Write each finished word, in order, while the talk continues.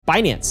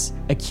Binance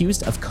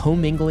accused of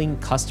commingling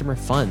customer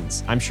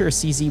funds. I'm sure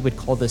CZ would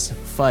call this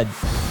FUD.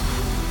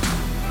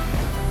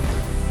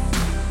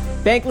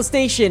 Bankless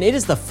Nation, it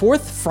is the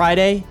fourth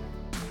Friday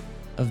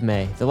of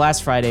May, the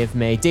last Friday of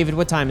May. David,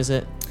 what time is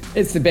it?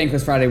 It's the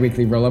Bankless Friday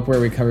weekly roll-up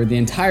where we cover the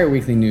entire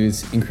weekly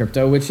news in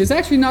crypto, which is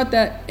actually not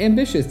that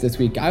ambitious this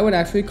week. I would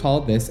actually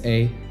call this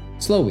a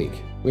slow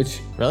week, which...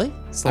 Really?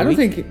 I don't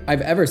think I've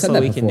ever said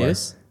that before. Slow week in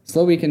news?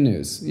 Slow week in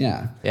news,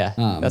 yeah. Yeah,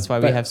 that's why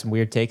we have some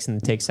weird takes in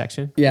the take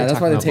section. Yeah, that's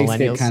why the takes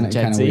get kind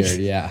of weird,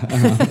 yeah.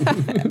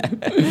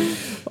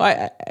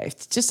 Well,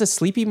 it's just a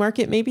sleepy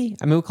market, maybe?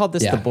 I mean, we called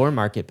this the boar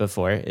market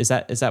before. Is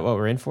that what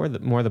we're in for?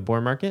 More the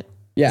boar market?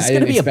 Yeah, it's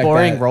going to be a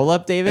boring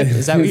roll-up, David?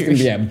 Is that what you're...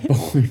 It's going to be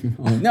a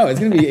boring... No, it's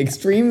going to be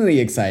extremely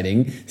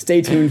exciting.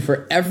 Stay tuned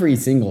for every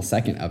single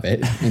second of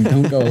it, and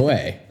don't go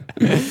away.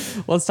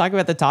 Well, let's talk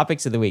about the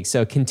topics of the week.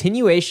 So,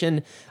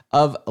 continuation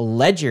of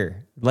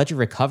Ledger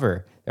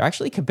Recover. They're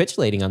actually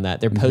capitulating on that.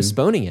 They're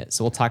postponing it.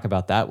 So we'll talk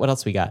about that. What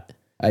else we got?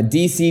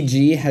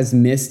 DCG has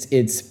missed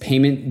its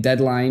payment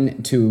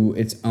deadline to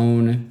its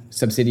own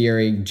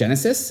subsidiary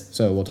Genesis.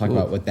 So we'll talk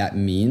about what that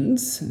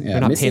means. Yeah,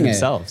 they're not paying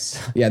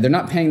themselves. Yeah, they're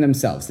not paying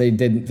themselves.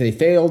 They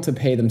failed to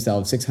pay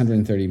themselves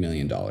 $630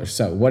 million.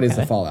 So what is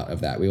the fallout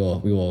of that? We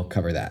will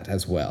cover that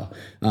as well.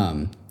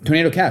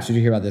 Tornado Cash. Did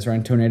you hear about this,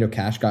 Ryan? Tornado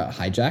Cash got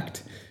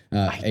hijacked.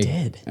 I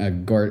did. A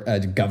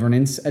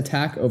governance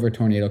attack over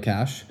Tornado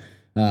Cash.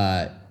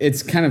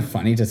 It's kind of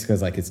funny just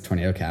because it's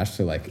Tornado Cash,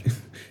 so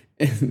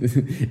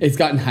it's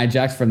gotten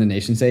hijacked from the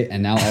nation state,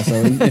 and now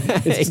also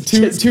it's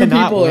two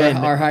people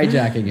are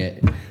hijacking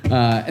it.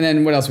 And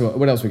then what else are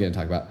we going to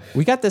talk about?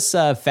 We got this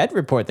Fed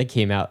report that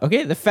came out.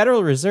 Okay, the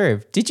Federal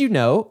Reserve. Did you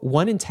know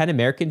 1 in 10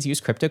 Americans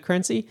use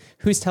cryptocurrency?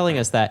 Who's telling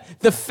us that?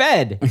 The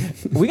Fed.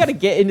 We got to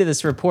get into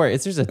this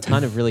report. There's a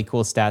ton of really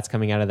cool stats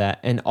coming out of that.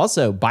 And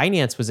also,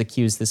 Binance was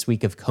accused this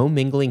week of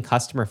commingling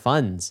customer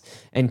funds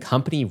and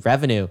company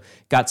revenue.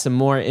 Got some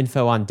more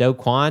info on Do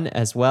Kwon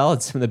as well,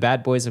 and some of the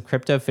bad boys of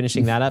crypto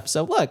finishing that up.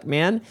 So look,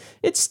 man,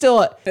 it's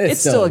still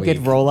a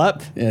good roll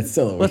up. Yeah, it's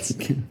still a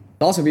week.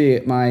 It'll also be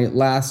my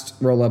last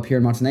roll up here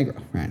in Montenegro,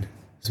 Ryan.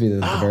 This will be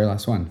the very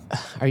last one.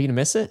 Are you gonna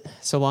miss it?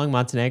 So long,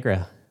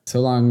 Montenegro.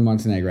 So long,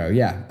 Montenegro.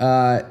 Yeah.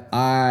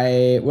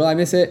 I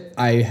miss it.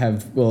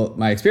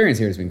 My experience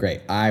here has been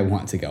great. I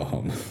want to go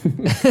home.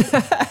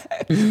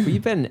 Well,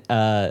 you've been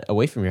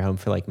away from your home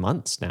for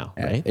months now,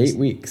 right? 8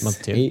 weeks.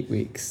 Month 2. 8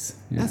 weeks.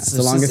 Yeah. That's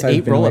the longest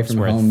I've been away from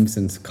home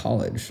since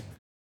college.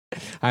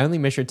 I only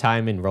measure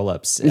time in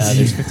roll-ups.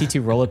 There's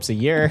 52 roll-ups a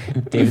year.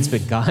 David's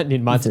been gone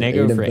in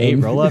Montenegro for 8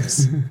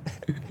 roll-ups.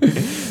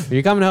 But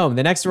you're coming home.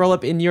 The next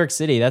roll-up in New York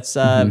City. That's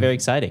very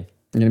exciting.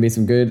 Going to be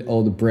some good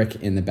old brick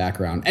in the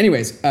background.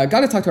 Anyways, got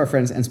to talk to our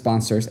friends and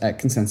sponsors at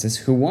Consensus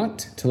who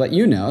want to let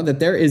you know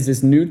that there is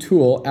this new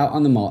tool out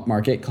on the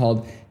market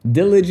called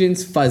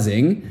Diligence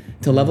Fuzzing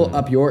to level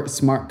up your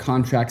smart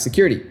contract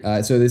security.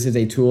 So this is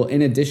a tool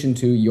in addition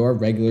to your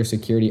regular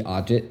security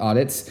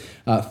audits.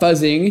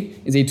 Fuzzing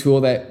is a tool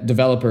that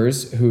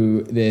developers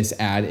who this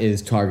ad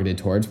is targeted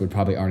towards would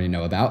probably already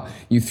know about.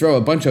 You throw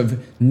a bunch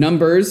of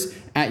numbers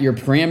at your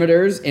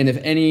parameters, and if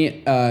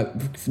any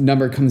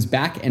number comes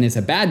back and it's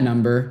a bad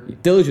number,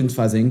 Diligence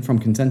Fuzzing from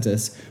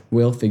Consensus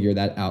will figure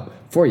that out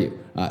for you.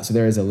 So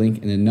there is a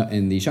link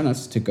in the show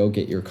notes to go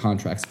get your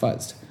contracts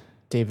fuzzed.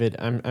 David,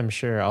 I'm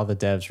sure all the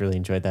devs really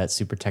enjoyed that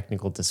super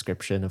technical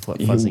description of what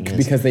fuzzing is.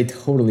 Because they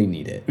totally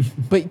need it.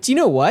 But do you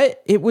know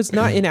what? It was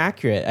not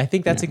inaccurate. I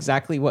think that's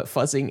exactly what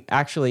fuzzing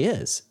actually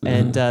is.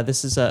 And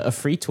this is a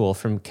free tool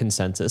from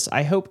Consensus.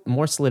 I hope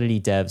more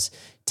Solidity devs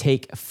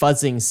take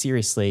fuzzing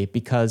seriously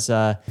because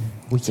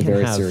it's a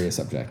very serious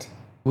subject.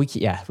 We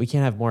can't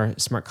have more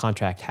smart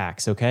contract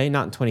hacks, okay?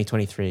 Not in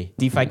 2023.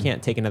 DeFi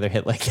can't take another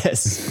hit like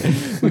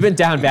this. We've been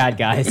down bad,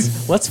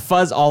 guys. Let's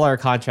fuzz all our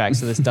contracts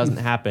so this doesn't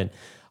happen.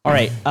 All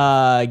right,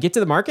 get to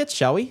the markets,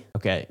 shall we?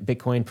 Okay,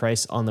 Bitcoin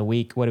price on the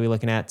week. What are we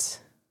looking at?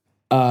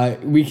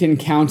 We can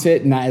count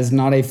it as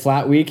not a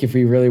flat week if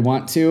we really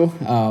want to.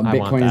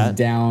 Bitcoin is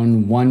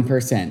down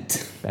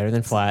 1%. Better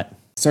than flat.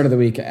 Start of the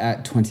week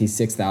at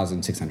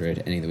 26,600,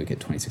 ending the week at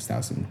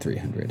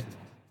 26,300.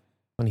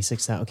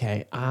 26,000.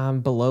 Okay.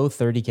 Below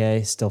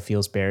 30K still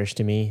feels bearish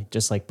to me.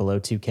 Just like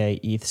below 2K,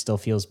 ETH still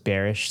feels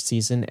bearish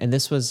season. And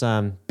this was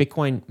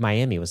Bitcoin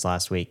Miami was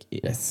last week.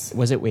 Yes.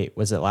 Was it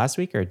last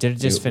week or did it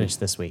just finish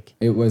this week?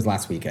 It was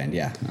last weekend,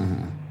 yeah.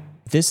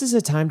 This is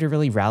a time to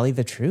really rally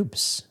the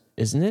troops,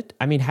 isn't it?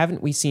 I mean,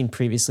 haven't we seen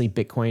previously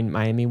Bitcoin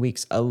Miami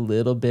weeks a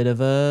little bit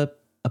of a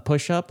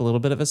push up, a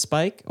little bit of a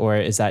spike? Or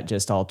is that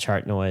just all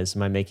chart noise?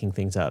 Am I making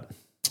things up?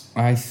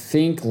 I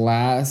think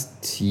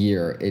last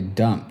year it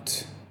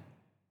dumped.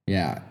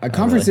 Yeah,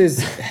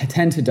 conferences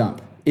tend to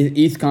dump.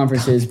 ETH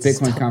conferences,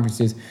 Bitcoin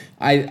conferences.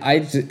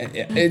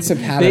 It's a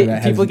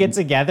pattern. People get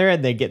together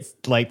and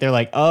they're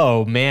like,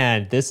 oh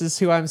man, this is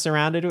who I'm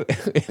surrounded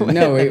with.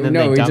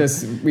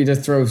 we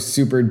just throw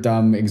super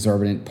dumb,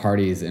 exorbitant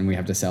parties, and we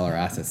have to sell our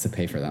assets to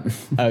pay for them.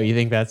 Oh, you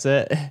think that's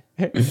it?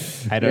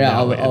 I don't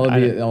know.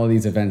 All of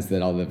these events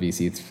that all the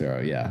VCs throw.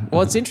 Yeah.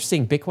 Well, it's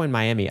interesting. Bitcoin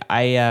Miami.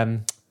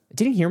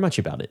 didn't hear much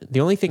about it.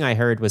 The only thing I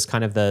heard was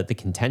kind of the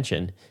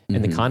contention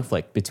and the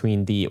conflict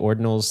between the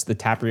ordinals, the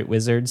Taproot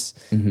Wizards,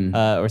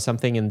 or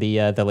something, and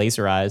the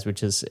Laser Eyes,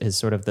 which is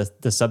sort of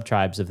the sub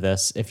tribes of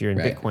this. If you're in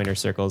Right. Bitcoiner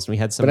circles, we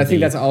had some. But I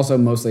think that's also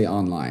mostly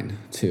online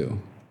too.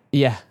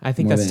 Yeah, I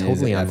think More that's than it is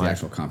totally at online. the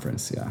actual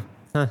conference. Yeah,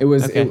 Huh, it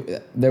was. okay.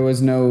 There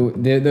was no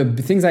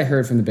the things I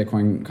heard from the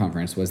Bitcoin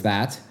conference was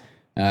that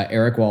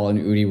Eric Wall and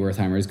Udi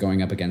Wertheimer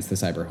going up against the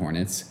Cyber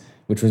Hornets,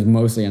 which was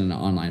mostly an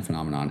online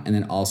phenomenon, and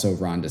then also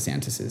Ron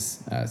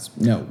DeSantis's.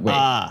 Not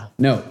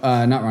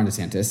Ron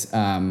DeSantis.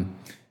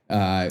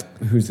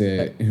 Who's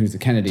the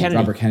Kennedy?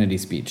 Robert Kennedy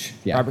speech.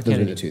 Yeah, Robert those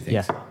Kennedy. are the two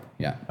things.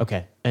 Yeah.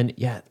 Okay. And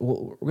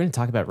we're going to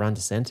talk about Ron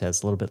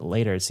DeSantis a little bit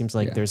later. It seems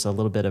like there's a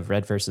little bit of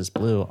red versus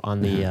blue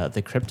on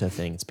the crypto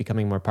thing. It's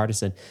becoming more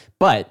partisan,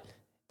 but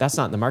that's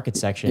not in the market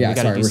section. Yeah, we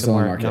got to do some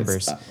more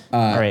numbers.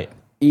 All right.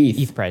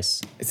 ETH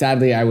price.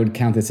 Sadly, I would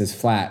count this as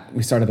flat.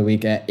 We started the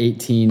week at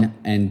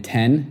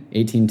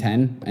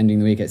 18.10, ending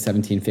the week at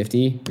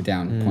 17.50. We're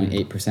down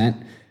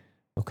 0.8%.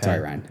 Okay. Sorry,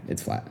 Ryan.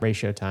 It's flat.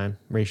 Ratio time.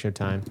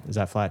 Is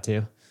that flat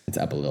too? It's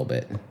up a little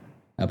bit.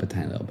 Up a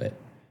tiny little bit.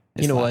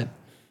 You know what?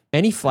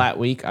 Any flat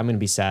week, I'm going to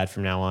be sad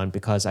from now on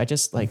because I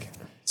just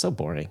so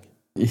boring.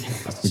 Would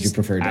you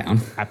prefer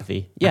down?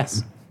 Apathy.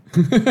 Yes.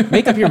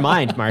 Make up your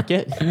mind,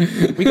 market.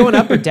 We going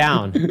up or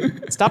down?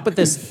 Stop with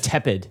this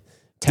tepid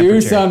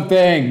temperature. Do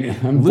something.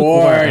 I'm Lukewarm.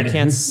 bored. I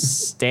can't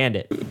stand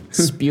it.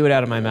 Spew it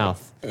out of my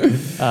mouth.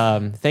 Thanks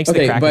to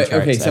the Kraken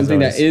charts,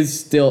 something as that is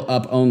still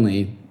up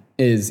only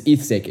is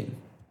ETH staking.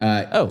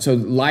 So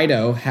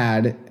Lido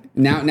had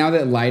now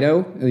that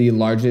Lido, the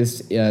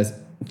largest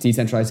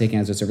decentralized staking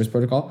as a service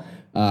protocol,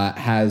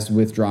 has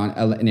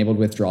enabled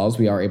withdrawals.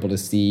 We are able to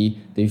see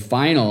the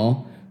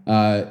final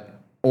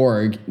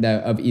org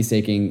of ETH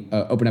staking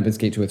open up its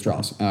gate to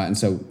withdrawals, and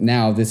so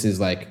now this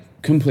is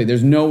complete.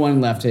 There's no one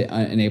left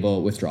to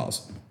enable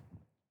withdrawals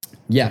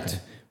yet. Okay.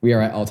 We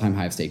are at all-time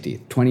high of staked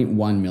ETH,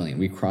 21 million.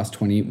 We crossed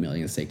 20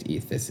 million staked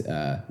ETH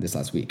this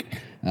last week.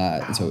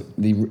 Wow. So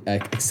the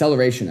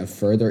acceleration of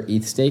further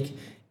ETH stake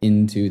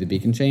into the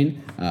Beacon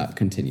chain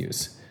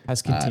continues.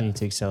 Has continued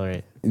to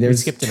accelerate. There's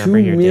we skipped a 2 number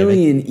here,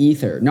 million David.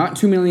 Ether, not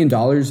 $2 million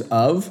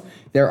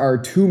there are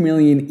 2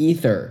 million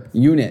Ether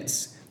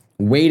units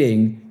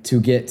waiting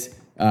to get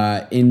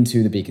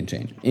into the Beacon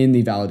chain in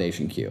the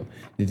validation queue.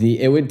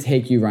 It would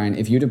take you, Ryan,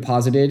 if you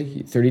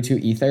deposited 32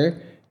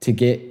 Ether to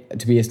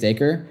be a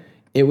staker,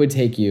 it would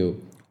take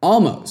you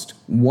almost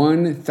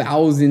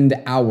 1,000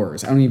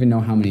 hours. I don't even know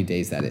how many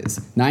days that is.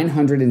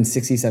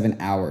 967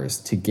 hours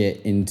to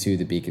get into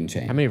the Beacon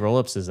chain. How many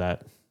rollups is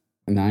that?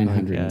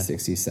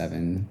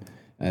 967.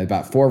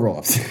 About 4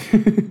 rollups.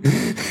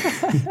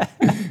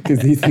 Because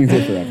these things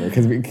are forever.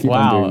 Because we keep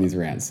on doing these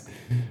rants.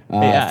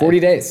 40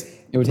 days.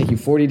 It would take you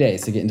 40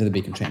 days to get into the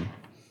Beacon chain.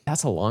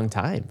 That's a long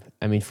time.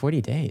 I mean,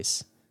 40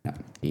 days. Yeah.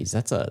 Jeez,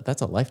 that's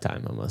a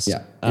lifetime almost.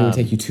 Yeah. It would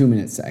take you 2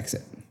 minutes to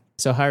exit.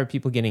 So how are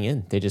people getting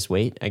in? They just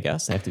wait, I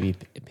guess. They have to be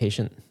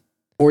patient.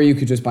 Or you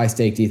could just buy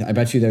staked ETH. I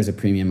bet you there's a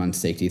premium on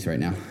staked ETH right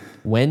now.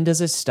 When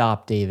does it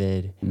stop,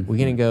 David? We're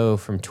going to go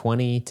from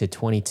 20 to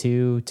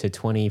 22 to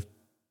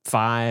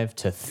 25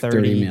 to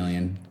 30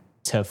 million.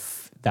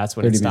 That's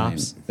when it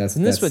stops.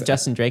 Isn't this what that's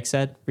Justin Drake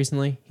said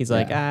recently? He's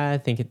like, I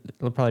think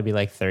it'll probably be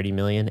like 30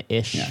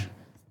 million-ish. Yeah.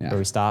 Where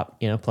we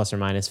stop, plus or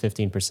minus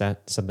 15%,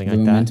 something like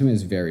that. The momentum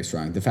is very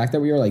strong. The fact that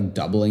we are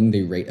doubling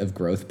the rate of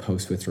growth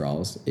post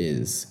withdrawals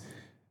is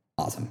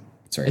awesome.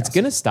 It's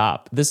going to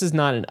stop. This is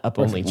not an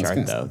up-only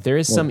chart, though. There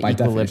is some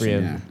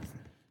equilibrium. Yeah.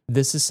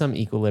 This is some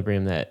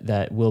equilibrium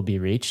that will be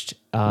reached.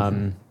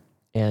 And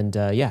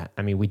I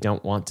mean, we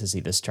don't want to see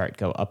this chart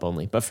go up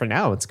only. But for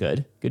now, it's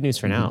good. Good news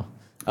for now.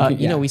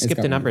 We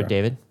skipped a number,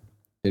 David.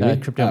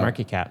 Crypto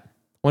market cap.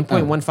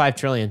 1.15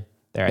 trillion.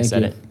 There, I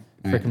said it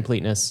for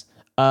completeness.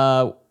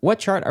 What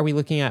chart are we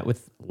looking at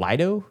with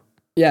Lido?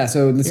 Yeah,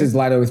 so this is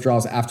Lido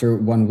withdrawals after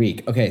 1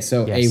 week. Okay,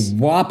 so a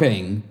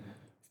whopping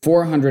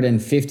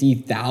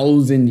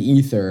 450,000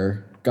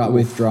 Ether got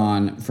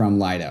withdrawn from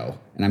Lido.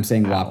 And I'm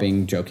saying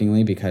whopping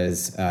jokingly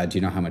because do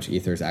you know how much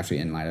Ether is actually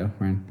in Lido,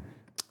 Ryan?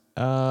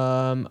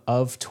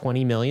 Of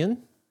 20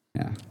 million?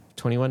 Yeah.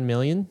 21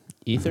 million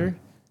Ether?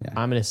 Yeah.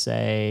 I'm going to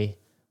say,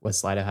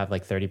 what's Lido have,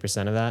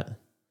 30% of that?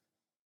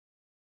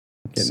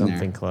 Getting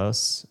something there.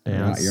 close.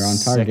 You're on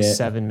target.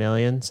 6-7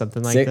 million,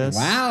 something like this.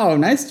 Wow,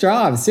 nice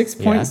job.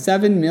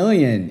 6.7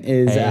 million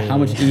is how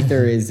much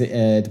Ether is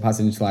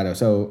deposited into Lido.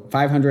 So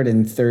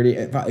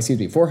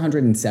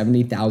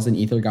 470,000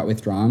 Ether got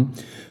withdrawn.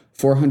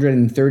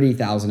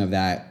 430,000 of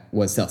that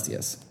was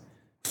Celsius.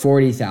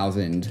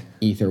 40,000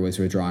 Ether was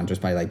withdrawn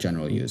just by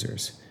general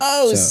users.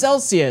 Oh,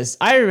 Celsius.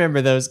 I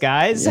remember those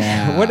guys.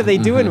 Yeah, what are they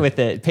doing with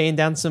it? Paying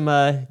down some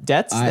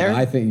debts there?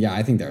 I think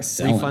they're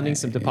selling refunding it.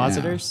 some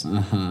depositors?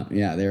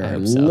 Yeah, they're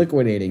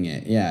liquidating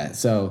it. Yeah.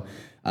 So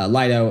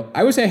Lido,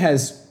 I would say,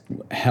 has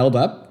held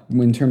up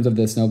in terms of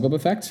the snow globe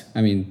effect.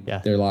 I mean,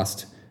 they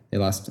lost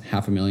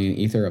 500,000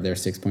 Ether of their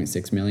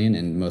 6.6 million,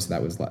 and most of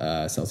that was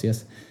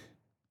Celsius.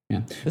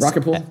 Yeah.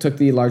 Rocket Pool took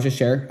the largest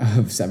share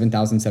of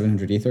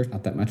 7,700 Ether.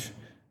 Not that much.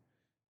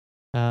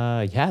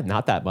 Yeah,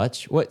 not that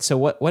much. What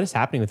is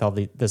happening with all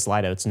this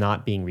Lido? It's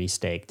not being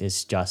restaked.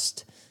 It's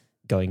just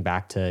going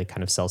back to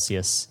kind of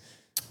Celsius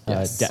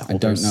debt holders, I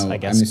don't know. I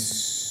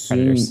guess.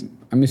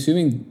 I'm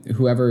assuming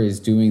whoever is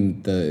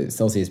doing the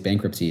Celsius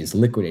bankruptcy is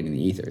liquidating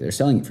the ether. They're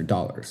selling it for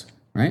dollars,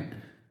 right?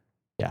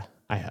 Yeah,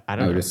 I don't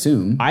know. I would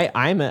assume.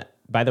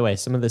 By the way,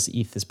 some of this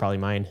ETH is probably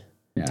mine.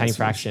 Yeah, Tiny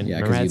fraction. Yeah,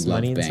 Remember I had because some you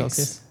money love in banks.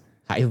 Celsius?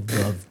 I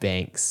love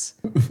banks.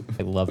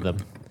 I love them.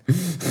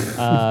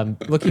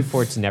 Looking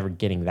forward to never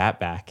getting that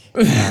back.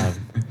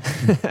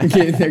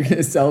 Okay, they're going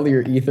to sell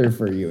your ether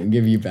for you and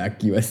give you back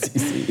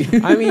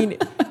USDC. I mean,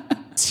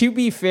 to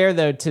be fair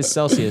though to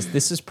Celsius,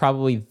 this is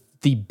probably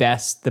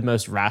the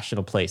most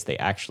rational place they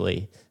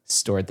actually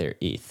stored their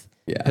ETH.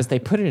 Yeah. Because they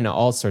put it in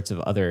all sorts of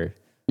other.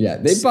 Yeah,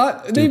 they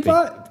bought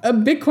a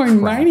Bitcoin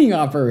mining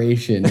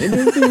operation. It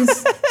is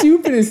the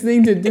stupidest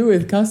thing to do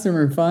with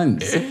customer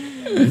funds.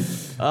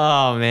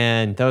 Oh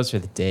man, those were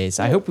the days.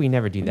 I hope we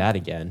never do that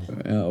again.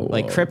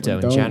 Like crypto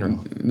in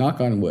general.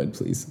 Knock on wood,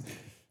 please.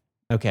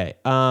 Okay.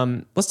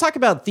 Let's talk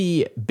about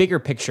the bigger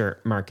picture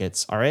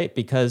markets, all right?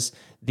 Because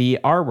the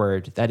R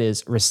word, that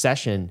is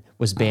recession,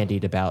 was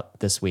bandied about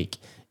this week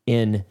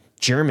in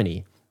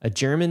Germany. A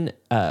German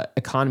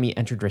economy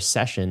entered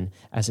recession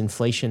as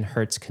inflation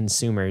hurts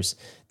consumers.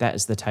 That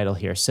is the title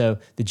here. So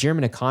the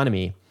German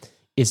economy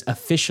is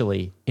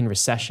officially in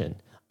recession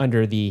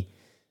under the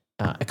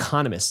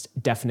economist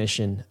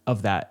definition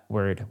of that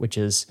word, which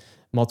is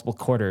multiple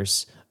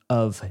quarters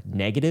of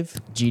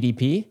negative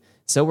GDP.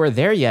 So we're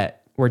there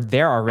yet. We're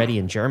there already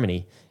in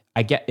Germany.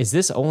 Is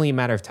this only a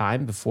matter of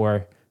time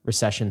before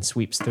recession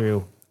sweeps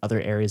through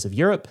other areas of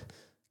Europe,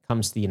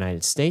 comes to the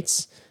United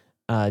States?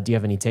 Do you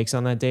have any takes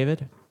on that,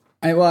 David?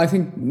 I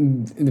think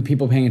the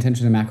people paying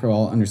attention to macro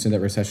all understood that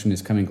recession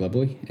is coming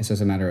globally. It's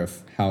just a matter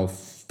of how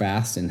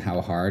fast and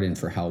how hard and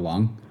for how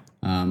long.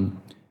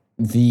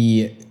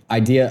 The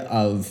idea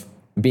of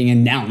being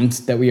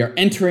announced that we are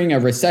entering a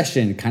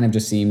recession kind of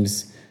just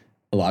seems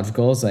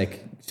illogical. It's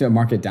like to a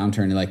market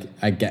downturn. Like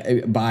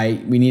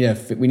we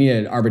need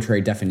an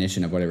arbitrary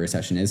definition of what a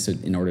recession is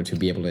in order to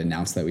be able to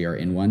announce that we are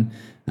in one.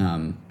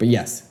 But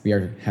yes, we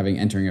are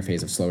entering a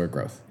phase of slower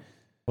growth.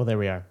 Well, there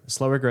we are.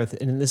 Slower growth.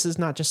 And this is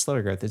not just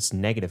slower growth, it's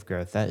negative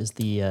growth. That is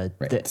the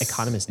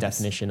economist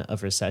definition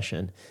of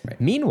recession.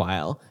 Right.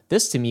 Meanwhile,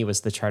 this to me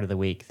was the chart of the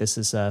week. This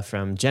is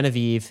from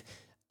Genevieve,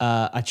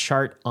 a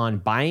chart on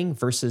buying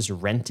versus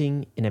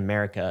renting in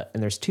America.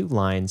 And there's two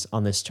lines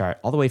on this chart,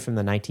 all the way from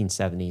the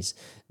 1970s.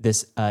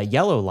 This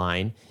yellow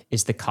line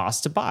is the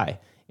cost to buy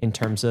in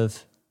terms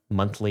of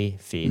monthly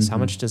fees. Mm-hmm. How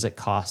much does it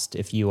cost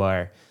if you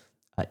are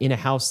in a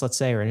house, let's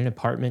say, or in an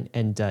apartment,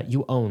 and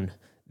you own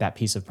that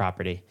piece of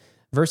property?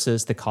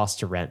 Versus the cost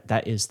to rent.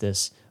 That is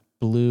this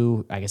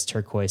blue, I guess,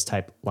 turquoise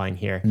type line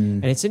here.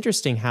 And it's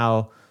interesting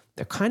how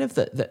they're kind of,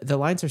 the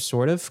lines are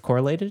sort of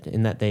correlated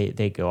in that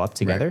they go up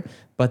together. Right.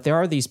 But there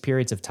are these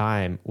periods of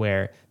time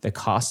where the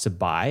cost to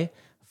buy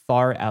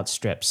far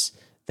outstrips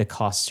the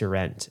cost to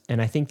rent.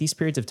 And I think these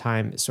periods of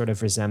time sort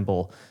of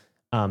resemble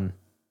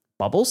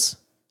bubbles,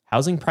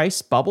 housing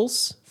price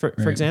bubbles, for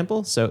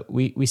example. So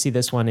we see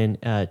this one in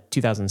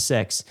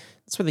 2006.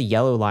 That's where the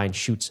yellow line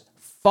shoots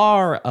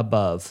far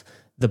above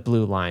the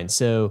blue line.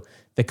 So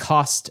the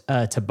cost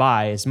to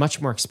buy is much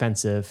more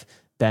expensive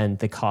than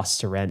the cost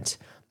to rent.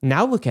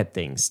 Now look at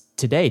things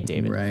today,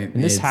 David. Right.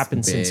 And this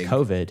happened since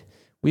COVID.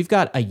 We've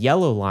got a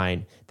yellow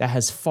line that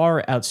has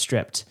far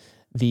outstripped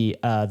the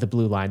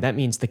blue line. That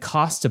means the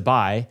cost to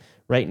buy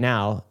right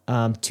now,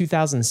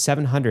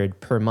 $2,700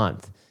 per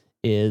month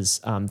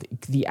is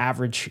the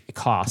average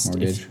cost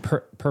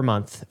per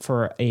month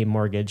for a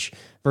mortgage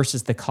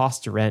versus the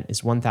cost to rent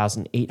is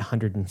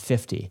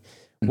 $1,850.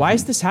 Why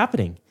is this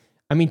happening?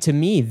 I mean, to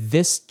me,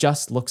 this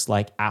just looks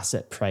like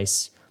asset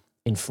price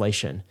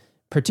inflation,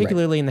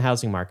 particularly in the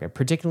housing market,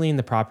 particularly in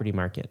the property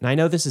market. And I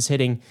know this is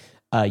hitting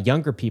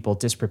younger people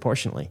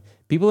disproportionately.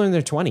 People in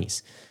their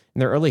 20s, in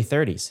their early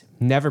 30s,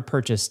 never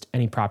purchased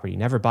any property,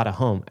 never bought a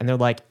home. And they're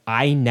like,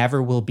 I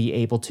never will be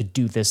able to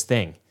do this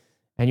thing.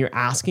 And you're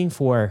asking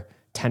for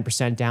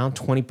 10% down,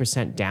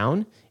 20%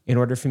 down in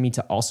order for me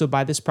to also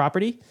buy this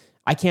property.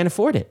 I can't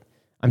afford it.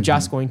 I'm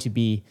just going to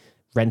be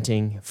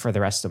renting for the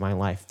rest of my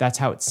life. That's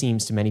how it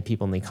seems to many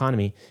people in the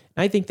economy.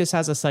 And I think this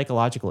has a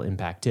psychological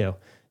impact too.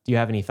 Do you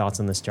have any thoughts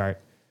on this chart?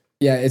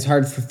 Yeah, it's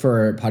hard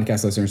for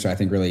podcast listeners to, I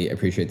think, really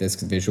appreciate this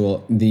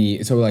visual. The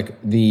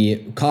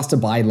cost to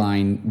buy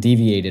line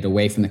deviated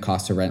away from the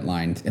cost to rent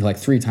line like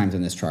 3 times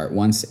in this chart.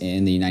 Once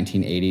in the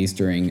 1980s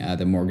during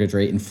the mortgage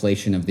rate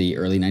inflation of the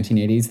early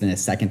 1980s, then a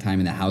second time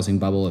in the housing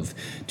bubble of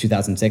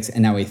 2006,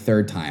 and now a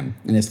third time.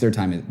 And this third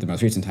time, the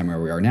most recent time where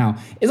we are now,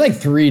 is like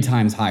 3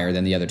 times higher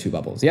than the other 2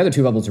 bubbles. The other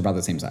 2 bubbles are about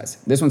the same size.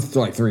 This one's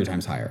like 3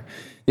 times higher.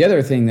 The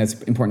other thing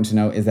that's important to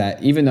note is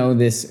that even though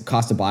this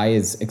cost to buy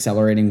is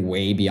accelerating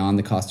way beyond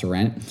the cost to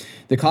rent,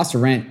 the cost to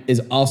rent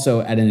is also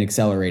at an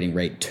accelerating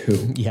rate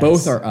too. Yes.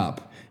 Both are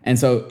up. And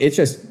so it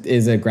just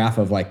is a graph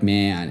of like,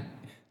 man,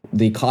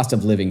 the cost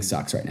of living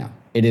sucks right now.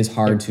 It is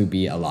hard to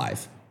be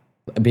alive.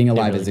 Being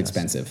alive is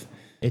expensive.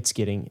 It's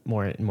getting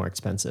more and more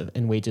expensive,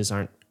 and wages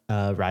aren't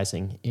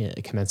rising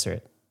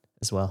commensurate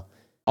as well.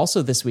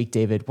 Also this week,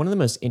 David, one of the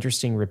most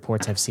interesting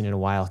reports I've seen in a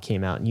while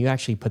came out, and you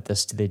actually put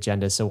this to the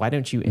agenda. So why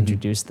don't you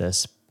introduce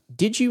this?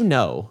 Did you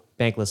know,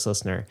 Bankless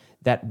listener,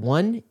 that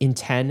 1 in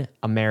 10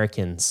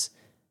 Americans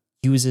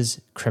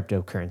uses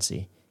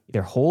cryptocurrency,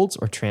 either holds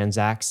or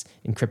transacts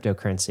in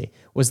cryptocurrency?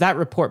 Was that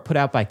report put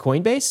out by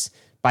Coinbase,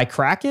 by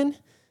Kraken,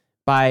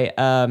 by,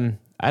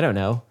 I don't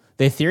know,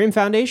 the Ethereum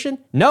Foundation?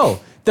 No,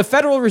 the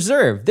Federal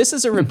Reserve. This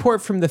is a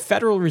report from the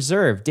Federal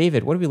Reserve.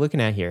 David, what are we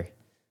looking at here?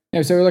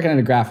 Yeah, so we're looking at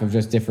a graph of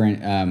just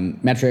different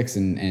metrics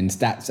and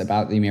stats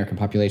about the American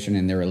population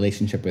and their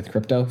relationship with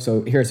crypto.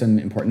 So here are some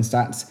important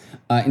stats.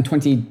 In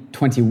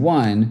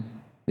 2021,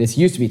 this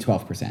used to be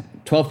 12%.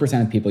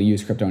 12% of people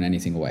use crypto in any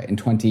single way. In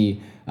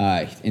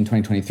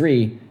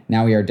 2023,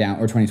 now we are down,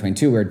 or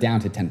 2022, we're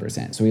down to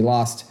 10%. So we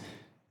lost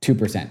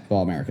 2% of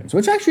all Americans,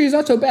 which actually is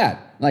not so bad.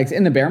 Like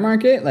in the bear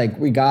market, like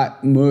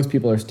most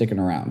people are sticking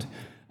around.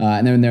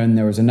 And then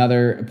there was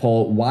another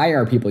poll. Why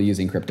are people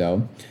using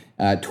crypto?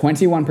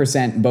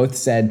 21% both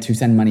said to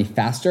send money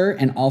faster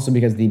and also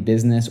because the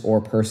business or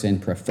person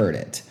preferred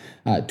it.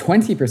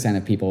 20%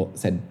 of people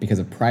said because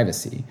of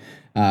privacy.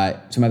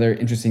 Some other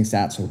interesting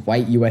stats. So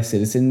white US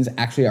citizens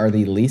actually are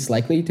the least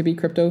likely to be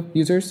crypto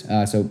users.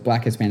 So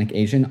Black, Hispanic,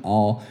 Asian,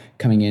 all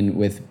coming in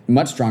with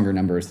much stronger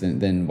numbers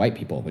than white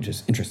people, which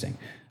is interesting.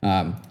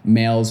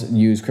 Males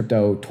use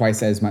crypto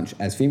twice as much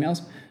as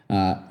females.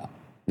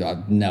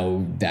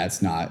 No,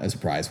 that's not a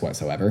surprise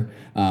whatsoever.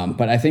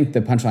 But I think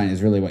the punchline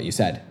is really what you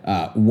said.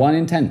 1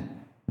 in 10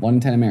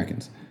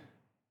 Americans.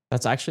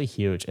 That's actually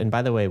huge. And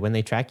by the way, when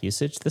they track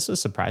usage, this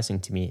was surprising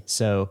to me.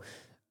 So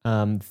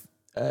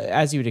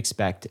as you would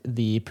expect,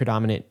 the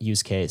predominant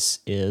use case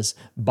is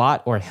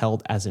bought or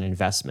held as an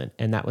investment.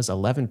 And that was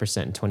 11%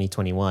 in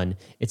 2021.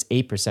 It's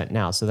 8%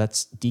 now. So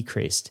that's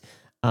decreased.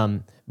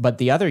 But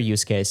the other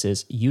use case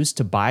is used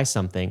to buy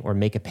something or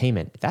make a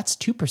payment. That's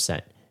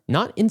 2%.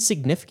 Not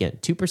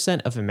insignificant.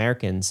 2% of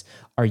Americans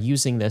are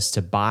using this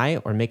to buy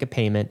or make a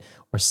payment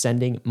or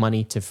sending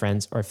money to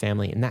friends or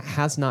family. And that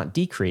has not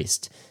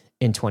decreased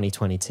in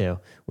 2022,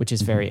 which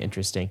is very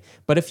interesting.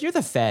 But if you're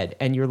the Fed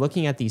and you're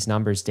looking at these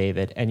numbers,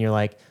 David, and you're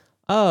like,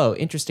 oh,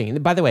 interesting.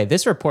 And by the way,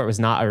 this report was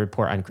not a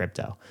report on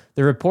crypto.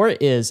 The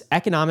report is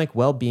economic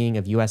well-being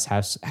of U.S.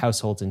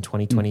 households in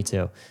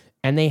 2022.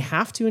 And they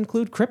have to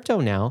include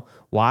crypto now.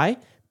 Why?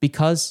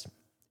 Because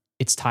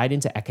it's tied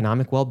into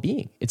economic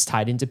well-being. It's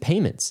tied into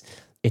payments.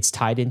 It's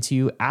tied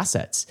into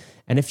assets.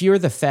 And if you're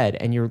the Fed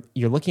and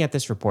you're looking at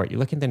this report,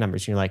 you're looking at the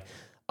numbers, and you're like,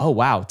 oh,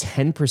 wow,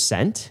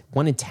 10%,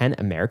 1 in 10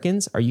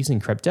 Americans are using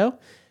crypto.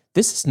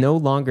 This is no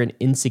longer an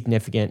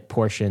insignificant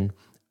portion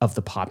of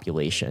the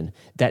population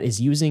that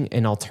is using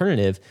an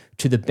alternative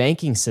to the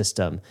banking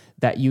system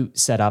that you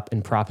set up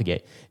and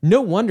propagate. No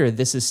wonder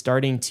this is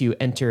starting to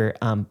enter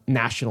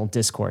national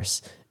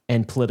discourse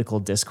and political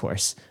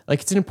discourse.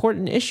 Like, it's an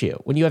important issue.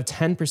 When you have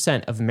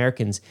 10% of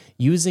Americans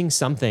using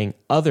something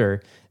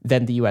other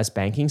than the US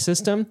banking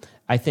system,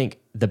 I think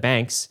the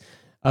banks,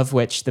 of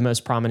which the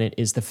most prominent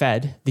is the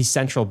Fed, the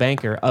central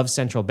banker of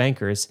central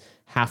bankers,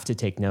 have to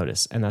take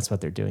notice. And that's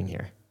what they're doing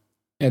here.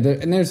 Yeah,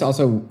 and there's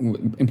also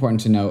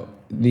important to note,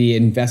 the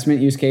investment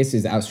use case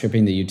is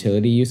outstripping the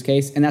utility use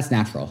case, and that's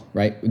natural,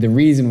 right? The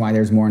reason why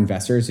there's more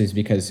investors is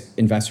because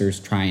investors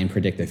try and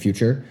predict the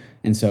future.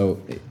 And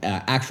so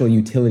actual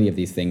utility of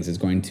these things is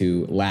going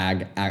to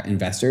lag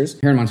investors.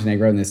 Here in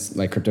Montenegro, in this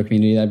crypto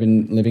community that I've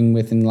been living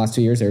with in the last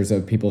 2 years, there's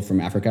people from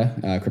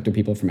Africa, crypto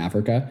people from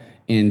Africa.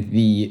 And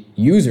the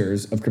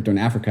users of crypto in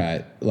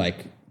Africa,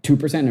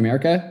 2% in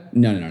America?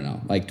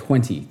 No.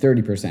 20,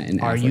 30% in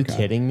Africa. Are you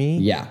kidding me?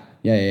 Yeah.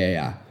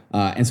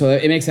 And so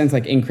it makes sense,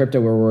 in crypto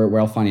where we're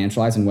well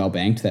financialized and well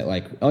banked, that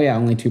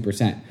only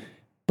 2%.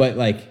 But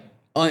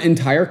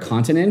entire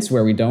continents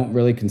where we don't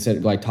really consider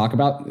we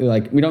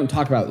don't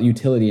talk about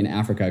utility in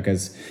Africa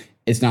because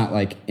it's not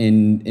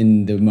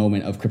in the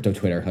moment of crypto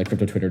Twitter.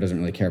 Crypto Twitter doesn't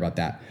really care about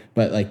that.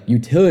 But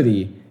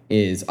utility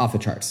is off the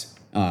charts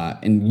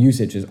and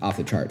usage is off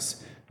the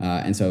charts.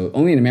 And so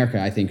only in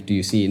America, I think, do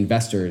you see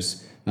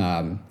investors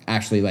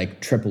actually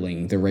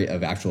tripling the rate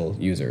of actual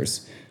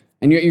users.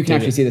 And you can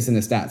actually see this in the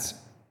stats.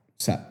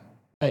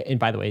 And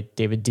by the way,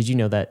 David, did you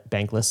know that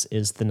Bankless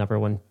is the number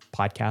one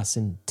podcast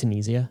in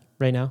Tunisia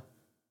right now?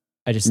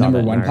 I just saw number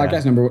that one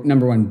podcast,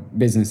 number one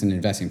business and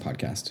investing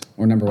podcast,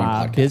 or number one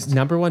podcast.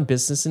 Number one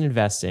business and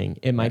investing.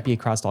 It might be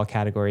across all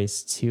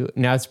categories too.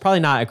 Now it's probably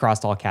not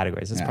across all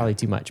categories. That's probably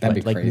too much.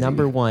 But crazy.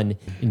 Number one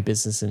in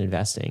business and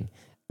investing.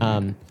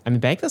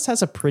 Bankless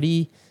has a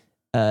pretty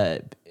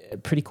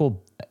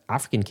cool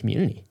African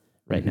community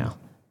right now.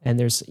 And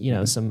there's,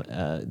 there's a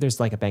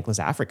Bankless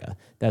Africa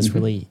that's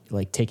really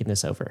taken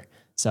this over.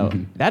 So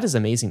that is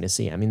amazing to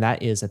see.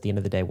 That is at the end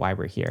of the day why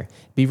we're here.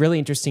 It'd be really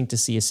interesting to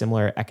see a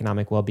similar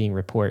economic well-being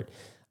report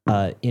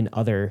in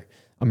other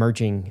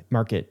emerging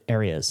market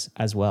areas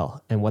as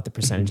well, and what the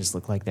percentages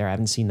look like there. I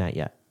haven't seen that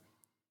yet.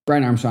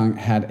 Brian Armstrong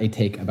had a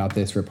take about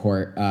this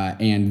report,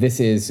 and this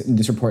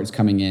report is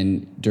coming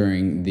in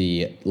during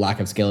the lack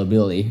of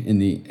scalability in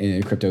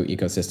the crypto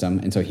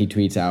ecosystem. And so he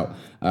tweets out,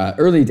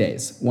 early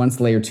days, once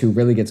layer 2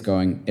 really gets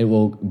going, it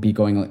will be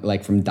going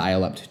like from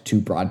dial-up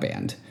to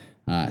broadband.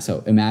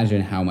 So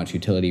imagine how much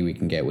utility we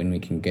can get when we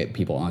can get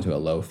people onto a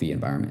low fee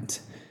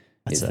environment.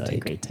 That's a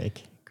great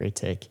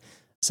take.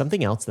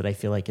 Something else that I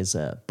feel like is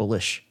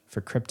bullish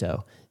for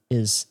crypto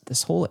is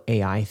this whole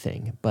AI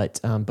thing. But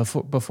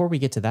before we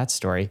get to that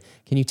story,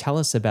 can you tell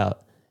us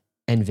about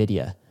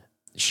NVIDIA?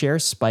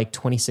 Shares spiked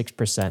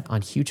 26%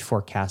 on huge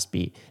forecast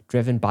beat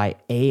driven by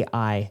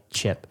AI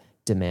chip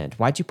demand.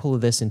 Why'd you pull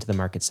this into the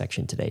market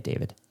section today,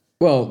 David?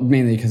 Well,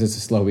 mainly because it's a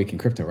slow week in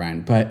crypto,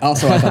 Ryan. But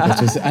also, I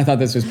thought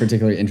this was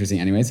particularly interesting.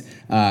 Anyways,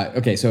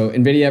 okay. So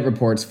Nvidia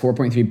reports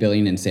 4.3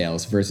 billion in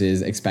sales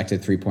versus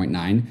expected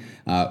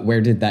 3.9.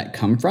 Where did that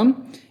come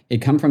from?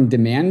 It come from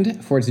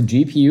demand for its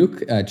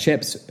GPU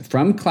chips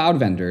from cloud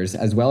vendors,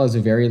 as well as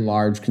very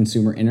large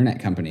consumer internet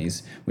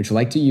companies, which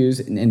like to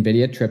use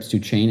NVIDIA chips to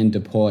chain and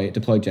deploy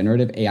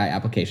generative AI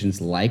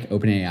applications like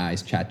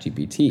OpenAI's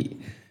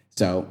ChatGPT.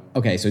 So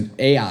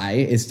AI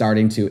is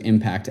starting to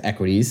impact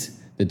equities,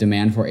 the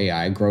demand for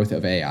AI, growth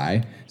of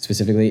AI,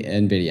 specifically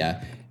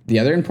NVIDIA. The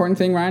other important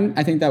thing, Ryan,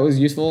 I think that was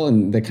useful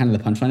and the kind of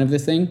the punchline of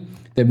this thing,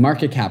 the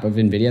market cap of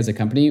NVIDIA as a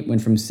company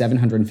went from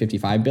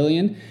 755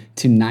 billion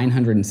to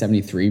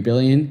 973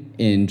 billion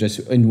in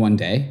one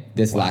day.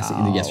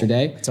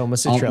 Yesterday. It's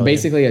almost a trillion.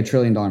 Basically $1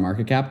 trillion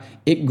market cap.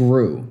 It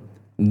grew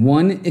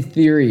 1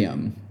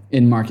 Ethereum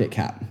in market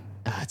cap.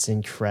 That's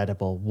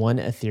incredible. 1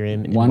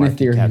 Ethereum in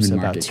market cap, so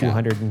about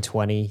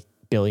 $220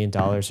 billion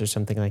or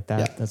something like that.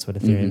 Yeah. That's what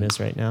Ethereum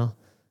is right now.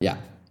 Yeah.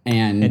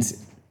 And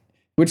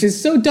which is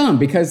so dumb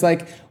because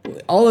like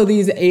all of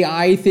these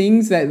AI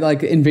things that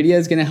like NVIDIA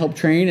is going to help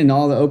train and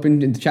all the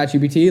open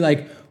ChatGPT,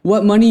 like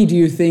what money do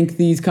you think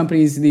these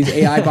companies, these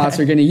AI bots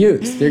are going to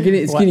use?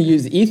 It's going to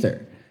use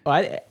Ether.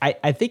 Well,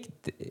 I think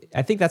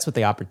that's what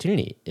the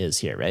opportunity is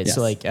here, right? Yes.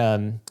 So like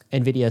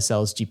NVIDIA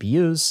sells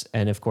GPUs,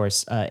 and of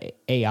course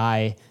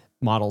AI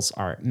models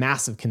are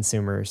massive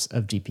consumers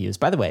of GPUs.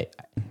 By the way,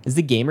 is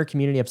the gamer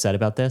community upset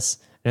about this?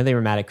 I know they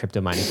were mad at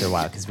crypto mining for a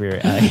while because we were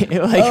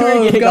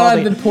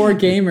the poor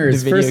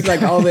gamers. First,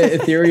 like all the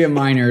Ethereum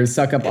miners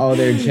suck up all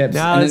their chips,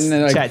 now and then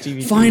they're like,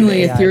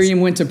 finally, Ethereum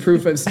went to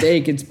proof of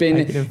stake. It's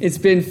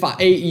been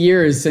 8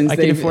 years since I've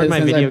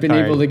been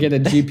able to get a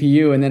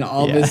GPU, and then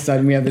all of a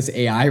sudden we have this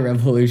AI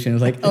revolution.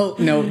 It's like, oh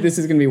no, this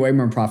is going to be way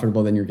more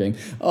profitable than your game.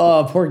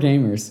 Oh, poor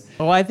gamers.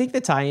 Well, I think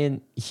the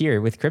tie-in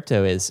here with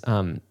crypto is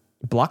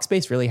block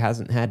space really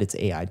hasn't had its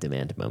AI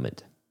demand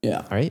moment. Yeah.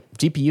 All right.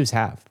 GPUs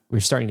have. We're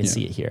starting to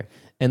see it here.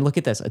 And look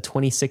at this, a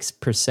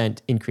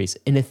 26% increase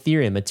in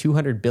Ethereum, a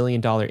 $200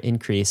 billion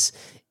increase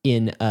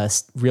in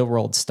real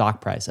world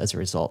stock price as a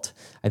result.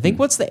 I think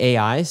once the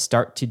AI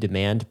start to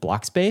demand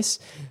block space,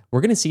 we're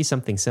going to see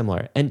something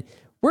similar. And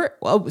we're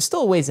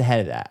still a ways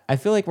ahead of that. I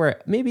feel like we're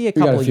maybe a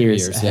couple of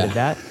years ahead of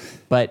that.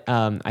 But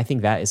I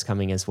think that is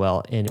coming as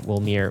well, and it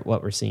will mirror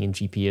what we're seeing in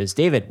GPUs.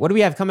 David, what do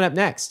we have coming up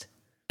next?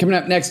 Coming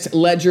up next,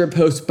 Ledger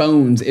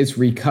postpones its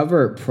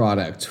Recover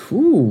product.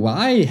 Ooh,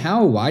 why?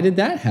 How? Why did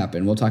that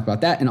happen? We'll talk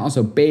about that. And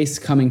also Base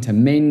coming to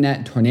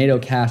mainnet, Tornado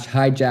Cash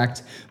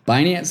hijacked,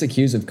 Binance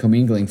accused of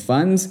commingling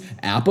funds,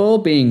 Apple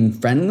being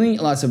friendly.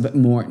 Lots of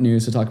more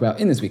news to talk about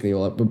in this weekly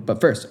ROLLUP. But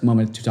first, a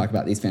moment to talk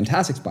about these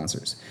fantastic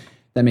sponsors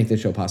that make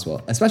this show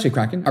possible, especially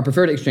Kraken, our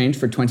preferred exchange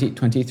for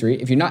 2023.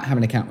 If you not have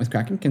an account with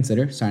Kraken,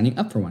 consider signing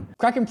up for one.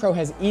 Kraken Pro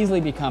has easily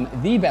become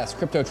the best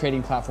crypto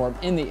trading platform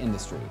in the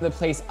industry. The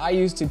place I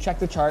use to check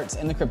the charts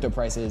and the crypto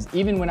prices,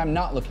 even when I'm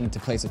not looking to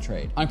place a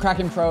trade. On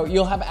Kraken Pro,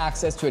 you'll have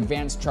access to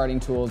advanced charting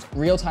tools,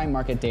 real-time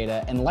market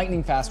data, and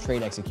lightning-fast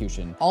trade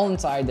execution, all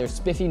inside their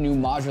spiffy new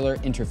modular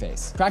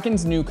interface.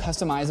 Kraken's new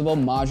customizable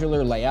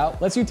modular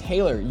layout lets you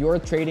tailor your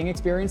trading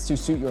experience to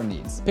suit your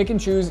needs. Pick and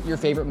choose your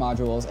favorite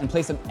modules and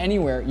place them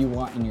anywhere you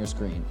want in your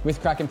screen. With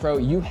Kraken Pro,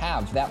 you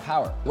have that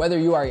power. Whether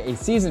you are a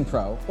seasoned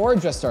pro or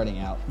just starting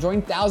out,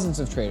 join thousands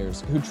of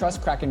traders who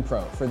trust Kraken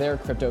Pro for their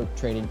crypto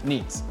trading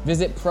needs.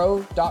 Visit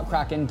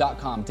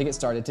pro.kraken.com to get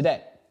started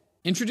today.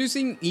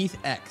 Introducing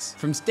ETHX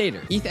from Stater.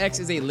 ETHX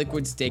is a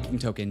liquid staking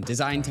token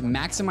designed to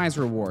maximize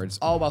rewards,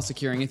 all while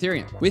securing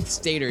Ethereum. With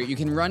Stater, you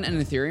can run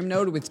an Ethereum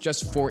node with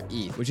just 4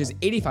 ETH, which is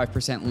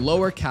 85%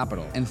 lower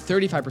capital and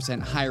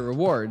 35% higher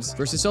rewards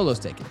versus solo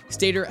staking.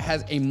 Stater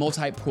has a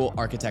multi-pool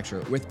architecture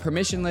with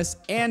permissionless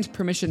and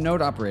permission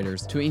node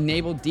operators to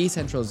enable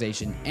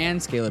decentralization and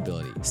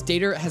scalability.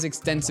 Stater has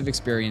extensive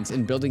experience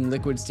in building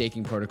liquid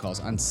staking protocols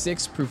on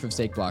 6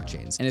 proof-of-stake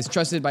blockchains and is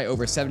trusted by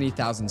over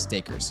 70,000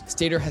 stakers.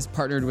 Stater has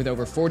partnered with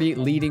over 40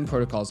 leading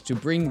protocols to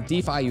bring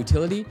DeFi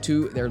utility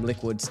to their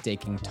liquid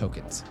staking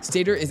tokens.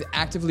 Stader is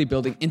actively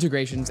building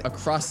integrations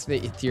across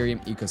the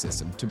Ethereum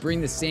ecosystem to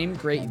bring the same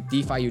great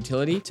DeFi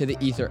utility to the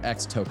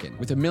EtherX token,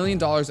 with $1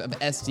 million of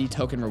SD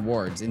token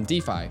rewards in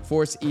DeFi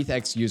for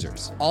ETHX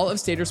users. All of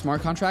Stader's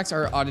smart contracts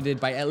are audited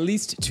by at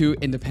least 2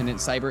 independent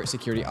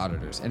cybersecurity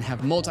auditors and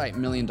have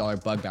multi-million-dollar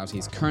bug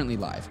bounties currently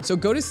live. So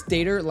go to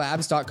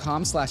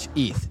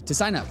staderlabs.com/ETH to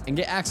sign up and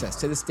get access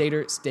to the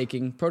Stader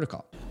staking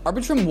protocol.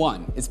 Arbitrum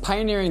One is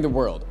pioneering the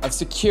world of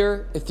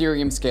secure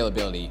Ethereum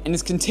scalability and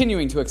is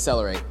continuing to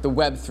accelerate the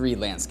Web3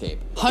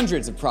 landscape.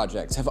 Hundreds of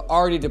projects have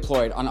already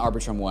deployed on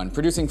Arbitrum One,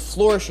 producing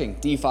flourishing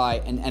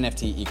DeFi and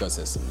NFT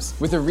ecosystems.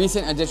 With the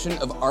recent addition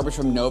of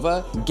Arbitrum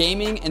Nova,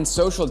 gaming and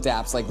social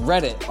dApps like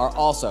Reddit are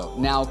also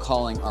now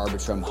calling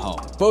Arbitrum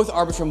home. Both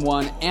Arbitrum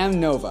One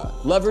and Nova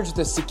leverage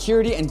the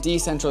security and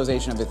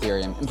decentralization of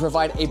Ethereum and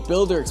provide a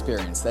builder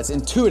experience that's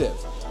intuitive,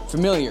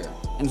 familiar,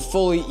 and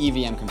fully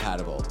EVM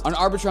compatible. On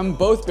Arbitrum,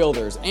 both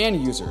builders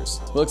and users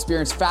will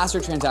experience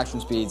faster transaction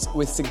speeds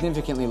with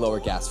significantly lower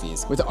gas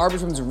fees. With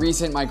Arbitrum's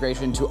recent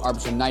migration to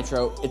Arbitrum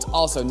Nitro, it's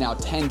also now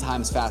 10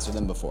 times faster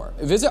than before.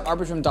 Visit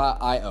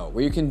arbitrum.io,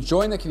 where you can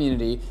join the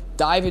community,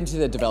 dive into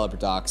the developer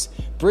docs,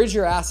 bridge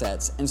your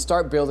assets, and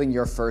start building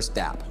your first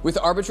dApp. With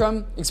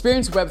Arbitrum,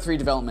 experience Web3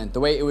 development the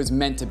way it was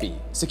meant to be: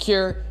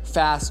 secure,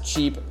 fast,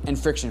 cheap, and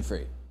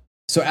friction-free.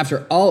 So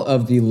after all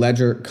of the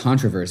Ledger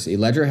controversy,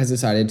 Ledger has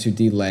decided to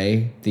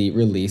delay the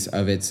release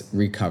of its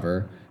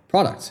Recover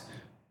product.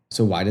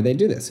 So why did they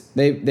do this?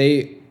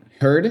 They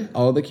heard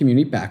all of the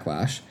community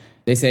backlash.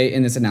 They say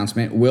in this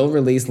announcement, we'll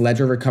release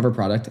Ledger Recover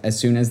product as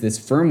soon as this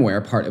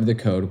firmware part of the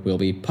code will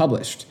be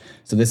published.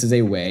 So this is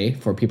a way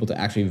for people to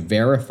actually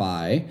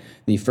verify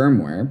the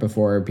firmware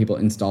before people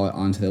install it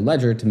onto the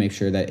Ledger to make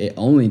sure that it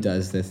only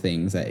does the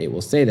things that it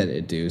will say that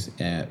it does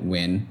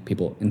when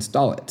people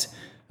install it.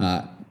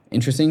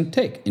 Interesting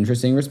take,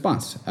 interesting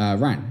response.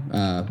 Ryan,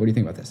 what do you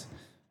think about this?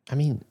 I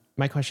mean,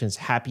 my question is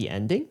happy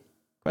ending?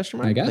 Question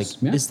mark? I guess, like,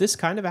 yeah. Is this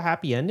kind of a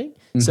happy ending?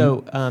 Mm-hmm.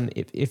 So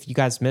if you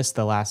guys missed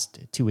the last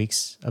 2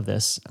 weeks of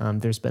this,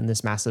 there's been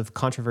this massive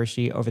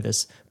controversy over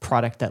this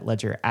product that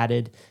Ledger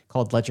added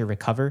called Ledger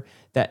Recover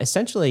that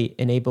essentially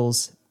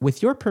enables,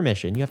 with your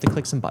permission, you have to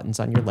click some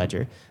buttons on your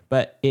Ledger,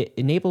 but it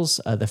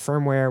enables the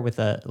firmware with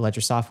a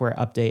Ledger software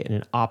update and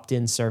an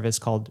opt-in service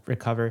called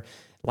Recover.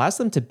 Allows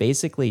them to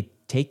basically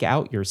take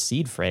out your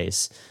seed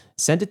phrase,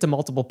 send it to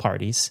multiple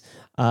parties,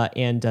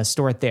 and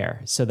store it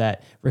there so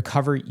that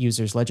Recover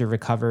users, Ledger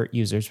Recover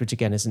users, which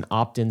again is an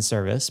opt-in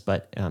service,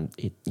 but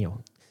it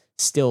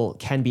still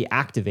can be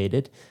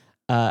activated,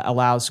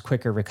 allows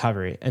quicker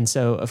recovery. And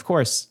so, of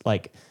course,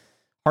 like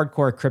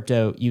hardcore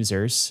crypto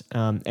users,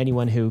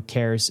 anyone who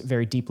cares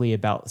very deeply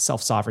about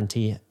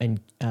self-sovereignty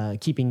and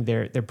keeping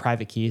their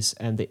private keys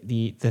and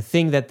the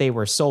thing that they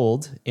were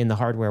sold in the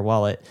hardware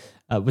wallet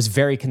was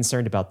very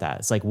concerned about that.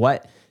 It's like,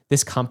 what?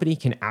 This company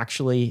can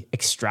actually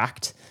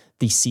extract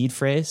the seed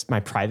phrase, my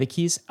private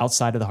keys,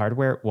 outside of the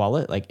hardware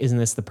wallet? Like, isn't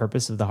this the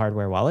purpose of the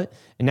hardware wallet?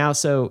 And now,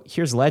 so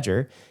here's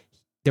Ledger.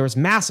 There was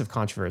massive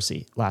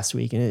controversy last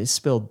week, and it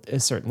spilled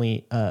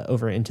certainly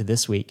over into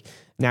this week.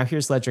 Now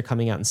here's Ledger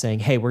coming out and saying,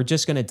 hey, we're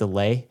just going to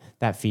delay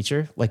that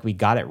feature. Like, we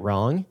got it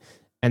wrong.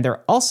 And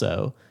they're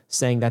also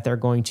saying that they're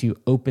going to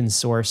open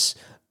source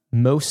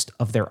most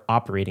of their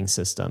operating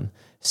system,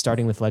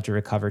 starting with Ledger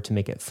Recover to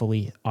make it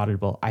fully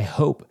auditable. I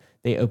hope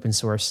they open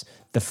source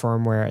the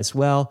firmware as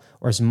well,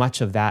 or as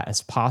much of that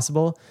as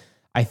possible.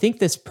 I think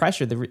this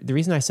pressure, the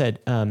reason I said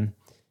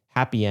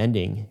happy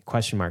ending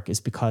question mark is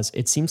because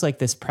it seems like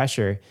this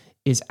pressure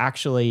is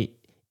actually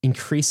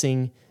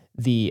increasing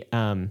the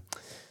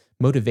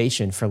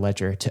motivation for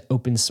Ledger to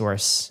open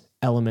source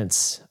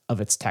elements of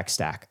its tech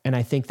stack. And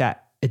I think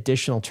that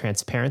additional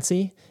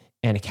transparency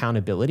and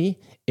accountability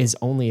is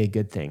only a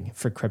good thing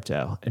for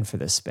crypto and for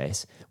this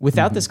space.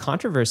 Without this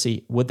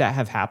controversy, would that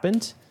have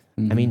happened?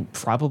 I mean,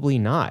 probably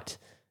not.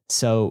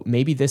 So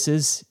maybe this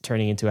is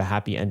turning into a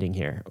happy ending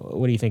here.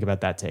 What do you think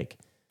about that take?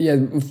 Yeah,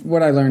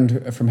 what I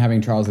learned from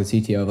having Charles, the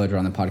CTO of Ledger,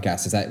 on the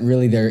podcast is that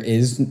really there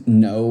is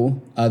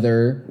no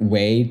other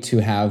way to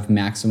have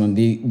maximum,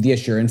 the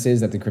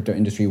assurances that the crypto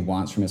industry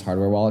wants from its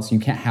hardware wallets. You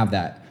can't have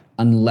that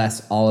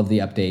unless all of the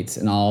updates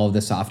and all of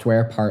the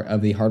software part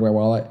of the hardware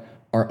wallet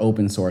are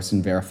open source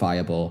and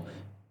verifiable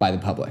by the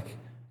public.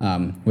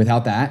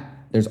 Without that,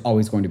 there's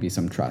always going to be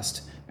some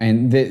trust.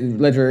 And the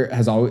Ledger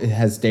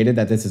has stated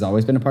that this has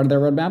always been a part of their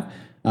roadmap.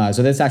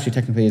 So this actually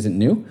technically isn't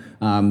new.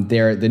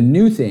 The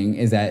new thing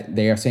is that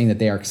they are saying that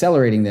they are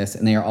accelerating this,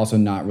 and they are also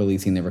not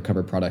releasing the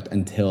Recover product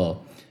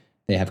until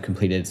they have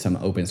completed some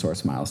open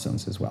source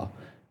milestones as well.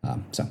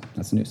 So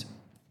that's the news.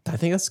 I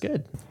think that's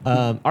good.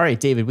 All right,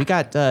 David, we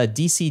got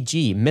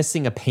DCG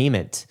missing a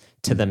payment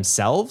to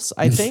themselves,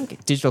 I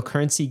think. Digital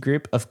Currency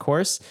Group, of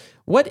course.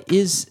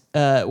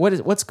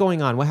 What's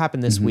going on? What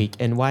happened this week,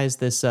 and why is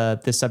this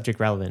subject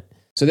relevant?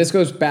 So this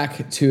goes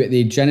back to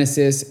the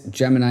Genesis,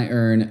 Gemini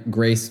Earn,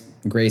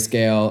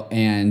 Grayscale,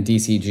 and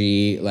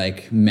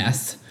DCG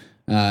mess.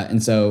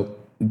 And so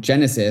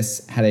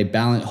Genesis had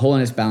a hole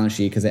in its balance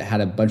sheet because it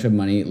had a bunch of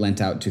money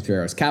lent out to Three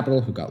Arrows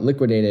Capital, who got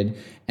liquidated,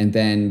 and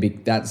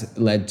then that's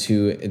led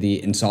to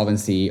the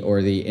insolvency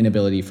or the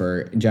inability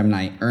for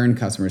Gemini Earn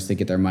customers to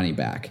get their money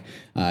back.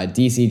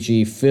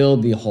 DCG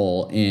filled the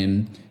hole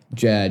in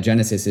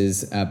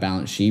Genesis's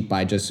balance sheet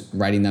by just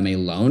writing them a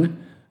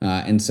loan,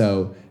 and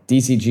so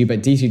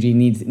DCG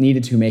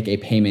needed to make a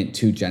payment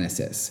to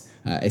Genesis.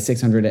 A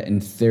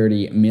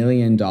 $630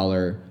 million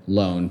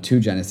loan to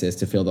Genesis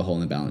to fill the hole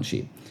in the balance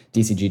sheet.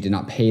 DCG did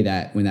not pay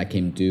that when that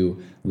came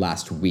due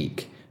last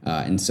week.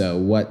 And so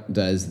what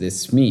does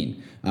this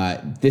mean?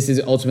 This is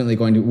ultimately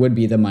would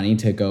be the money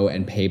to go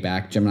and pay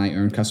back Gemini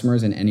Earn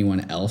customers and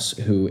anyone else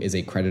who is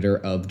a creditor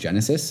of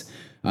Genesis.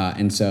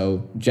 And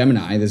so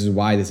Gemini, this is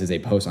why this is a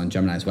post on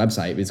Gemini's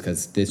website, is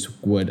because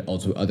this would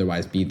also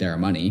otherwise be their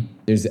money.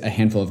 There's a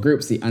handful of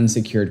groups, the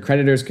Unsecured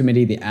Creditors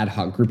Committee, the ad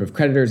hoc group of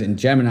creditors, and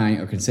Gemini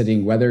are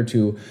considering whether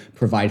to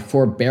provide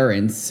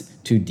forbearance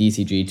to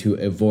DCG to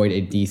avoid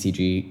a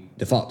DCG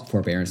default.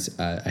 Forbearance,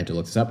 I had to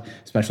look this up,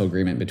 special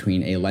agreement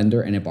between a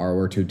lender and a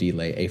borrower to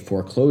delay a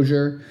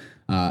foreclosure.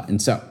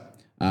 And so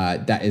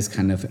that is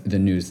kind of the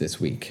news this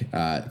week.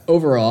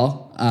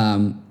 Overall,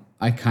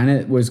 I kind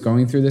of was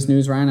going through this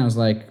news, Ryan. I was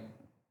like,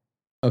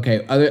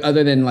 okay,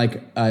 other than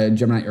like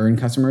Gemini Earn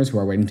customers who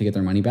are waiting to get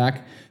their money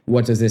back,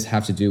 what does this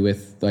have to do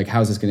with, like,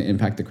 how is this going to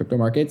impact the crypto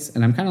markets?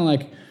 And I'm kind of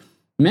like,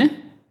 meh.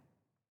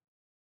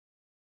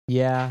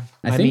 Yeah,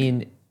 I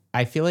mean,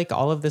 I feel like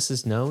all of this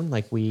is known.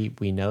 Like we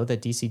know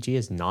that DCG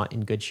is not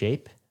in good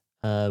shape.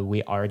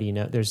 We already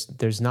know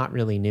there's not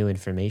really new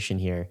information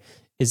here.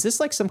 Is this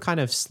like some kind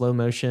of slow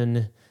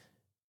motion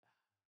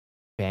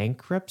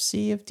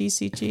bankruptcy of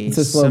DCG? It's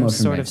a some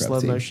sort of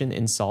slow motion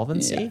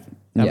insolvency? Yeah. Is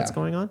that what's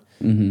going on?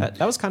 Mm-hmm.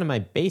 That was kind of my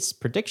base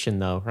prediction,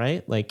 though,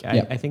 right? Like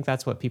I think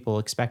that's what people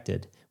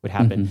expected would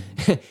happen.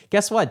 Mm-hmm.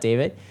 Guess what,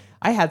 David?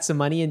 I had some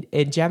money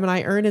in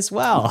Gemini Earn as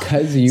well.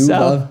 Because you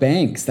love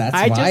banks. That's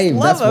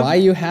why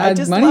you had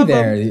money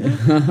there.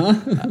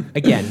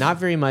 Again, not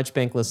very much,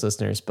 bankless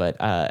listeners, but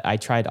I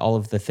tried all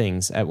of the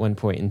things at one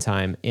point in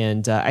time.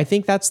 And I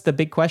think that's the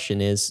big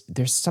question is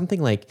there's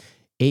something like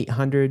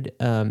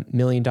 $800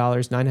 million,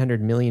 $900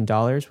 million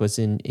was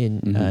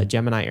in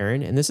Gemini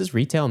Earn. And this is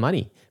retail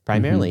money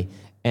primarily.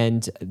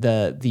 And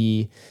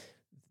the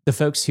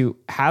folks who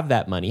had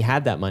that money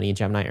in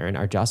Gemini Earn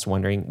are just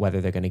wondering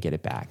whether they're going to get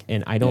it back.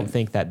 And I don't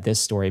think that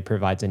this story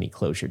provides any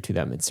closure to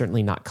them. It's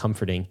certainly not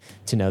comforting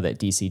to know that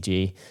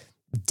DCG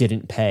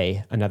didn't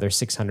pay another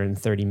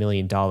 $630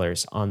 million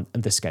on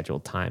the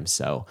scheduled time.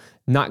 So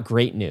not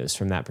great news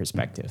from that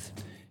perspective.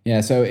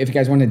 Yeah, so if you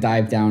guys want to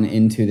dive down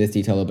into this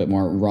detail a little bit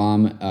more,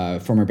 Rom,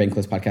 former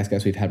Bankless podcast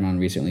guest, we've had him on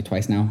recently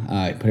twice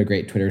now, put a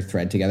great Twitter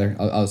thread together.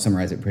 I'll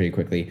summarize it pretty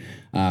quickly.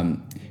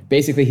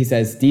 Basically, he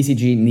says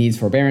DCG needs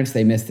forbearance.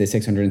 They missed the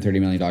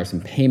 $630 million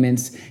in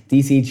payments.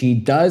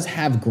 DCG does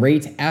have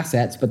great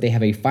assets, but they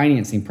have a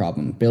financing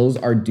problem. Bills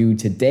are due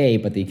today,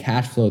 but the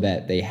cash flow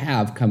that they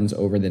have comes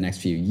over the next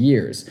few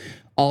years.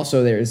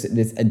 Also, there's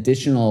this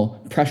additional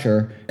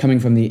pressure coming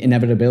from the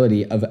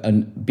inevitability of a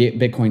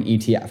Bitcoin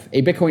ETF.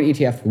 A Bitcoin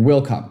ETF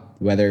will come,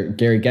 whether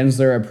Gary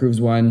Gensler approves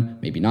one,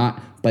 maybe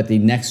not, but the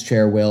next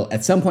chair will.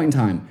 At some point in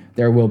time,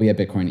 there will be a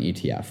Bitcoin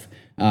ETF.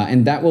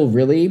 And that will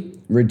really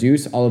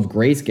reduce all of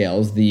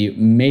Grayscale's, the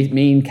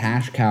main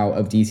cash cow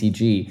of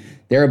DCG,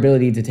 their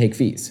ability to take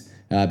fees.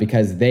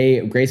 Because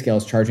Grayscale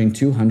is charging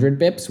 200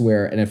 bips,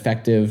 where an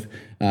effective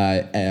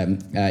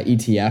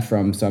ETF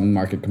from some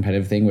market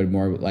competitive thing would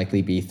more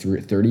likely be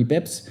 30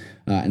 bips.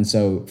 And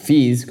so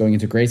fees going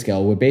into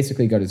Grayscale would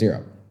basically go to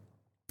zero.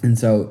 And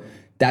so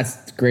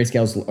that's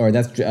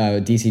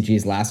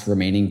DCG's last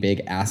remaining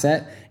big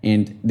asset.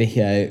 And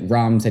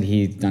Rom said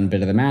he's done a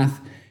bit of the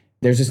math.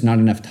 There's just not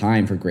enough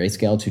time for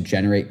Grayscale to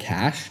generate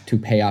cash to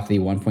pay off the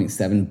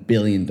 $1.7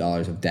 billion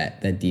of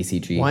debt that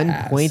DCG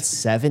has.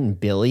 $1.7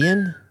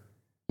 billion?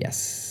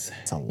 Yes.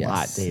 It's a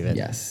lot, David.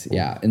 Yes.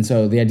 Yeah. And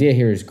so the idea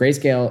here is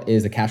Grayscale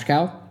is a cash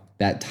cow.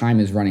 That time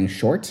is running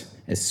short.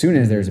 As soon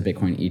as there's a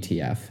Bitcoin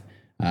ETF,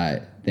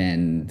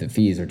 then the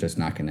fees are just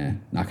not gonna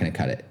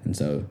cut it. And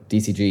so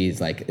DCG is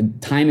like,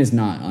 time is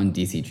not on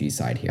DCG's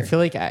side here. I feel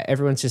like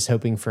everyone's just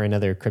hoping for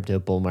another crypto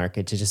bull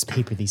market to just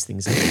paper these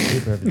things up,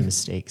 paper over the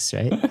mistakes,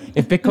 right?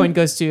 If Bitcoin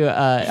goes to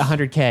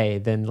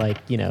 100K, then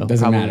Doesn't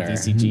probably matter.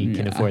 DCG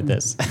can afford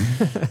this.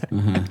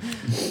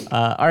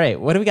 All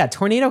right, what do we got?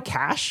 Tornado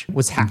Cash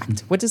was hacked.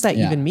 What does that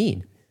even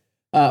mean?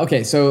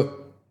 Okay,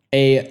 so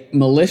a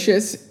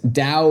malicious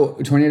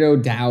Tornado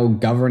DAO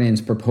governance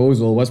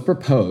proposal was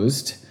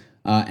proposed.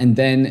 And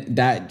then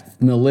that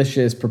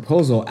malicious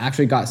proposal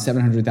actually got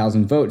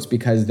 700,000 votes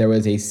because there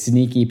was a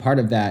sneaky part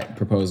of that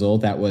proposal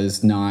that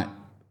was no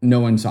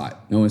one saw it.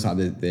 No one saw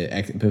the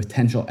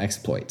potential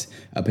exploit,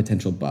 a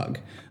potential bug.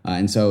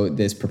 And so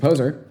this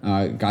proposer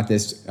got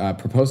this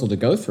proposal to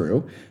go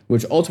through,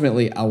 which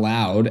ultimately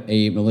allowed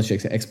a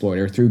malicious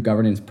exploiter through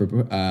governance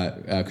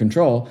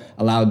control,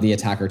 allowed the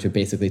attacker to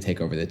basically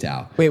take over the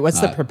DAO. Wait, what's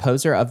the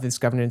proposer of this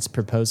governance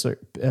proposal?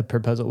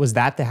 Was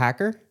that the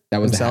hacker? That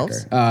was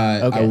themselves? the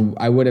hacker. Okay.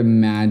 I would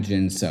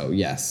imagine so.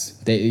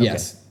 Yes.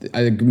 Yes.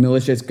 A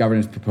malicious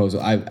governance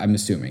proposal. I'm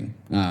assuming.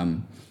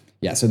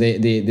 Yeah. So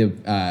the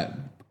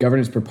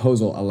governance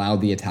proposal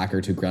allowed the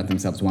attacker to grant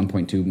themselves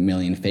 1.2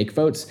 million fake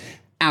votes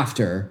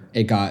after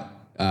it got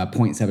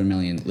 0.7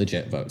 million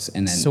legit votes.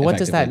 And then so what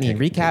does that mean?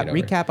 take it over.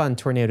 Recap on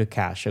Tornado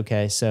Cash.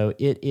 Okay, so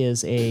it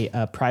is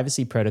a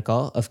privacy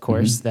protocol, of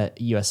course, that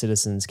U.S.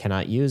 citizens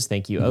cannot use.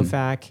 Thank you,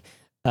 OFAC.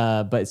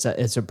 But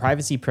it's a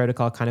privacy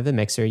protocol, kind of a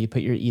mixer. You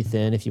put your ETH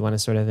in if you want to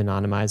sort of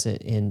anonymize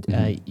it,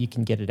 and you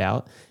can get it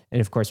out. And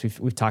of course,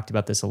 we've talked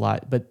about this a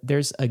lot. But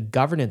there's a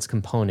governance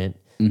component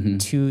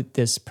to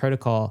this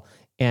protocol,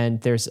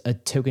 and there's a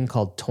token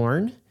called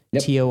Torn.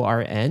 Yep.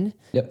 TORN.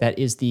 Yep. That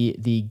is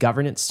the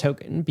governance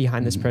token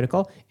behind this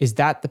protocol. Is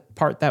that the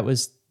part that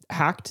was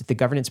hacked, the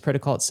governance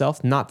protocol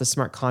itself, not the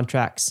smart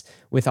contracts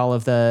with all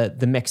of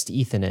the mixed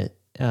ETH in it?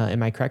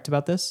 Am I correct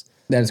about this?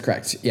 That is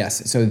correct.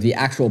 Yes. So the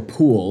actual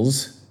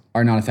pools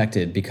are not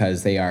affected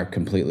because they are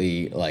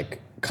completely like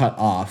cut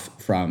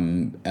off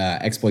from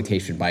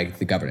exploitation by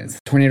the governance.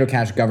 Tornado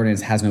Cash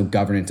governance has no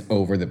governance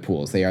over the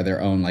pools. They are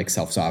their own like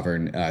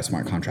self-sovereign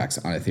smart contracts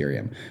on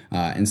Ethereum.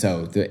 And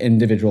so the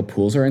individual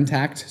pools are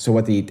intact. So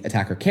what the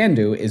attacker can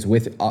do is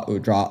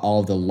withdraw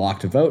all of the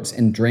locked votes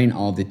and drain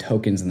all of the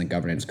tokens in the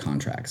governance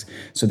contracts.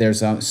 So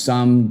there's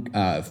some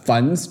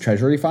funds,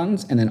 treasury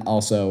funds, and then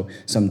also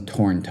some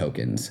Torn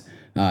tokens.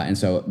 And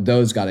so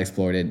those got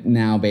exploited.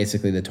 Now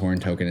basically the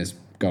Torn token is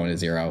going to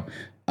zero.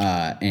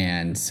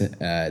 And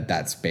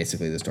that's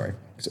basically the story.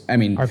 So, I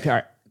mean,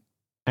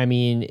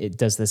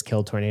 does this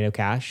kill Tornado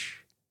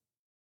Cash?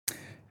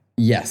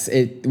 Yes.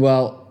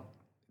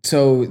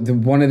 So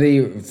one of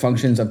the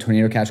functions of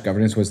Tornado Cash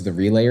governance was the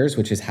relayers,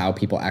 which is how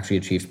people actually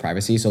achieved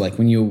privacy. So like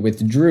when you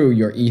withdrew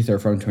your Ether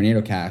from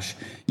Tornado Cash,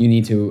 you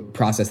need to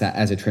process that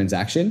as a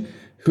transaction.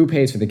 Who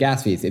pays for the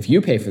gas fees? If you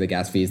pay for the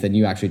gas fees, then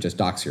you actually just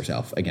dox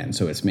yourself again.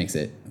 So it makes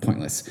it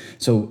pointless.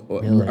 So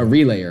a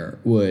relayer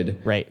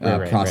would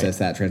process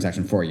that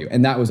transaction for you.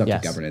 And that was up to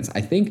governance.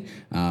 I think,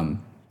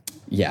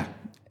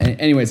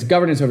 Anyways,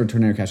 governance over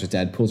Tornado Cash is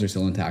dead. Pools are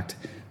still intact.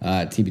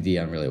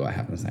 TBD on really what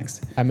happens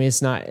next. I mean,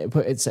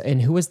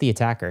 and who was the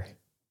attacker?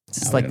 Is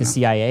this like the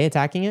CIA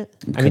attacking it?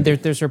 I mean,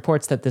 there's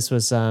reports that this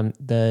was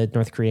the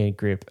North Korean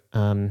group.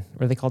 What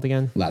are they called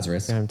again?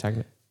 Lazarus. I'm talking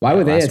about. Why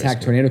would they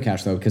attack Tornado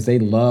Cash, though? Because they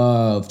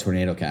love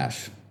Tornado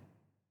Cash.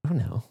 I don't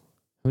know.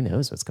 Who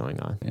knows what's going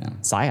on? Yeah.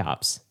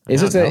 PsyOps.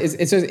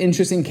 It's an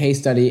interesting case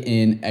study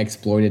in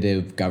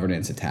exploitative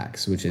governance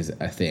attacks, which is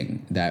a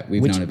thing that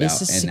we've known about.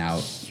 Which is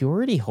a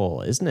security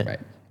hole, isn't it?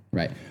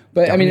 Right.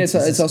 But I mean, it's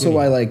also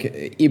why,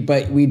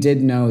 but we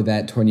did know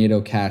that Tornado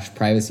Cash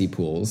privacy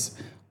pools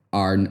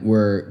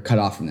were cut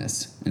off from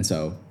this. And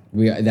so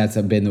that's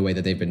been the way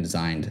that they've been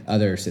designed.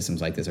 Other systems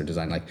like this are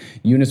designed like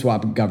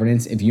Uniswap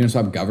governance. If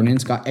Uniswap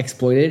governance got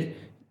exploited,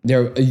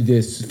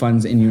 this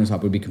funds in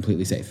Uniswap would be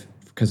completely safe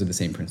because of the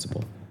same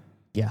principle.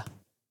 Yeah,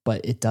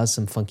 but it does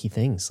some funky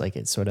things. Like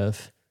it's sort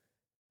of,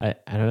 I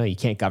don't know. You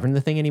can't govern the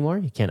thing anymore.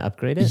 You can't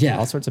upgrade it. Yeah,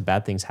 all sorts of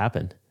bad things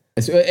happen.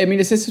 So, I mean,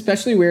 it's just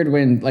especially weird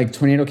when like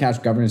Tornado Cash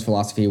governance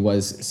philosophy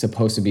was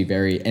supposed to be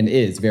very,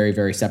 very,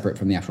 very separate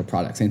from the actual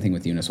product. Same thing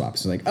with Uniswap.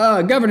 So like,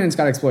 governance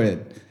got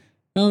exploited.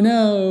 Oh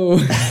no!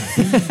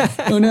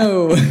 Oh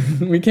no!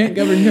 We can't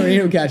govern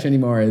Tornado Cash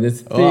anymore.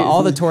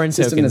 All the Torn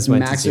system tokens that's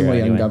went to zero maximally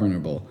anyway.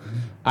 ungovernable.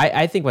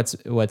 I think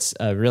what's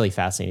really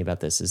fascinating about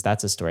this is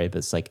that's a story, but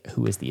it's like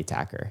who is the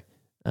attacker,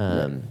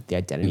 the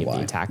identity of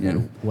the attacker,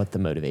 and what the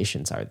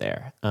motivations are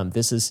there.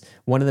 This is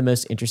one of the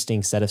most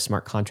interesting set of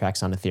smart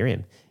contracts on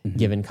Ethereum,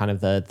 given kind of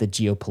the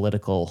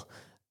geopolitical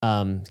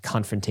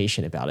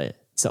confrontation about it.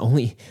 It's the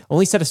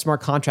only set of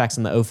smart contracts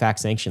on the OFAC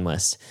sanction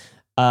list.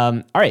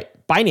 All right,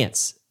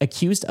 Binance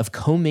accused of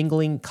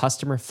commingling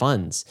customer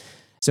funds.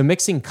 So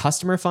mixing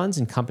customer funds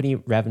and company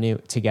revenue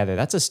together.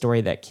 That's a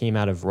story that came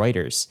out of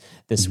Reuters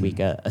this week,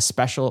 a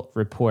special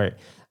report.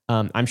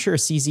 I'm sure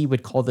CZ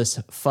would call this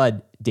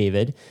FUD,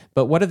 David,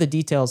 but what are the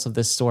details of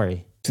this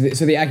story?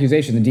 So the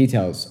accusation, the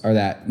details are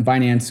that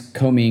Binance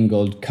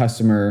commingled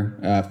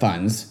customer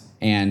funds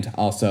and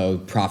also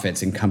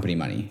profits and company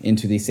money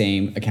into the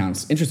same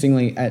accounts.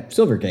 Interestingly, at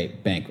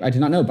Silvergate Bank. I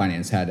did not know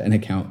Binance had an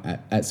account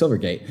at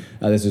Silvergate.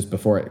 This was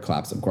before it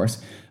collapsed, of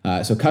course.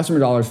 So customer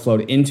dollars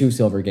flowed into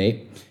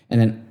Silvergate, and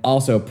then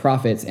also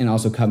profits and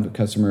also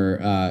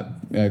customer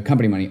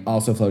company money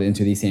also flowed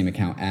into the same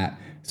account at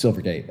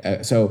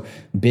Silvergate. So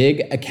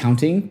big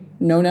accounting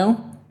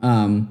no-no.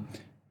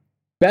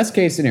 Best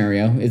case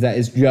scenario is that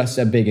it's just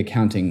a big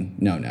accounting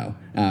no-no.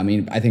 I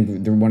mean, I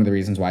think one of the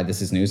reasons why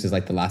this is news is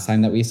like the last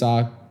time that we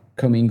saw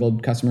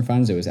commingled customer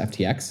funds, it was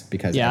FTX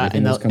because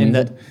everything was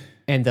commingled.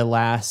 And the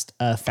last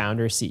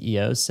founder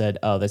CEO said,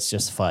 "Oh, that's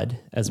just FUD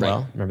as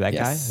well." Remember that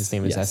guy? His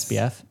name is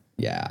SBF.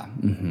 Yeah.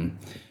 Mm-hmm.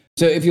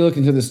 So if you look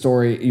into the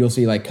story, you'll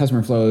see like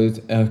customer funds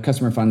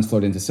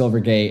flowed into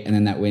Silvergate, and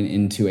then that went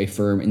into a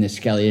firm in the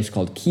Skellish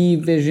called Key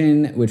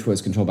Vision, which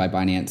was controlled by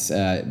Binance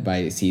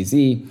by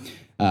CZ.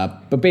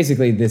 But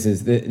basically, this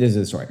is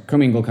the story.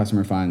 Commingled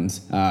customer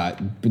funds.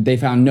 They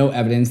found no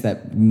evidence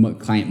that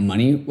client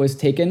money was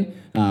taken.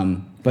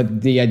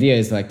 But the idea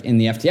is like in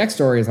the FTX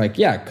story is like,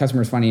 yeah,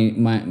 customers'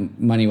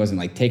 money wasn't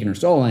like taken or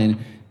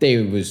stolen. They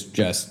was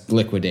just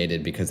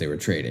liquidated because they were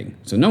trading.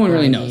 So no one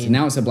really knows. And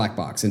now it's a black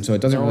box. And so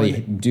it doesn't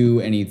really do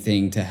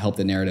anything to help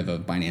the narrative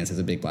of Binance as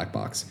a big black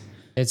box.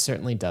 It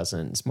certainly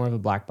doesn't. It's more of a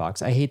black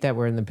box. I hate that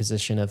we're in the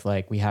position of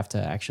like, we have to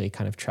actually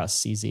kind of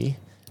trust CZ.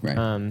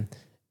 Right.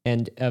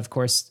 And of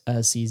course,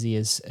 CZ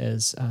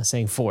is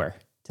saying 4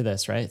 to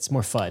this, right? It's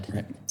more FUD.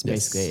 Right. It's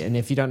basically, and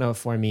if you don't know what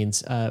 4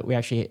 means, we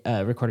actually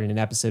recorded an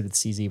episode with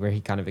CZ where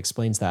he kind of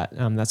explains that.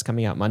 That's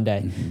coming out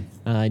Monday.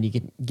 And you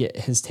can get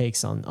his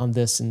takes on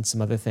this and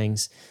some other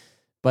things.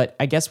 But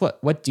I guess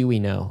what do we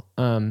know?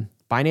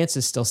 Binance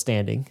is still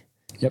standing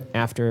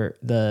after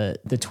the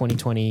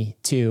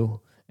 2022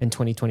 and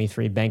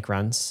 2023 bank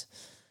runs.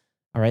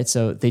 All right.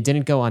 So they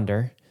didn't go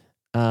under.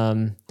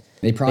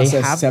 They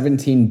processed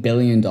 $17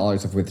 billion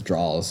of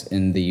withdrawals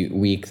in the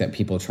week that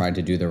people tried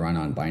to do the run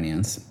on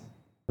Binance.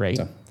 Right.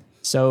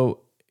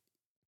 So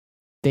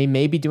they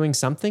may be doing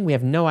something. We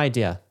have no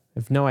idea.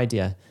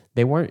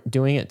 They weren't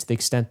doing it to the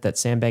extent that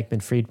Sam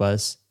Bankman-Fried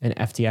was and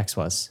FTX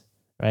was,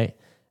 right?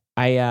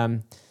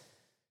 I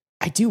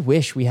do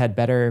wish we had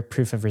better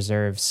proof of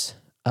reserves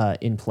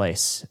in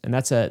place. And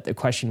that's the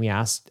question we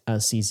asked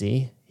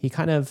CZ. He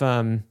kind of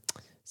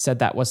said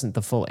that wasn't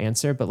the full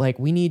answer, but like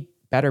we need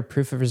better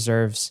proof of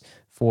reserves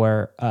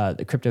for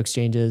the crypto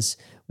exchanges.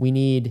 We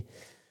need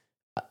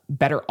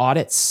better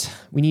audits.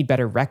 We need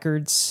better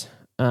records.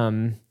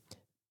 I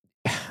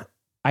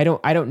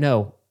don't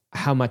know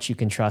how much you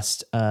can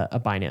trust a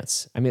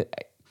Binance. I mean,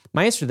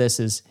 my answer to this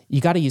is you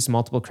got to use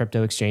multiple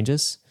crypto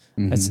exchanges.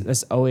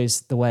 That's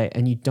always the way.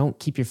 And you don't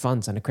keep your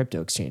funds on a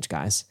crypto exchange,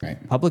 guys.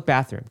 Right. Public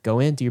bathroom. Go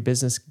in, do your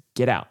business,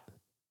 get out.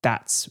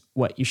 That's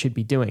what you should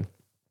be doing.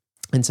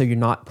 And so you're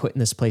not put in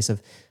this place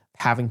of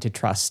having to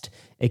trust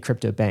a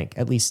crypto bank,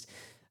 at least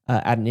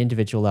at an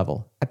individual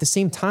level. At the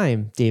same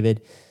time,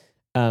 David,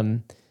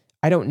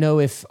 I don't know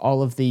if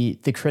all of the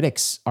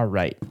critics are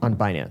right on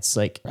Binance.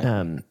 Like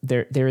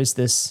there is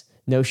this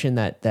notion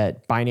that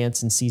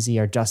Binance and CZ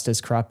are just as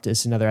corrupt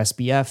as another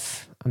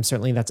SBF.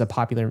 Certainly that's a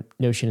popular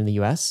notion in the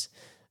US.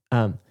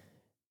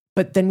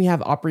 But then we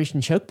have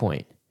Operation Choke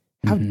Point.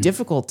 How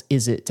difficult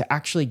is it to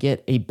actually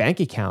get a bank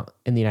account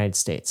in the United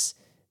States?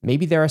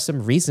 Maybe there are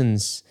some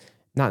reasons,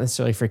 not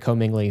necessarily for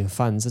commingling of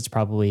funds. It's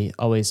probably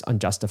always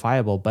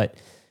unjustifiable, but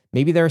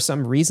maybe there are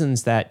some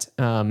reasons that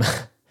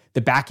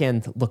the back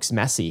end looks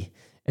messy.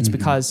 It's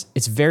because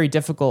it's very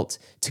difficult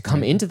to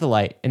come into the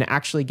light and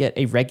actually get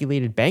a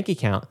regulated bank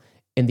account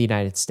in the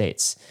United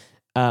States.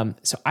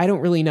 So I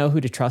don't really know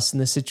who to trust in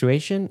this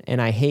situation. And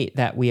I hate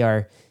that we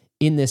are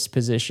in this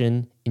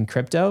position in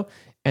crypto.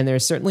 And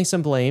there's certainly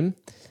some blame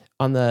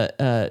on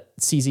the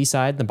CZ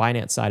side, the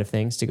Binance side of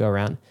things to go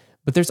around.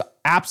 But there's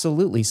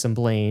absolutely some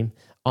blame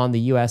on the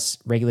US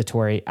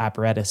regulatory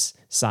apparatus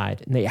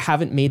side. And they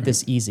haven't made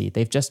this easy.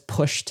 They've just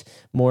pushed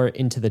more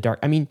into the dark.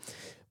 I mean,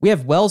 we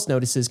have Wells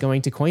notices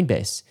going to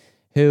Coinbase,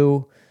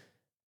 who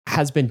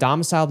has been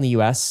domiciled in the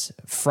US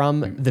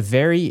from the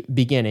very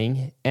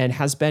beginning and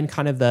has been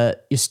kind of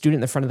the student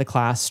in the front of the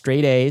class,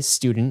 straight A's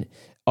student,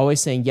 always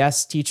saying,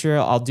 yes, teacher,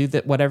 I'll do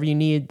that, whatever you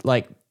need,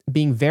 like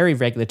being very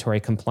regulatory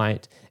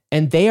compliant.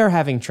 And they are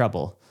having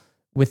trouble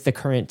with the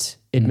current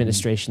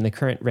administration, the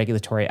current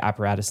regulatory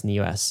apparatus in the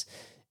US.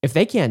 If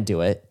they can't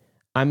do it,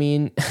 I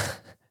mean,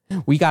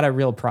 we got a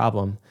real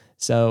problem.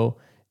 So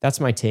that's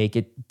my take.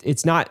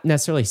 It's not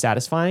necessarily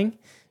satisfying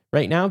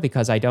right now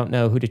because I don't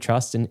know who to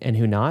trust and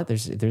who not.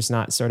 There's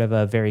not sort of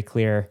a very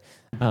clear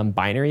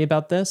binary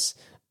about this,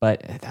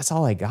 but that's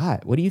all I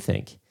got. What do you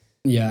think?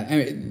 Yeah,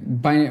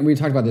 I mean, we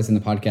talked about this in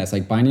the podcast.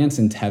 Like Binance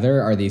and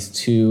Tether are these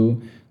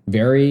two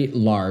very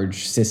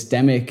large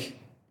systemic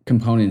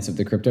components of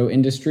the crypto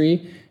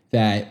industry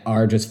that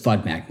are just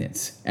FUD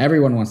magnets.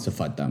 Everyone wants to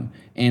FUD them.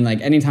 And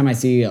like anytime I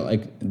see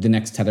like the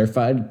next Tether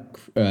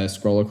FUD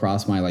scroll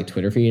across my like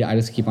Twitter feed, I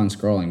just keep on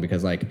scrolling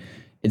because like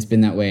it's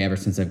been that way ever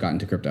since I've gotten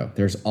to crypto.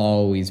 There's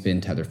always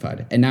been Tether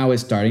FUD. And now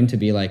it's starting to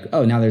be like,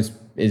 oh, now is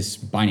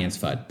Binance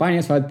FUD.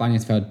 Binance FUD,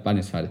 Binance FUD,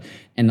 Binance FUD.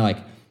 And like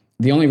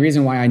the only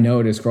reason why I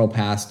know to scroll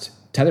past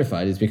Tether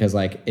FUD is because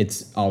like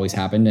it's always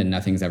happened and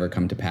nothing's ever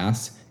come to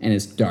pass. And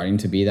it's starting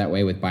to be that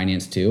way with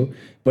Binance too.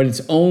 But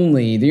it's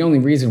only, the only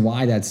reason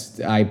why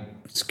I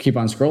keep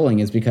on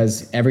scrolling is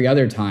because every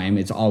other time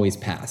it's always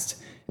passed.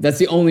 That's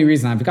the only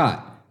reason I've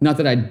got. Not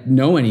that I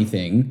know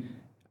anything.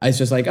 It's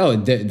just like, oh, all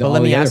the other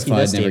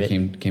FUD never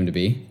came to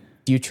be.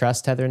 Do you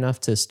trust Tether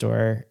enough to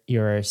store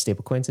your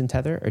stablecoins in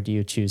Tether, or do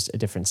you choose a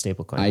different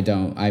stablecoin? I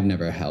don't. I've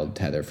never held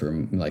Tether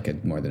for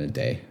like more than a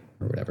day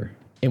or whatever.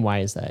 And why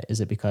is that?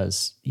 Is it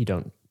because you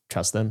don't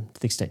trust them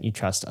to the extent you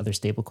trust other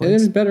stablecoins?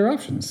 There's better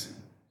options.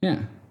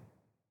 Yeah.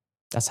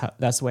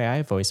 That's the way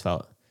I've always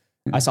felt.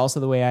 That's also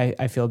the way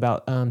I feel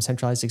about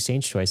centralized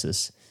exchange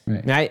choices.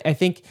 Right. And I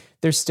think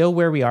there's still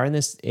where we are in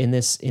this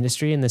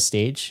industry, in this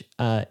stage,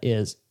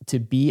 is to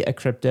be a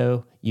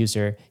crypto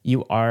user.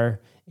 You are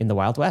in the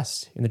Wild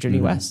West, in the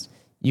Dirty West.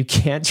 You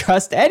can't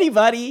trust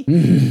anybody.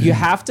 You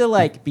have to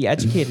like be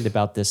educated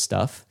about this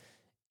stuff,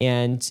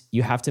 and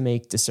you have to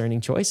make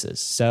discerning choices.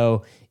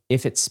 So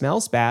if it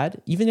smells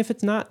bad, even if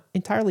it's not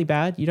entirely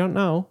bad, you don't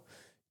know,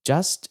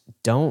 just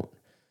don't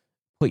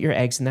put your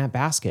eggs in that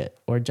basket,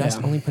 or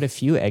just only put a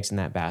few eggs in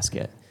that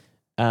basket.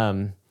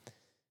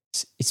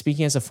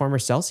 Speaking as a former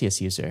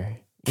Celsius user,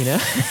 you know,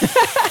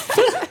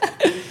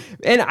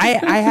 and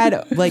I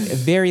had like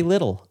very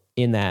little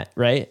in that,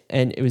 right?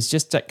 And it was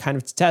just kind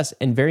of to test,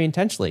 and very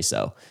intentionally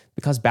so,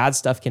 because bad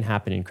stuff can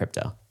happen in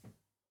crypto.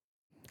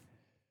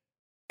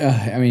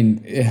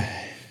 FUD.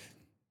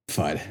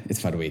 It's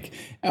FUD week.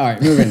 All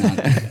right, moving on.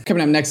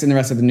 Coming up next in the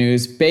rest of the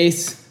news,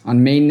 Base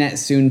on mainnet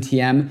soon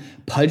TM.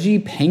 Pudgy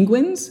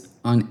penguins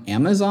on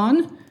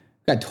Amazon.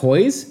 Got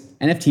toys,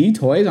 NFT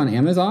toys on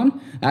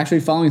Amazon. Actually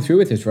following through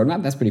with his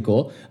roadmap. That's pretty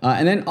cool.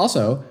 And then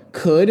also,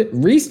 could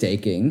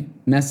restaking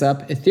mess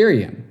up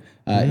Ethereum?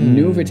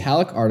 New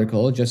Vitalik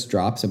article just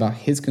drops about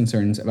his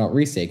concerns about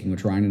restaking,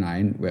 which Ryan and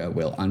I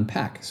will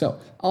unpack. So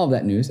all of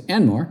that news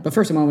and more. But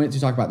first, a moment to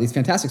talk about these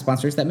fantastic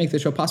sponsors that make the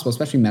show possible,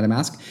 especially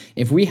MetaMask.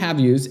 If we have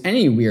used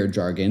any weird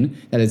jargon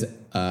that is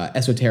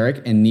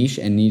esoteric and niche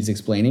and needs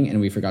explaining,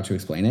 and we forgot to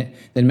explain it,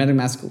 then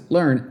MetaMask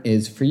Learn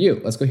is for you.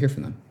 Let's go hear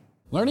from them.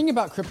 Learning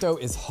about crypto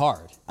is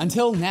hard.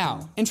 Until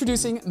now.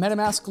 Introducing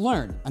MetaMask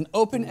Learn, an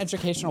open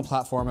educational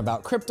platform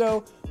about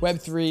crypto,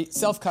 Web3,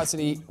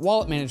 self-custody,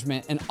 wallet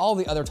management, and all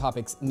the other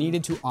topics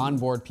needed to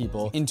onboard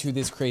people into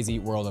this crazy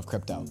world of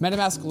crypto.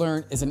 MetaMask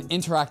Learn is an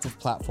interactive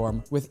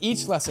platform with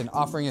each lesson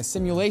offering a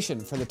simulation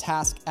for the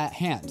task at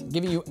hand,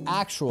 giving you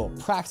actual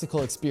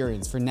practical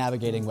experience for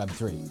navigating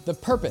Web3. The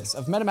purpose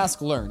of MetaMask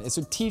Learn is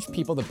to teach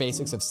people the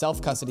basics of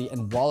self-custody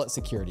and wallet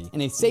security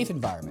in a safe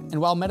environment. And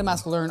while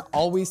MetaMask Learn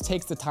always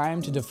takes the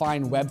time to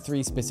define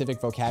Web3 specific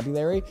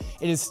vocabulary,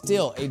 it is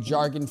still a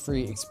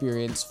jargon-free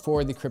experience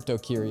for the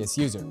crypto-curious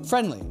user.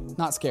 Friendly,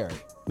 not scary.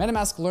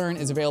 MetaMask Learn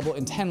is available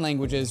in 10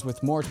 languages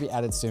with more to be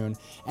added soon,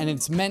 and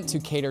it's meant to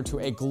cater to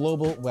a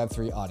global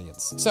Web3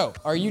 audience. So,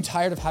 are you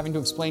tired of having to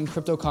explain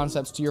crypto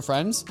concepts to your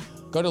friends?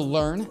 Go to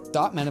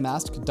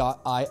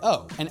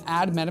learn.metamask.io and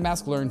add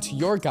MetaMask Learn to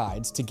your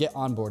guides to get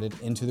onboarded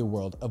into the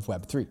world of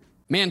Web3.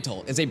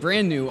 Mantle is a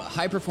brand new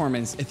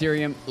high-performance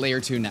Ethereum Layer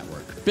 2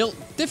 network, built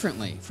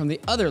differently from the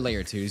other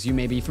Layer 2s you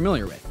may be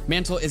familiar with.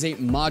 Mantle is a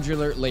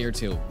modular Layer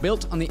 2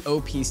 built on the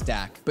OP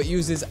stack, but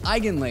uses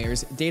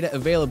EigenLayer's data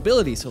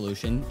availability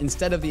solution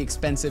instead of the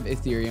expensive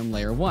Ethereum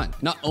Layer 1.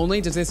 Not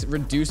only does this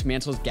reduce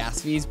Mantle's gas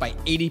fees by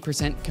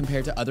 80%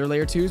 compared to other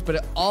Layer 2s, but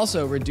it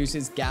also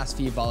reduces gas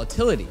fee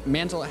volatility.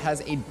 Mantle has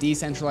a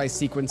decentralized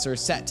sequencer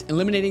set,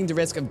 eliminating the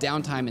risk of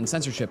downtime and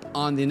censorship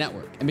on the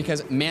network. And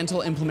because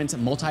Mantle implements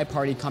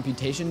multi-party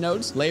computation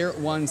nodes, Layer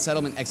 1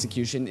 settlement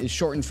execution is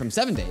shortened from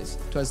 7 days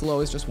to as low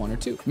as just 1 or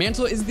 2.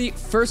 Mantle is the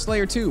first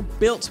Layer 2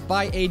 built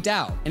by a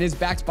DAO and is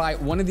backed by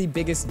one of the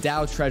biggest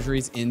DAO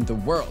treasuries in the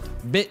world,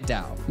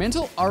 BitDAO.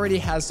 Mantle already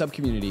has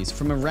sub-communities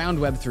from around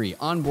Web3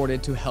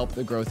 onboarded to help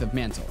the growth of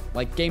Mantle,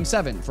 like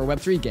Game7 for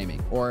Web3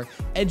 gaming, or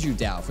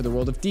EduDAO for the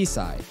world of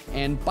DeSci,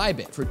 and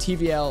Bybit for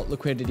TVL,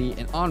 liquidity,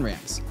 and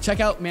on-ramps.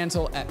 Check out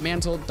Mantle at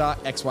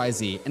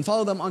mantle.xyz and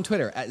follow them on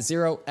Twitter at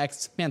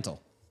 0xmantle.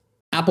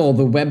 Apple,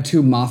 the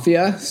Web2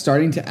 mafia,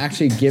 starting to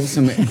actually give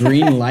some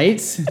green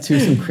lights to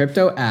some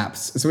crypto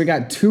apps. So we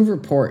got two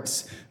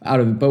reports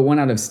one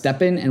out of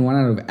STEPN and one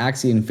out of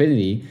Axie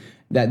Infinity,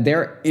 that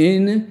their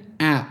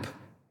in-app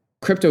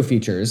crypto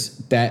features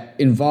that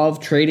involve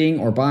trading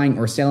or buying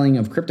or selling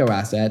of crypto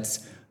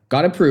assets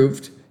got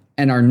approved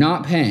and are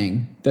not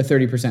paying the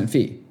 30%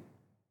 fee.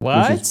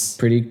 What? Which is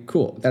pretty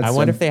cool. I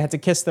wonder if they had to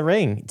kiss the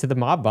ring to the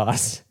mob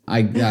boss.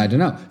 I don't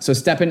know. So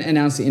STEPN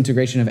announced the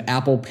integration of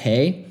Apple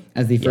Pay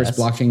as the first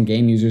blockchain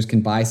game users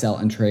can buy, sell,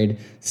 and trade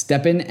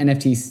STEPN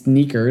NFT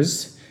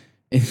sneakers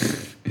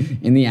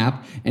in the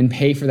app and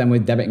pay for them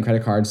with debit and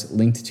credit cards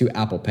linked to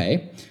Apple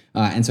Pay.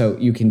 And so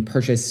you can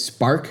purchase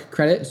Spark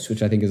credits,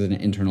 which I think is an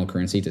internal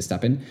currency to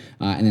STEPN.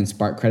 And then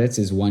Spark credits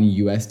is 1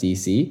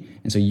 USDC.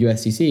 And so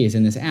USDC is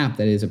in this app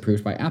that is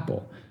approved by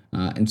Apple.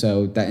 And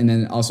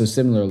then also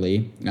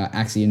similarly,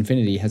 Axie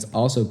Infinity has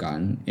also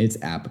gotten its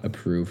app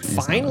approved.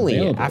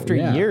 Finally, after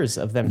years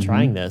of them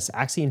trying this,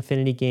 Axie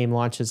Infinity game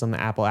launches on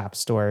the Apple App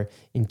Store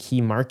in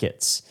key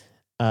markets.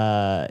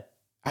 I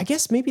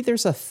guess maybe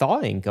there's a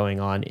thawing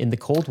going on in the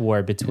Cold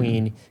War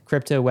between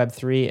crypto,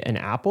 Web3, and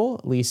Apple,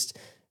 at least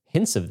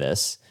hints of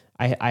this.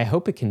 I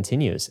hope it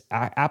continues.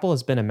 Apple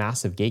has been a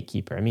massive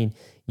gatekeeper. I mean,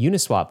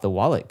 Uniswap, the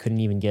wallet, couldn't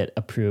even get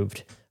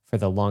approved for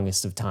the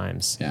longest of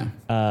times.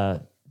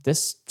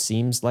 This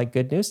seems like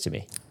good news to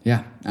me.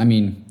 Yeah, I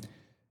mean,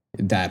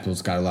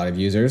 Apple's got a lot of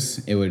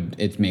users.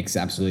 It makes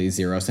absolutely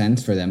zero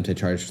sense for them to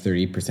charge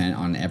 30%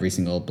 on every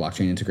single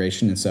blockchain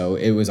integration. And so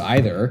it was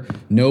either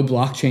no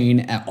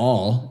blockchain at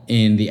all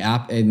in the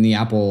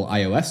Apple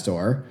iOS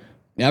store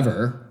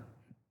ever,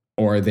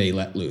 or they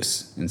let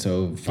loose. And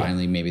so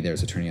finally, maybe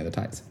there's a turning of the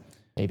tides.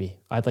 Maybe.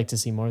 I'd like to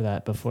see more of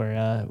that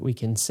before we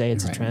can say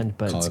it's a trend,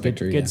 but it's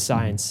good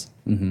science.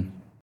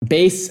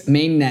 Base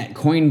mainnet,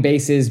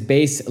 Coinbase's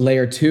Base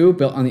Layer 2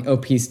 built on the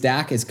OP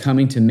stack is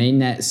coming to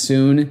mainnet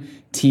soon.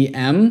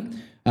 TM.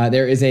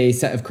 There is a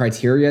set of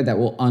criteria that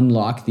will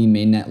unlock the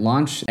mainnet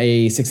launch,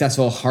 a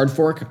successful hard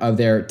fork of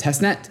their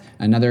testnet,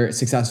 another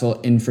successful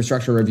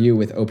infrastructure review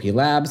with OP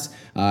Labs.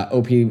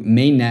 OP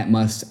mainnet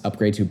must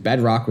upgrade to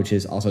Bedrock, which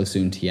is also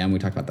soon TM. We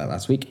talked about that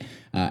last week.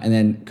 And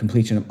then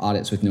completion of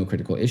audits with no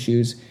critical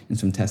issues and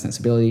some testnet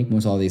stability.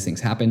 Once all these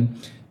things happen,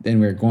 then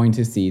we're going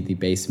to see the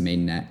base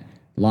mainnet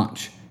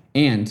launch.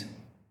 And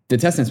the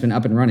testnet's been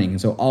up and running,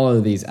 and so all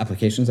of these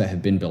applications that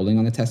have been building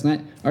on the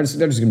testnet they're just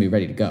going to be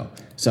ready to go.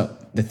 So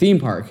the theme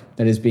park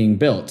that is being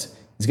built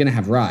is going to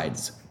have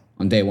rides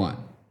on day one.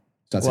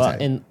 So that's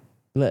exciting.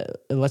 And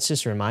let's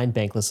just remind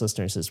Bankless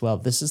listeners as well,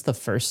 this is the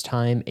first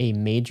time a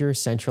major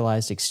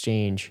centralized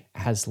exchange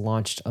has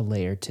launched a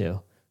layer 2.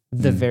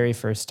 The very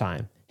first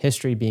time.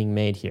 History being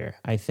made here,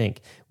 I think.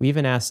 We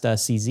even asked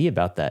CZ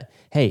about that.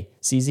 Hey,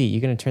 CZ,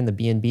 you going to turn the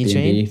BNB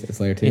chain that's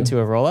layer 2 into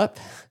a rollup?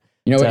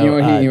 You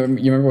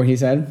remember what he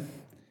said?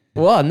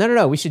 Well,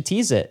 no. We should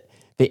tease it.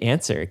 The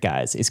answer,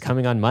 guys, is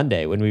coming on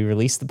Monday when we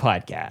release the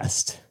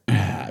podcast.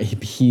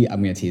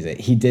 I'm going to tease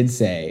it. He did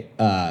say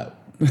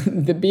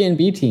the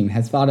BNB team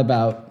has thought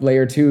about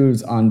layer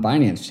 2s on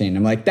Binance chain.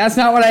 I'm like, that's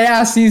not what I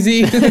asked,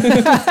 CZ.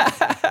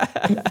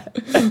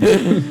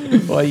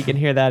 Well, you can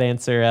hear that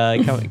answer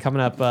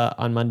coming up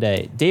on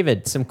Monday.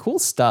 David, some cool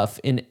stuff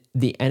in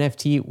the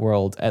NFT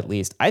world, at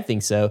least. I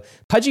think so.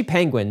 Pudgy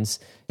Penguins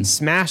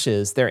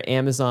smashes their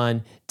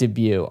Amazon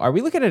debut. Are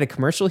we looking at a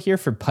commercial here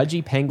for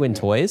Pudgy Penguin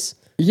toys?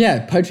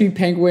 Yeah, Pudgy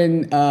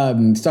Penguin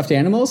stuffed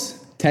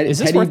animals. Is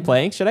this worth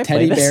playing? Should I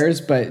play this? Teddy bears,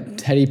 but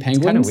teddy penguins?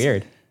 It's kind of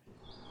weird.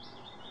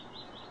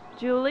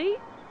 Julie,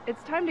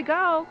 it's time to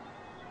go.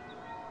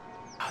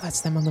 Oh,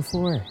 that's them on the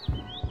floor.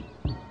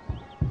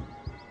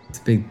 It's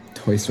a big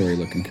Toy Story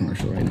looking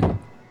commercial right now.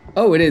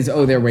 Oh, it is.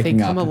 Oh, they're waking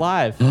They up. come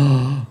alive.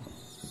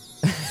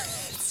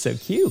 It's so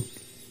cute.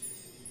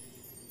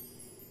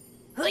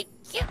 All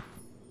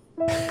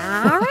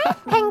right,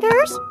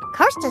 Pengers.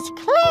 Coast is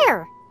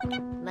clear.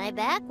 My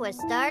back was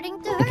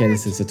starting to hurt. Okay,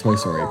 this is a Toy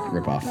Story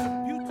ripoff. Has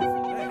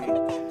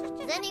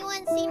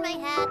anyone seen my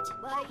hat?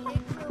 My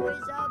igloo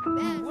is a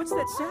mess. What's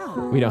that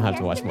sound? We don't have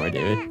to watch more,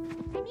 David. I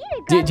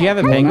need a Do you have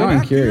a Well, penguin? now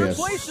I'm curious.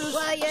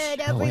 Quiet,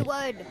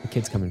 everyone. The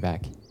kid's coming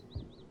back.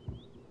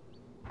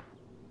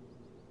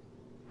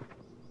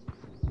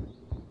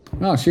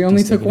 Oh, she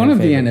only Just took taking one her of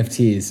the favorite.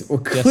 NFTs. Well,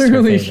 Just her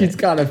clearly favorite. she's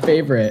got a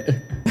favorite.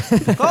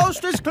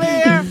 Coast is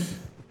clear.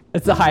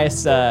 It's the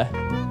highest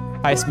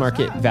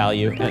market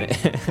value.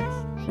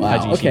 Wow,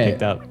 Pudgy she okay.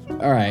 picked up.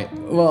 All right.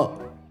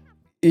 Well,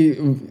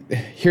 here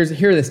are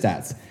the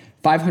stats.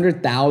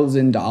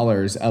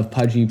 $500,000 of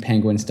Pudgy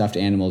Penguin stuffed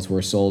animals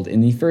were sold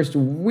in the first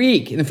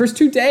week, in the first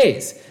 2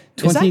 days.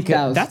 Is that 20,000.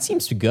 good? That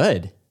seems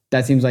good.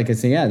 That seems like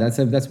it's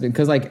that's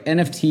because like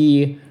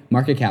NFT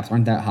market caps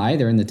aren't that high.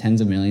 They're in the tens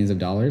of millions of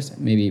dollars.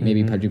 Maybe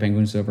Pudgy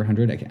Penguins is over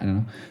 100. I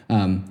don't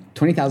know.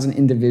 20,000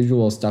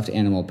 individual stuffed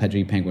animal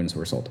Pudgy Penguins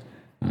were sold.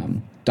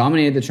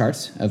 Dominated the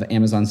charts of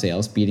Amazon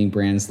sales, beating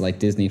brands like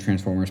Disney,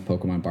 Transformers,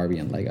 Pokemon, Barbie,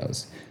 and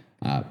Legos.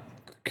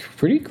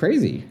 Pretty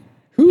crazy.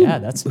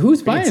 Who's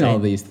pretty buying insane. all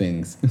these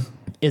things?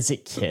 Is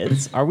it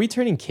kids? Are we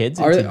turning kids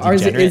into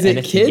degenerate is it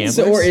NFT kids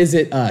gamblers? or is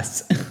it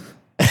us?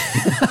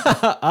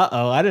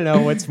 Uh-oh, I don't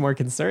know what's more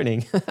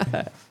concerning.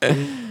 I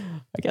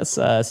guess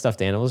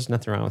stuffed animals. There's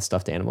nothing wrong with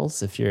stuffed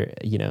animals if you're,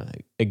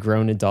 a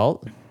grown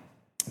adult.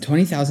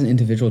 20,000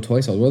 individual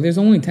toys sold. Well, there's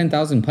only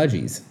 10,000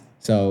 Pudgies.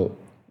 So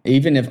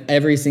even if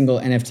every single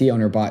NFT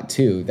owner bought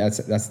 2,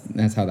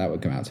 that's how that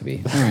would come out to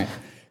be. All right.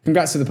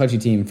 Congrats to the Pudgy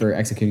team for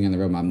executing on the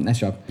roadmap. Nice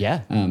job.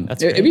 Yeah,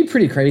 that's it'd great. be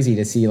pretty crazy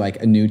to see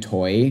like a new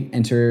toy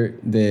enter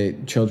the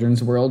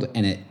children's world,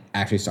 and it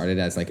actually started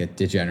as like a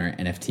degenerate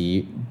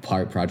NFT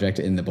project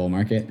in the bull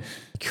market.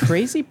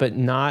 Crazy, but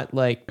not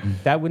like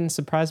that wouldn't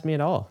surprise me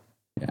at all.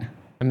 Yeah.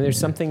 I mean, there's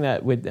something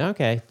that would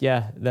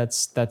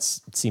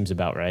that's seems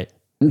about right.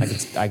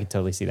 I could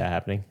totally see that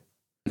happening.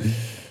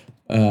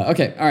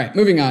 Okay, all right,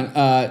 moving on.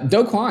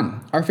 Do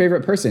Kwon, our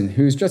favorite person,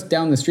 who's just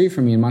down the street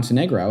from me in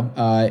Montenegro,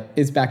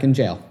 is back in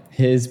jail.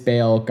 His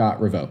bail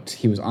got revoked.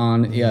 He was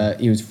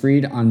he was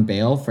freed on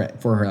bail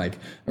for like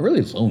a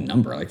really low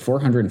number, like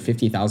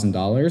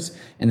 $450,000,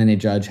 and then a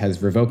judge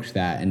has revoked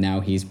that, and now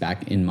he's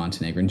back in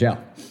Montenegrin jail.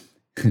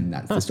 And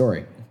that's the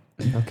story.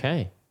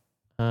 Okay.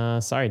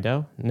 Sorry,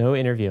 Do. No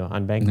interview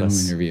on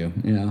Bankless. No interview.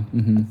 Yeah.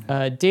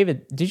 Mm-hmm.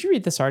 David, did you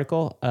read this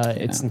article?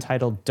 It's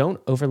entitled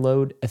 "Don't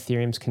Overload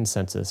Ethereum's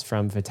Consensus"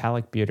 from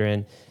Vitalik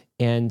Buterin,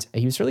 and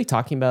he was really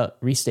talking about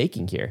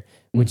restaking here,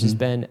 which has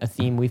been a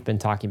theme we've been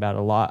talking about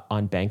a lot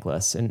on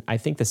Bankless. And I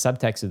think the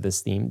subtext of this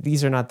theme,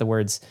 these are not the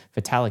words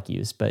Vitalik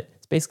used, but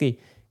it's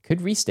basically, could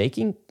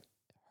restaking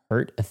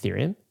hurt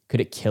Ethereum? Could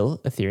it kill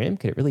Ethereum?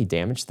 Could it really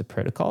damage the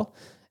protocol?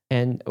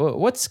 And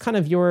what's kind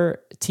of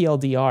your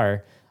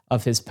TLDR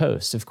of his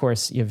post? Of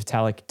course,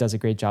 Vitalik does a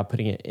great job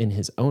putting it in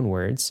his own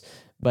words,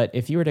 but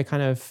if you were to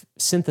kind of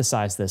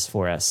synthesize this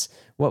for us,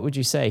 what would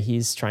you say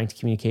he's trying to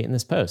communicate in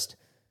this post?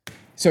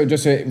 So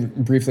just to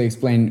briefly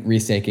explain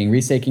restaking.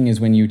 Restaking is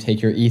when you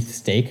take your ETH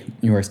stake,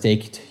 you have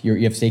staked your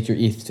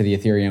ETH to the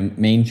Ethereum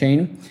main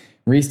chain.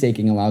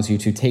 Restaking allows you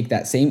to take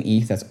that same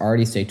ETH that's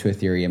already staked to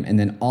Ethereum and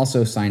then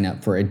also sign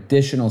up for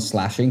additional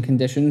slashing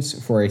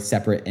conditions for a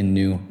separate and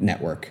new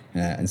network.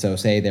 And so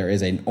say there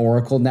is an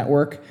Oracle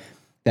network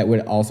that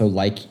would also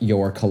like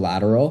your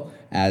collateral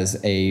as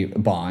a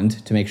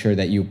bond to make sure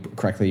that you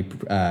correctly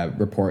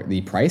report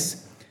the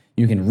price.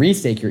 You can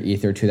restake your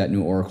Ether to that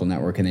new Oracle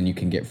network, and then you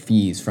can get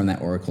fees from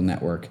that Oracle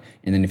network.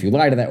 And then if you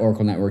lie to that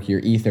Oracle network, your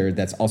Ether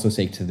that's also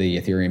staked to the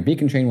Ethereum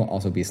beacon chain will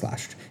also be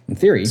slashed. In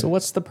theory. So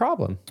what's the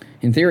problem?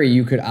 In theory,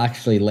 you could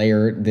actually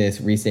layer this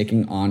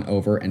restaking on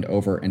over and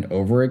over and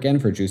over again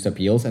for juiced up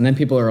yields. And then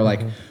people are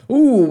like,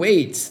 ooh,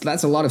 wait,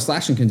 that's a lot of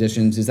slashing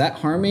conditions. Is that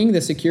harming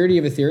the security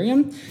of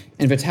Ethereum?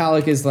 And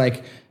Vitalik is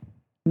like,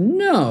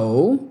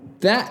 no,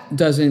 that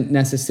doesn't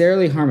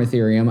necessarily harm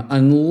Ethereum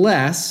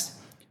unless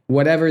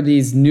whatever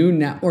these new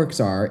networks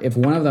are, if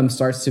one of them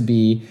starts to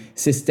be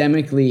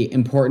systemically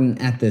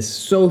important at the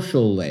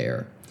social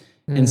layer.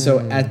 And so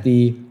at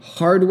the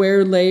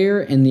hardware layer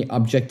and the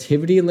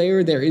objectivity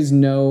layer, there is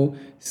no,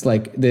 it's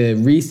like the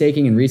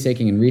restaking and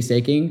restaking and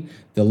restaking,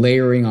 the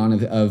layering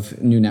on of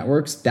new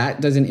networks,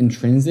 that doesn't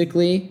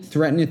intrinsically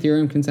threaten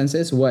Ethereum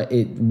consensus. What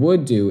it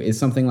would do is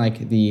something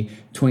like the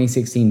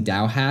 2016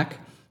 DAO hack,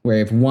 where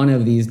if one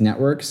of these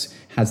networks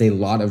has a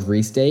lot of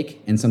restake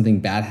and something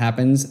bad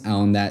happens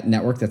on that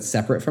network that's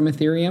separate from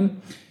Ethereum,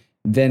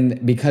 then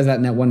because that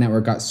one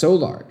network got so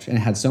large and it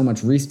had so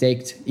much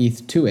restaked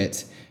ETH to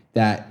it,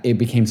 that it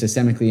became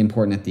systemically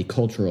important at the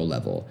cultural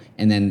level.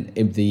 And then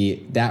if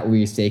that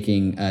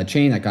restaking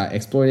chain that got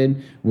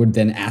exploited would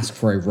then ask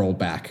for a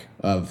rollback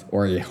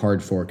or a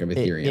hard fork of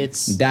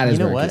Ethereum. That is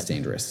where it gets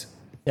dangerous.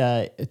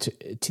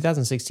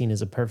 2016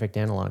 is a perfect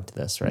analog to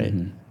this, right?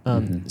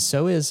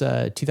 So is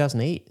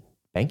 2008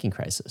 banking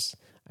crisis.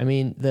 I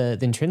mean, the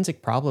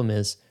intrinsic problem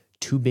is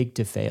too big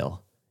to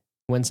fail.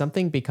 When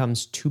something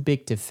becomes too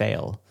big to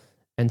fail,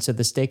 and so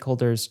the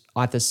stakeholders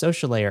at the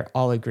social layer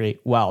all agree,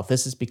 well,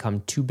 this has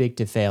become too big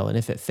to fail, and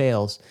if it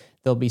fails,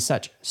 there'll be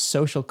such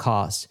social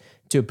cost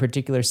to a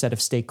particular set of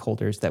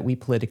stakeholders that we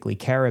politically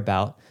care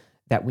about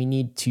that we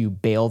need to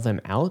bail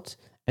them out,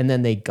 and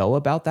then they go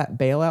about that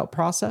bailout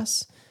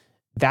process.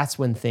 That's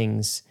when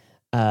things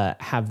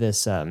have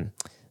this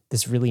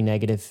really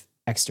negative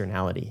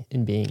externality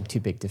in being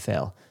too big to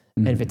fail.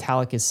 And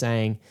Vitalik is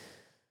saying,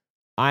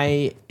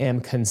 I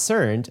am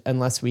concerned,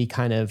 unless we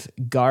kind of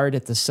guard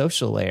at the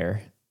social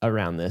layer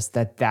around this,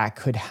 that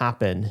could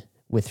happen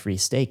with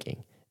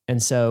restaking.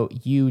 And so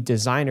you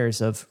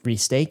designers of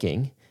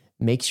restaking,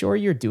 make sure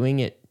you're doing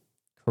it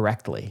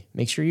correctly.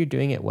 Make sure you're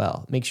doing it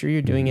well. Make sure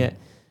you're doing it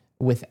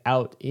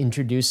without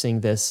introducing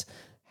this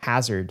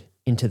hazard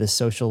into the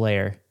social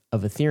layer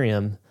of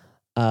Ethereum.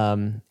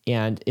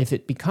 And if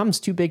it becomes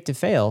too big to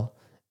fail,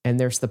 and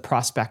there's the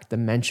prospect, the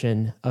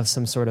mention of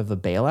some sort of a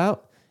bailout,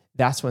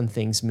 that's when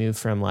things move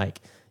from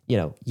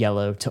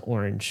yellow to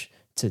orange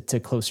to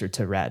closer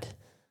to red.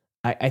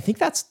 I think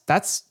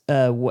that's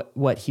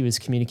what he was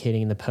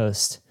communicating in the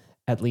post,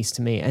 at least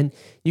to me. And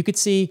you could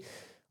see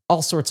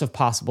all sorts of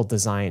possible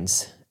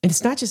designs. And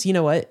it's not just,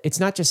 it's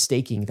not just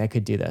staking that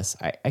could do this.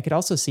 I could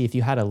also see if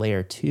you had a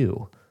layer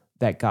 2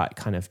 that got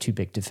kind of too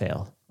big to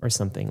fail or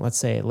something. Let's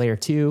say layer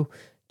 2,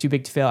 too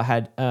big to fail, it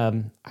had,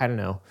 I don't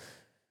know,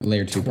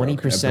 layer 2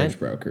 20%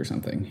 broke or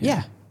something.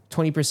 Yeah,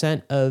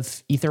 20%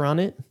 of Ether on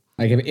it.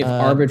 Like if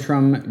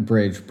Arbitrum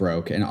bridge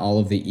broke and all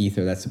of the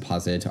Ether that's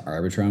deposited to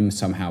Arbitrum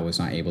somehow was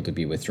not able to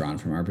be withdrawn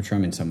from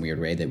Arbitrum in some weird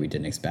way that we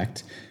didn't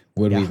expect,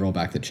 would we roll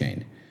back the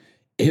chain?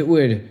 It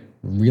would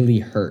really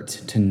hurt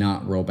to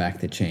not roll back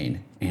the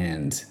chain,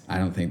 and I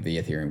don't think the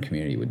Ethereum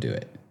community would do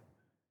it.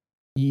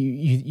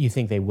 You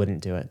think they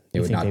wouldn't do it?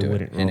 They would not do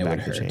it, and it would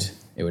hurt.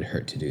 It would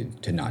hurt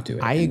to not do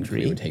it. I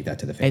agree. It would take that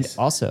to the face. And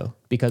also,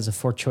 because of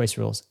fork choice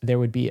rules, there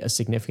would be a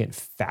significant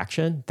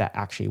faction that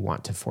actually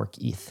want to fork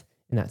ETH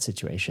in that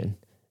situation.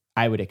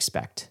 I would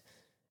expect.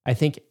 I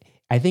think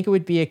it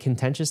would be a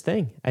contentious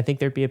thing. I think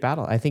there'd be a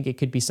battle. I think it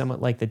could be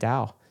somewhat like the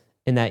DAO,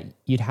 in that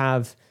you'd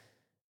have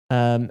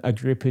a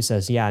group who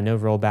says, yeah, no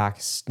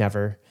rollbacks,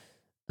 never.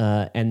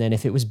 And then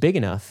if it was big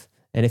enough,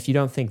 and if you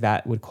don't think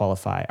that would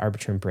qualify,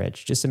 Arbitrum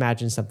Bridge, just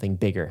imagine something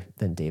bigger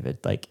than David,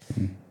 like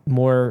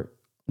more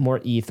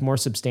ETH, more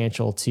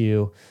substantial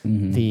to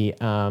the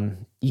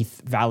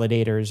ETH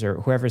validators or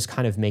whoever's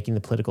kind of making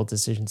the political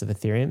decisions of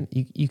Ethereum.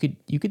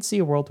 You could see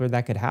a world where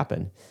that could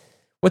happen.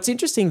 What's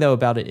interesting though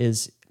about it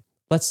is,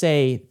 let's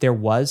say there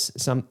was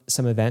some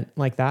event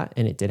like that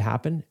and it did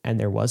happen and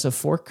there was a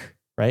fork,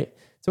 right?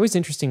 It's always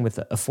interesting with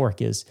a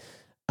fork is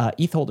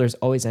ETH holders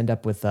always end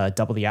up with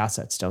double the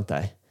assets, don't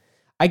they?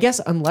 I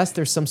guess unless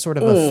there's some sort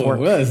of a fork.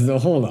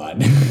 Hold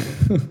on.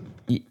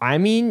 I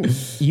mean,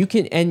 you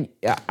can, and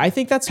I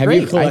think that's Have great.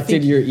 Have you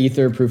collected your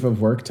Ether proof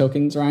of work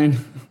tokens, Ryan?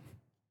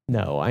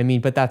 No, I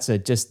mean, but that's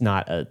just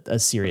not a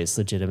serious,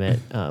 legitimate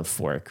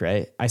fork,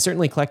 right? I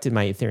certainly collected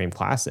my Ethereum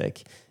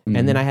Classic,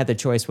 and then I had the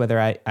choice whether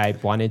I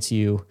wanted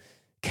to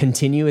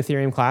continue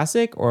Ethereum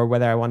Classic or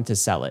whether I wanted to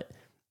sell it.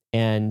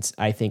 And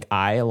I think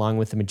along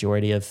with the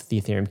majority of the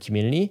Ethereum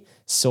community,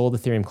 sold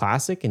Ethereum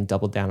Classic and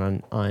doubled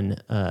down on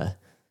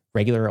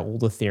regular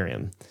old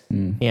Ethereum.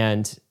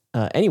 And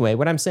Anyway,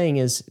 what I'm saying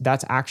is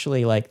that's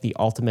actually like the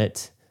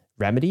ultimate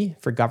remedy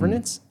for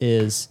governance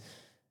is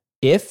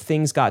if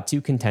things got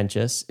too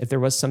contentious, if there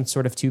was some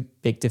sort of too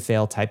big to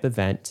fail type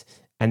event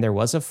and there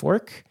was a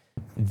fork,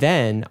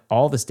 then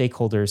all the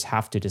stakeholders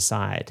have to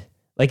decide.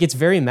 Like it's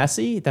very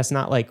messy. That's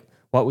not like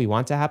what we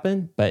want to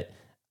happen, but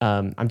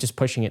I'm just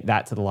pushing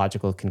that to the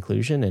logical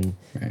conclusion, and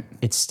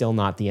it's still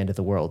not the end of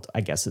the world,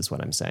 I guess is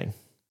what I'm saying.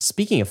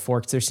 Speaking of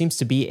forks, there seems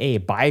to be a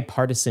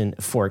bipartisan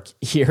fork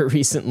here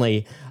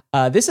recently.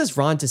 This is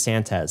Ron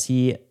DeSantis.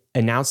 He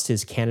announced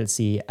his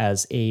candidacy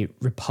as a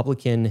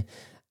Republican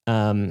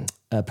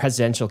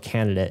presidential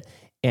candidate,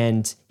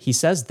 and he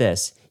says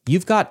this: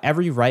 "You've got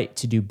every right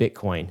to do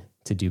Bitcoin."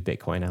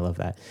 I love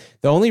that.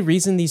 The only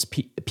reason these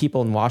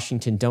people in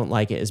Washington don't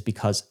like it is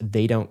because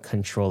they don't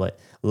control it.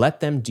 Let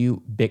them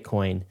do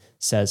Bitcoin,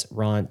 says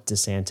Ron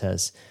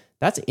DeSantis.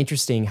 That's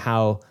interesting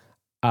how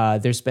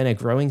there's been a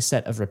growing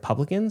set of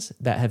Republicans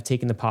that have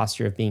taken the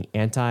posture of being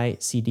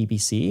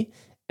anti-CBDC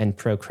and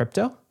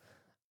pro-crypto.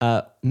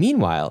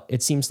 Meanwhile,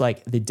 it seems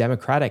like the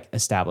Democratic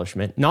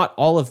establishment, not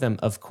all of them,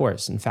 of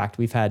course. In fact,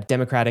 we've had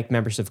Democratic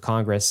members of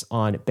Congress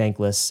on bank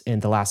lists in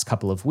the last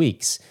couple of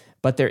weeks.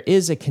 But there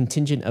is a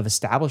contingent of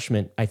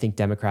establishment, I think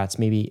Democrats,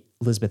 maybe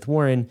Elizabeth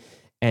Warren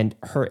and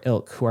her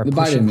ilk, who are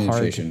pushing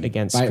hard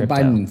against crypto.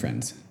 Biden and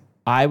friends.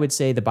 I would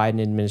say the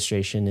Biden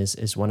administration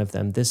is one of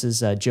them. This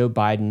is Joe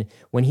Biden.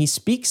 When he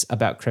speaks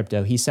about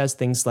crypto, he says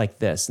things like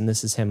this, and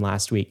this is him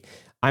last week.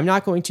 "I'm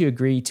not going to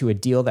agree to a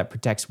deal that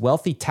protects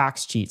wealthy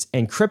tax cheats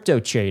and crypto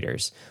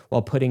traders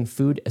while putting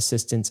food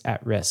assistance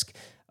at risk."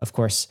 Of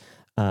course,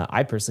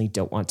 I personally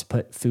don't want to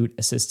put food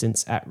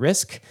assistance at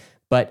risk.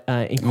 But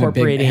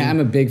incorporating I'm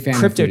a big fan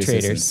crypto of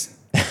traders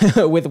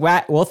with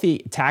wealthy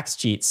tax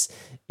cheats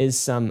is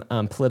some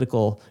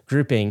political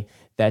grouping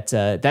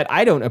that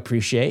I don't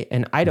appreciate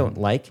and I don't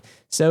like.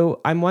 So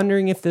I'm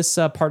wondering if this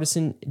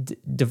partisan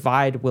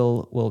divide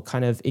will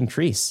kind of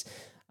increase.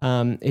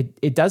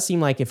 It does seem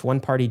like if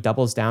one party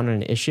doubles down on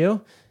an issue,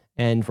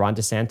 and Ron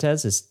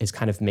DeSantis is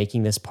kind of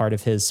making this part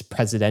of his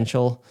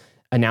presidential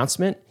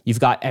announcement, you've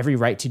got every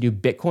right to do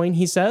Bitcoin,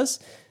 he says,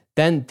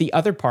 then the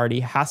other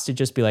party has to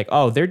just be like,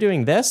 oh, they're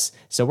doing this,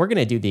 so we're going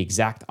to do the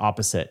exact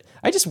opposite.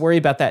 I just worry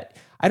about that.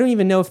 I don't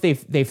even know if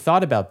they've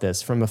thought about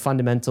this from a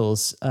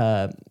fundamentals,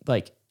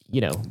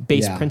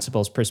 base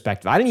principles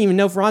perspective. I don't even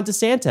know if Ron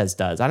DeSantis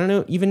does. I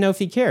don't even know if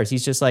he cares.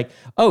 He's just like,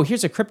 oh,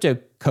 here's a crypto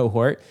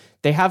cohort.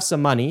 They have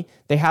some money.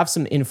 They have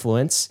some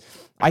influence.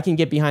 I can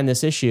get behind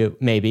this issue,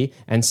 maybe.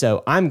 And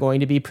so I'm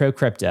going to be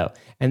pro-crypto.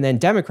 And then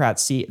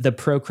Democrats see the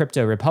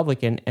pro-crypto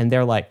Republican, and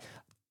they're like,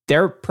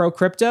 they're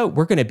pro-crypto,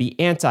 we're going to be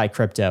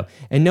anti-crypto.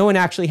 And no one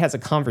actually has a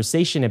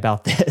conversation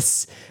about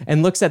this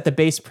and looks at the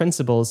base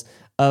principles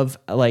of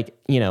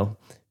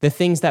the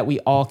things that we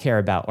all care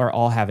about or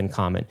all have in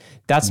common.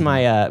 That's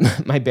my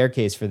my bear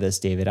case for this,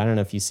 David. I don't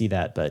know if you see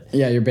that, but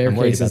yeah, your bear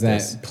case is that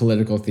this.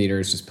 Political theater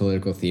is just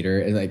political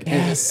theater.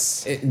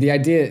 Yes. The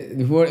idea,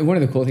 one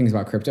of the cool things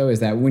about crypto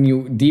is that when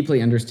you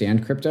deeply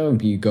understand crypto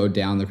and you go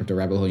down the crypto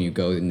rabbit hole and you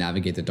go and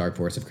navigate the dark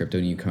forest of crypto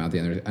and you come out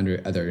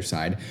the other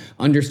side,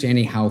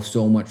 understanding how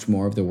so much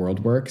more of the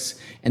world works,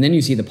 and then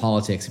you see the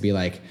politics be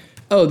like,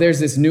 oh,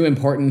 there's this new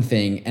important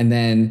thing, and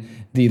then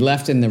the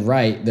left and the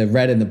right, the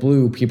red and the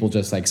blue, people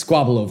just like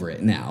squabble over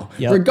it now,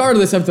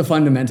 regardless of the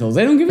fundamentals.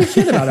 They don't give a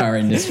shit about our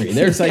industry.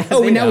 They're just like,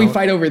 now we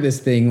fight over this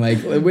thing. Like,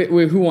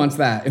 who wants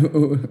that?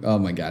 Oh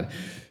my God.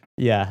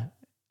 Yeah,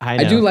 I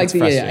know. I do like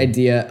the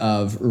idea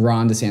of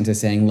Ron DeSantis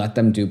saying, let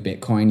them do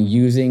Bitcoin,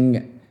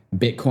 using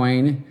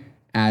Bitcoin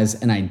as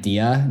an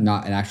idea,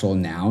 not an actual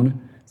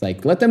noun.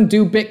 Like, let them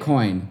do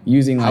Bitcoin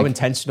using How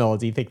intentional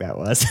do you think that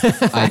was?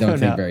 I don't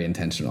think very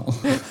intentional.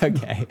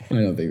 Okay. I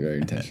don't think very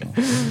intentional.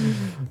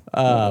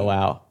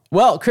 Wow.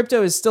 Well,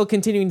 crypto is still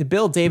continuing to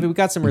build, David. We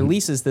got some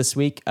releases this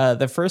week.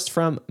 The first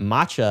from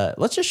Matcha.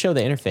 Let's just show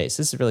the interface.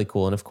 This is really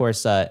cool. And of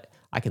course, I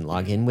can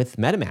log in with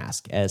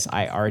MetaMask, as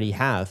I already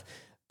have.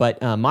 But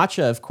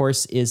Matcha, of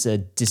course, is a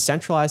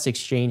decentralized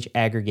exchange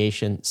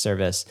aggregation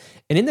service.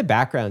 And in the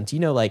background, do you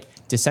know, like,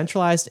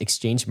 decentralized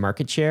exchange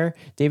market share?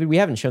 David, we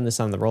haven't shown this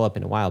on the roll-up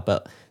in a while,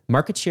 but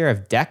market share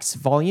of DEX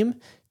volume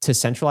to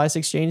centralized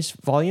exchange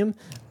volume.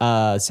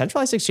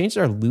 Centralized exchanges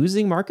are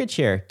losing market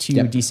share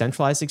to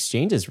decentralized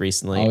exchanges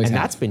recently,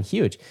 that's been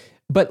huge.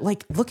 But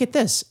like, look at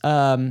this.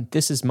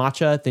 This is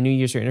Matcha, the new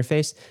user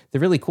interface. The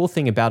really cool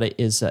thing about it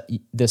is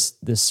this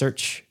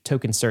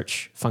token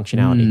search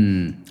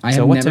functionality. I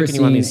have never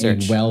seen a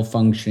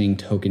well-functioning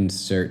token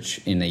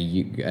search in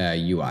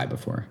a UI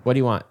before. What do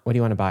you want? What do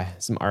you want to buy?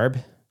 Some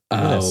ARB?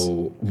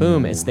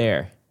 Boom, it's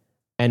there.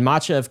 And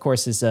Matcha, of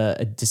course, is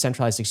a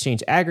decentralized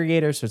exchange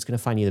aggregator, so it's going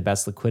to find you the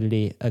best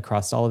liquidity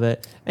across all of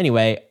it.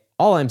 Anyway,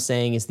 all I'm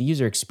saying is the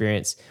user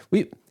experience.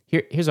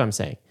 Here's what I'm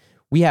saying.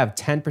 We have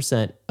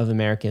 10% of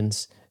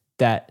Americans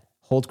that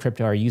hold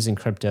crypto are using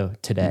crypto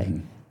today.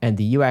 And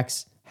the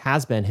UX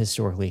has been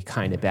historically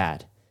kind of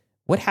bad.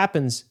 What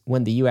happens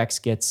when the UX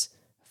gets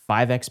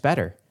 5x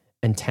better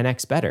and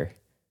 10x better?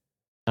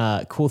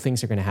 Cool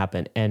things are going to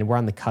happen. And we're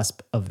on the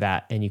cusp of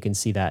that. And you can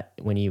see that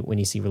when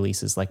you see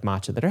releases like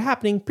Matcha that are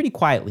happening pretty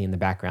quietly in the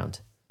background.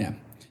 Yeah.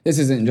 This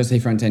isn't just a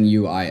front-end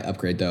UI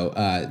upgrade, though.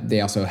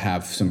 They also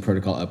have some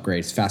protocol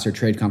upgrades, faster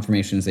trade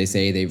confirmations. They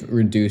say they've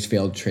reduced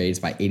failed trades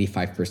by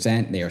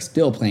 85%. They are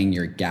still paying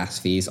your gas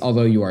fees,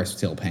 although you are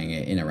still paying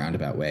it in a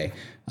roundabout way.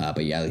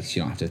 But yeah, at least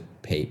you don't have to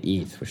pay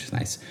ETH, which is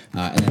nice.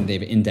 And then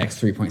they've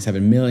indexed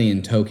 3.7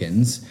 million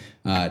tokens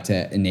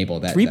to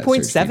enable that.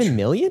 3.7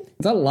 million?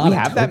 That's a lot of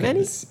have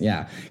tokens. that many?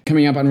 Yeah.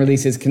 Coming up on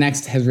releases,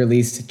 Connext has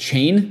released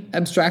chain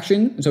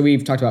abstraction. So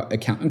we've talked about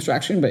account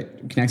abstraction,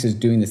 but Connext is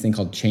doing this thing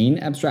called chain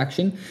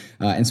abstraction.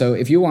 And so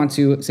if you want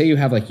to, say you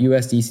have like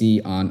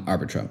USDC on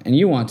Arbitrum, and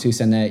you want to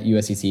send that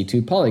USDC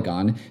to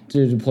Polygon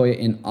to deploy it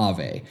in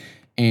Aave.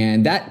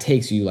 And that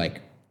takes you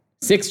like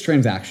 6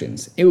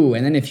 transactions. Ooh,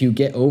 and then if you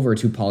get over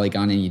to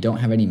Polygon and you don't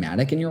have any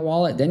Matic in your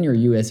wallet, then your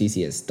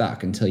USDC is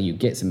stuck until you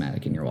get some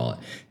Matic in your wallet.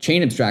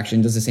 Chain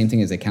abstraction does the same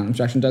thing as account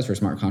abstraction does for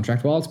smart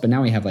contract wallets, but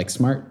now we have like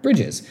smart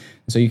bridges.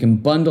 So you can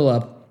bundle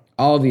up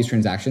all of these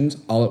transactions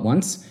all at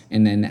once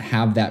and then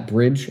have that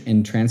bridge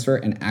and transfer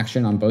and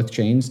action on both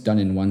chains done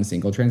in one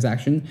single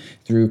transaction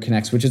through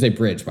Connext, which is a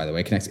bridge, by the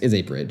way. Connext is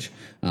a bridge.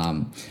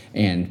 But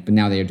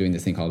now they are doing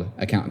this thing called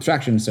account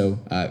abstraction. So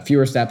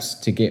fewer steps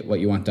to get what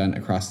you want done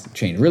across the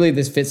chain. Really,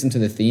 this fits into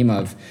the theme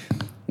of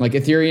like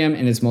Ethereum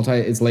and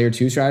its layer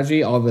 2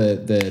 strategy. All the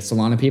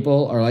Solana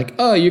people are like,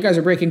 oh, you guys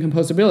are breaking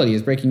composability,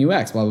 it's breaking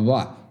UX, blah, blah,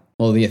 blah.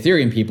 Well, the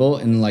Ethereum people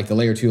and like the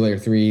layer 2, layer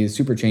 3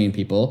 super chain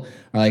people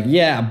are like,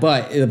 yeah,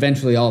 but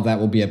eventually all of that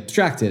will be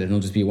abstracted and it'll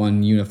just be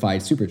one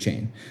unified super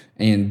chain.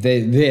 And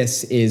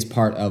this is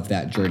part of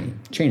that journey,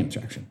 chain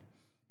abstraction.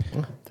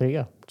 Oh, there you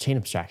go. Chain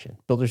abstraction.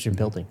 Builders are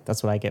building.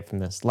 That's what I get from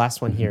this.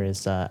 Last one here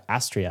is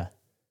Astria.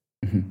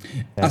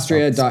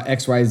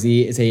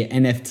 Astria.xyz is a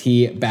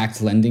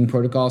NFT-backed lending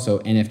protocol. So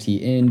NFT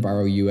in,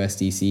 borrow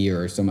USDC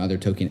or some other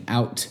token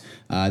out.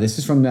 This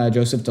is from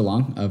Joseph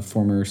DeLong of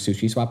former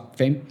SushiSwap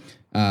fame.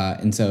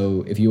 And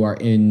so if you are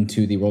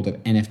into the world of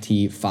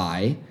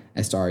NFT-Fi,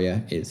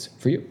 Astaria is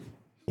for you.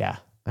 Yeah,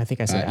 I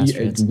think I said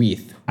Astria.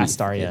 Weeth.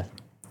 Astaria.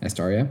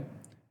 Astaria?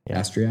 Yeah.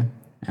 Astria?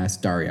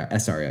 Astaria.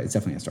 It's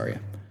definitely Astaria.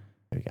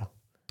 There you go.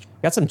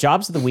 Got some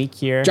jobs of the week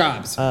here.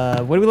 Jobs. What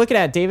are we looking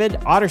at, David?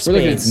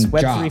 Otterspace,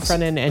 Web3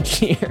 front-end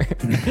engineer.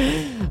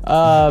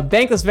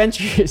 Bankless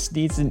Ventures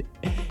needs an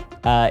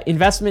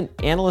investment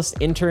analyst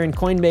intern.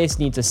 Coinbase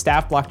needs a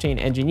staff blockchain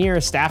engineer,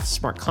 staff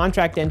smart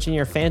contract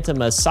engineer. Phantom,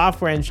 a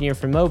software engineer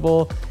for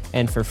mobile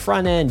and for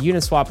front-end.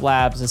 Uniswap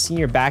Labs, a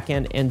senior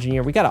back-end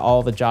engineer. We got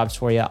all the jobs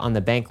for you on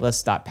the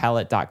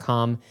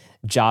bankless.pallet.com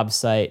job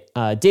site.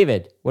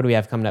 David, what do we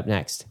have coming up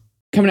next?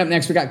 Coming up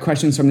next, we got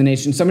questions from the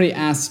nation. Somebody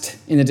asked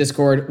in the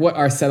Discord what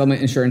our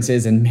settlement insurance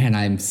is, and man,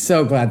 I'm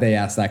so glad they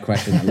asked that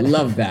question. I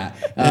love that.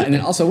 And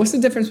then also, what's the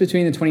difference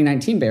between the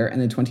 2019 bear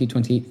and the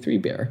 2023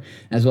 bear,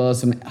 as well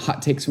as some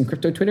hot takes from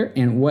crypto Twitter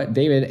and what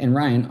David and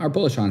Ryan are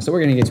bullish on. So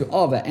we're going to get to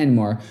all of that and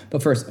more.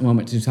 But first, a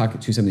moment to talk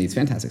to some of these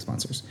fantastic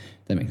sponsors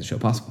that make the show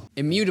possible.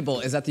 Immutable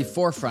is at the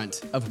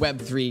forefront of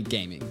Web3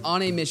 gaming,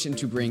 on a mission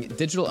to bring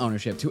digital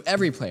ownership to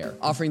every player,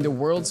 offering the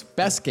world's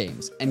best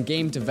games and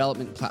game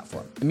development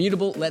platform.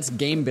 Immutable lets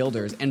game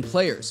builders and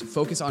players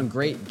focus on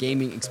great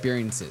gaming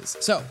experiences.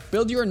 So,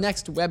 build your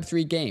next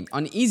Web3 game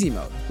on easy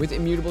mode with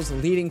Immutable's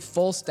leading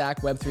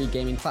full-stack Web3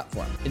 gaming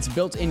platform. Its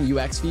built-in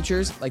UX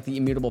features, like the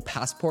Immutable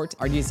Passport,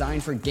 are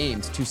designed for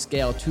games to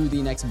scale to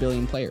the next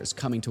billion players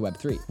coming to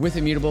Web3. With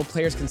Immutable,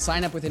 players can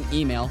sign up with an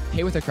email,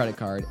 pay with a credit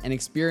card, and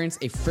experience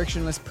a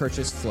frictionless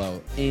purchase flow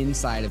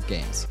inside of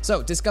games.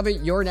 So, discover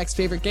your next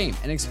favorite game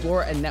and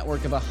explore a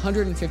network of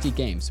 150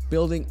 games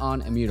building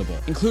on Immutable,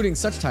 including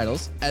such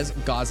titles as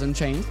Gods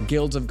Unchained,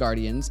 Guilds of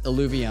Guardians,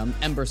 Illuvium,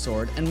 Ember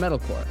Sword, and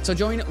Metalcore. So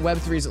join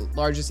Web3's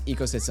largest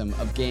ecosystem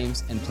of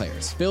games and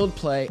players. Build,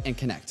 play, and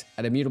connect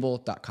at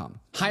immutable.com.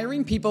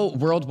 Hiring people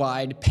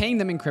worldwide, paying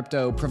them in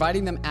crypto,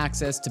 providing them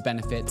access to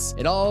benefits,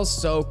 it all's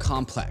so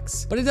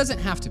complex. But it doesn't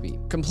have to be.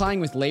 Complying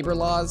with labor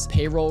laws,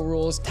 payroll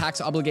rules, tax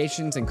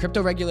obligations, and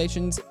crypto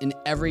regulations in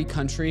every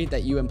country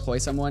that you employ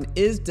someone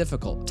is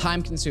difficult,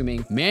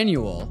 time-consuming,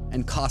 manual,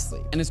 and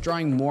costly. And it's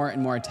drawing more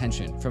and more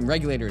attention from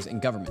regulators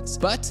and governments.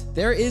 But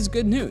there is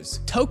good news.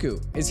 Toku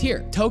is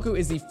here. Toku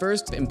is the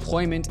first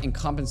employment and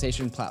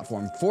compensation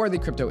platform for the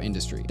crypto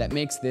industry that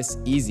makes this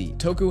easy.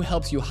 Toku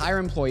helps you hire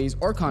employees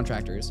or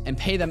contractors and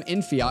pay them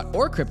in fiat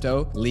or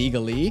crypto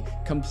legally,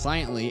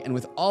 compliantly, and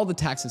with all the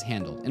taxes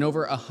handled in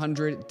over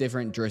 100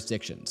 different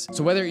jurisdictions.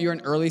 So whether you're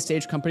an early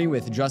stage company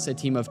with just a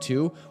team of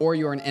 2 or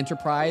you're an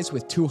enterprise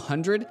with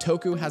 200,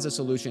 Toku has a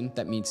solution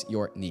that meets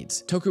your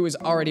needs. Toku is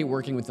already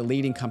working with the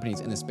leading companies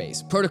in the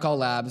space: Protocol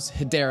Labs,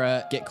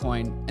 Hedera,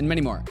 Gitcoin, and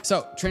many more.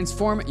 So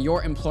transform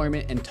your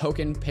employment and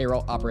token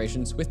payroll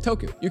operations with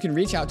Toku. You can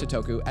reach out to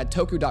Toku at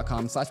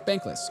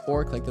toku.com/bankless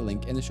or click the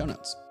link in the show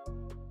notes.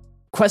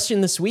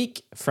 Question this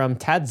week from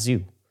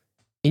Tadzu.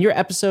 In your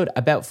episode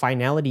about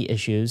finality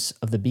issues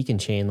of the Beacon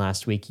chain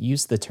last week, you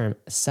used the term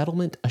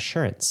settlement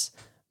assurance.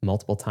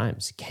 multiple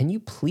times. Can you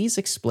please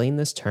explain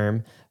this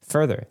term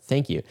further?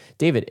 Thank you.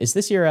 David, is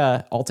this your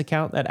alt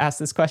account that asked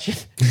this question?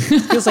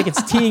 Feels like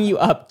it's teeing you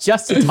up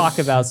just to talk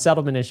about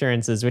settlement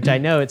assurances, which I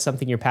know it's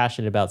something you're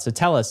passionate about. So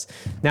tell us,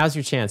 now's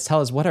your chance. Tell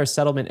us, what are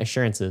settlement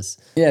assurances?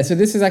 Yeah, so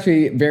this is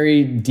actually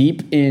very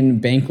deep in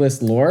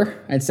bankless lore,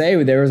 I'd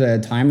say. There was a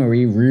time where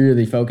we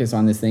really focused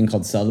on this thing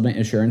called settlement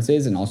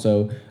assurances and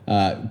also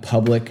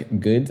public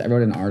goods. I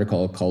wrote an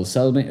article called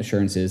Settlement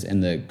Assurances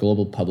and the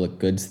Global Public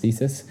Goods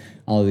Thesis.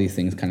 All of these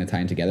things kind of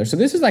tying together. So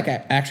this is like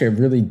actually a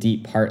really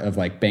deep part of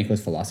like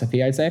bankless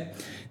philosophy, I'd say.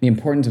 The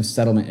importance of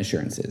settlement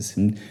assurances.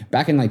 And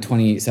back in like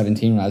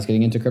 2017 when I was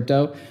getting into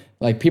crypto,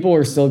 like people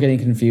were still getting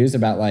confused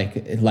about like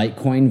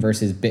Litecoin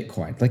versus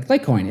Bitcoin. Like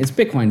Litecoin is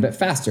Bitcoin, but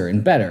faster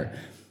and better.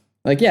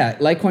 Like, yeah,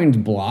 Litecoin's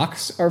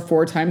blocks are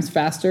 4 times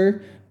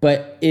faster,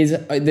 but is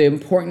the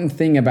important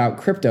thing about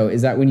crypto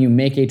is that when you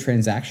make a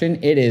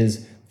transaction, it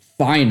is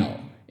final.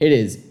 It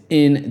is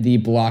in the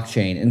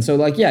blockchain. And so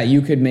like, yeah,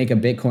 you could make a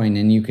Bitcoin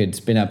and you could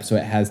spin up so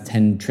it has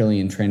 10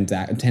 trillion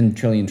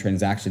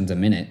transactions a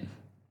minute.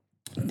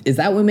 Is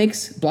that what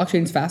makes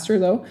blockchains faster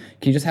though?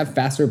 Can you just have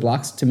faster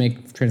blocks to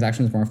make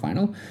transactions more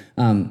final?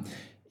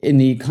 In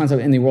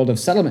the world of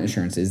settlement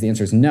assurances, the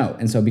answer is no.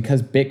 And so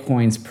because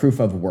Bitcoin's proof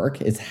of work,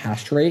 its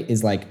hash rate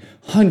is like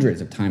hundreds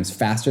of times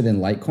faster than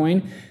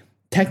Litecoin,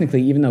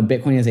 technically, even though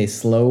Bitcoin is a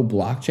slow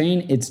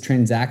blockchain, its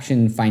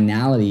transaction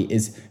finality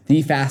is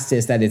the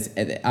fastest that it's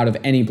out of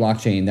any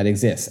blockchain that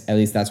exists. At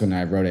least that's when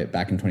I wrote it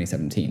back in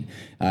 2017.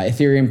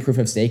 Ethereum proof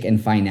of stake and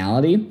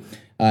finality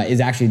is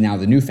actually now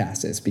the new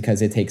fastest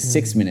because it takes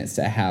 6 minutes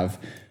to have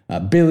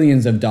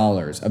billions of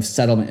dollars of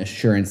settlement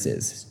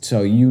assurances.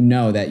 So you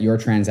know that your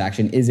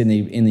transaction is in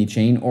the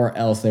chain, or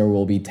else there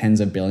will be tens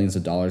of billions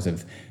of dollars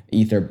of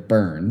Ether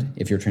burned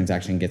if your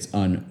transaction gets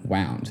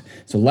unwound.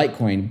 So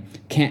Litecoin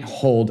can't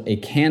hold a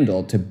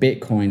candle to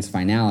Bitcoin's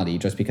finality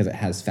just because it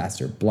has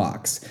faster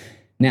blocks.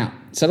 Now,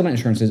 settlement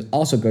assurances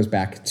also goes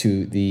back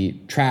to the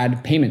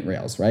trad payment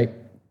rails, right?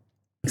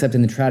 Except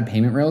in the trad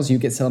payment rails, you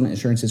get settlement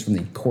assurances from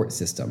the court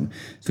system.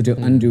 So to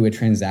undo a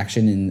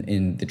transaction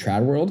in the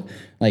trad world,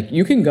 like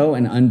you can go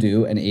and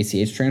undo an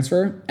ACH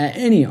transfer at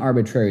any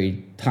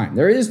arbitrary time.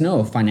 There is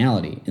no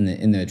finality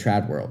in the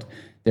trad world.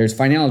 There's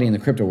finality in the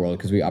crypto world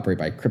because we operate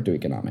by crypto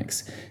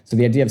economics. So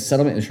the idea of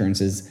settlement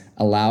assurances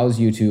allows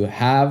you to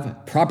have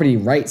property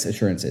rights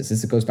assurances.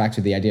 This goes back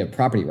to the idea of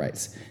property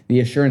rights. The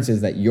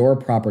assurances that your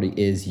property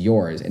is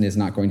yours and is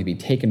not going to be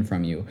taken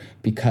from you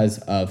because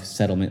of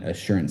settlement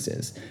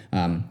assurances.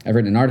 I've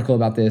written an article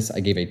about this. I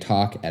gave a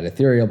talk at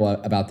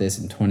Ethereum about this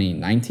in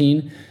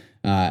 2019.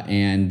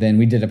 And then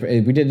we did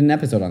an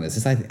episode on this.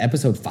 It's like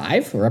episode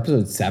 5 or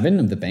episode 7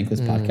 of the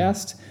Bankless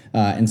podcast.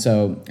 And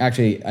so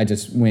actually I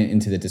just went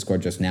into the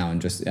Discord just now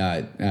and just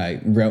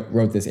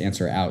wrote this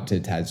answer out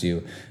to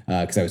Tazu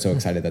because I was so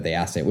excited that they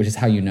asked it, which is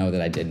how you know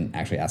that I didn't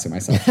actually ask it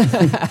myself.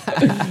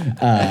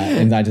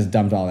 And I just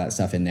dumped all that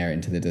stuff in there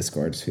into the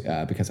Discord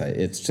because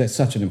it's just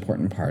such an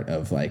important part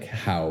of like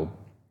how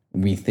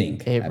we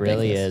think. It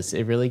really is.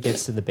 It really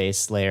gets to the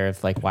base layer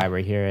of like why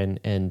we're here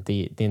and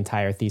the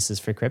entire thesis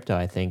for crypto.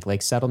 I think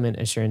like settlement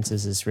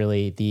assurances is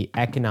really the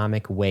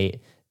economic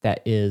weight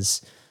that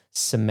is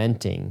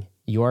cementing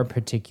your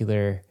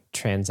particular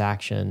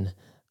transaction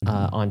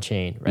on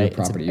chain, right?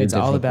 Your property, it's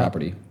all about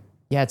property.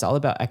 Yeah, it's all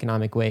about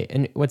economic weight.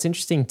 And what's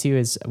interesting too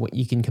is what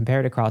you can compare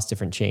it across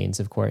different chains,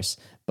 of course,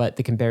 but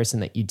the comparison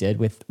that you did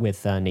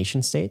with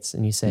nation states,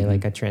 and you say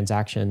like a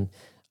transaction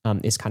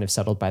is kind of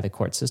settled by the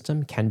court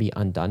system, can be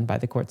undone by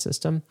the court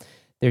system.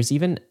 There's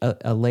even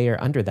a layer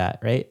under that,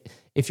 right?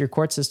 If your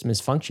court system is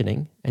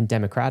functioning and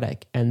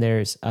democratic and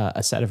there's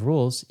a set of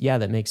rules, yeah,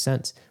 that makes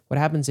sense. What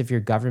happens if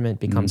your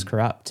government becomes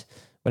corrupt?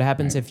 What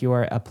happens if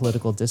you're a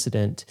political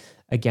dissident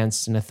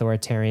against an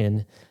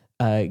authoritarian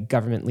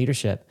government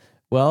leadership?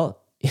 Well,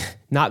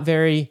 not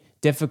very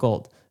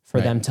difficult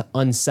for them to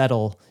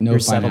unsettle your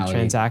settled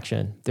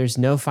transaction. There's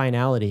no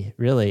finality,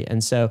 really.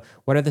 And so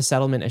what are the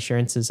settlement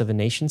assurances of a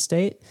nation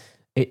state?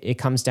 It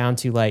comes down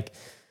to like,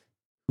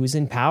 who's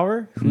in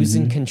power? Who's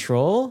in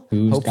control?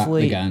 Who's got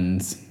the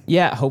guns?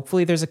 Yeah,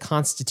 hopefully there's a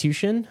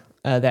constitution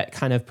that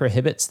kind of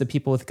prohibits the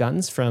people with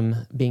guns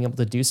from being able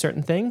to do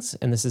certain things,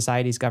 and the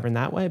society's governed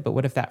that way. But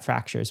what if that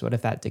fractures? What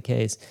if that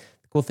decays?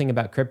 The cool thing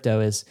about crypto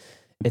is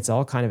it's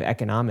all kind of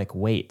economic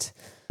weight.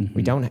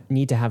 We don't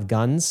need to have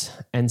guns.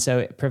 And so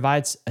it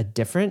provides a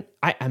different,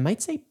 I might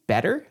say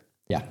better.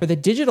 Yeah. For the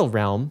digital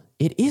realm,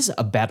 it is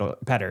a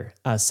better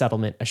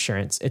settlement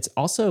assurance. It's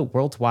also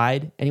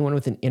worldwide. Anyone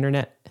with an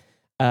internet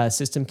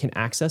system can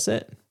access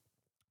it.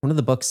 One of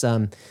the books,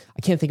 I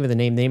can't think of the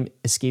name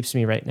escapes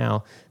me right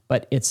now,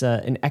 but it's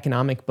an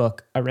economic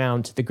book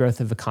around the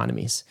growth of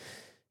economies.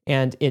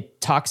 And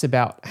it talks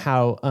about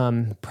how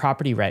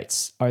property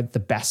rights are the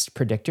best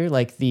predictor,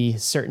 like the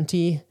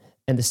certainty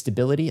and the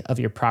stability of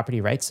your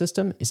property rights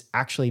system is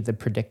actually the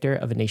predictor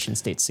of a nation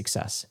state's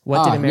success.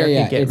 What did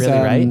America get really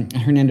right?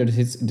 Hernando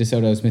de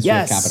Soto's Mystery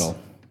of Capital.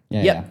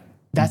 Yeah.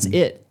 That's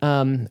it.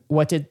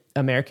 What did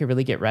America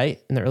really get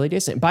right in the early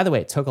days? And by the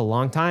way, it took a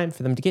long time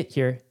for them to get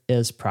here.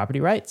 is property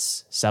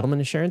rights,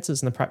 settlement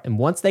assurances, and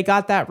once they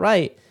got that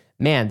right,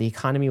 man, the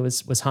economy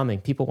was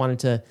humming. People wanted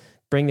to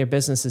bring their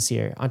businesses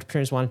here.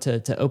 Entrepreneurs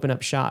wanted to open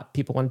up shop.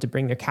 People wanted to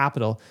bring their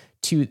capital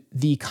to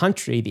the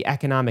country, the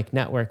economic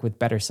network with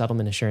better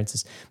settlement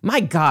assurances. My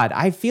God,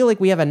 I feel like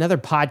we have another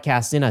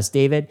podcast in us,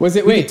 David. Was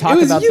it? Wait, it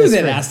was you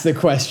that asked the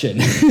question.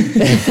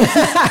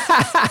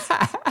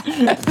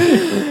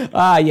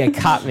 Yeah,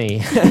 caught me.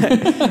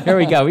 Here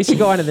we go. We should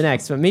go on to the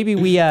next, but maybe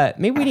we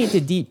need to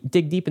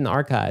dig deep in the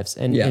archives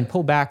and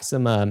pull back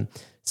some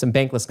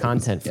bankless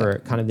content for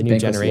kind of the new Bankless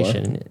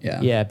generation. lore.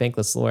 Yeah,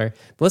 bankless lore.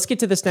 But let's get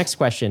to this next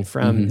question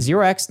from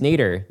 0x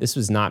Nader. This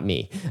was not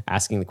me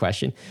asking the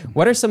question.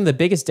 What are some of the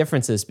biggest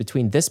differences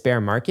between this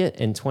bear market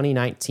and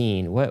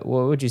 2019? What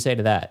would you say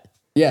to that?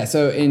 Yeah,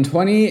 so in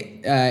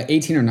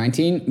 2018 or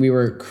 19, we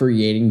were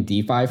creating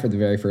DeFi for the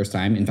very first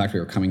time. In fact, we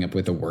were coming up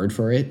with a word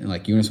for it.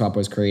 Like Uniswap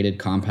was created,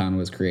 Compound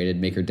was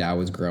created, MakerDAO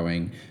was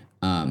growing.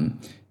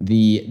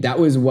 That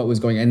was what was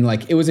going, and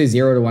like it was a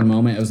 0 to 1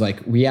 moment. It was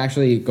like we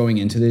actually going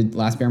into the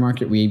last bear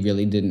market, we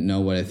really didn't know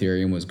what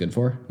Ethereum was good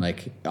for.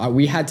 Like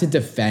we had to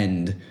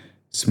defend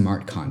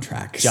smart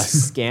contracts.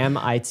 Just scam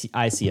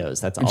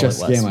ICOs. That's all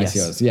Just it was. scam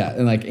ICOs. Yeah,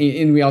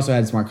 and we also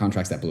had smart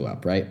contracts that blew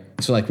up, right?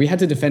 So like we had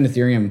to defend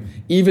Ethereum,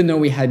 even though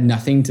we had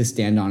nothing to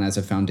stand on as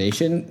a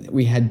foundation.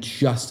 We had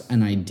just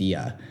an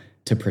idea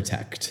to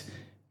protect.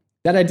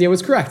 That idea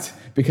was correct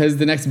because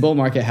the next bull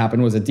market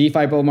happened was a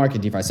DeFi bull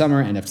market, DeFi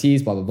summer,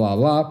 NFTs, blah, blah, blah,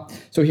 blah.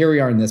 So here we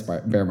are in this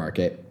bear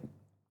market.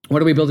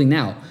 What are we building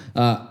now?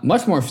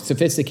 Much more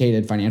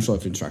sophisticated financial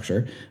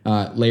infrastructure,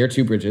 layer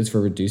 2 bridges for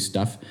reduced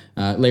stuff,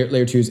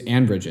 layer 2s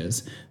and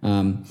bridges.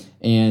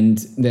 And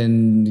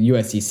then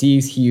USDC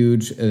is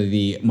huge.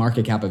 The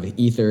market cap of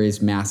Ether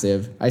is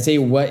massive. I say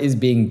what is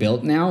being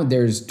built now,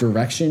 there's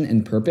direction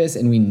and purpose,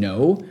 and we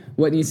know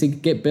what needs to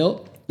get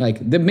built.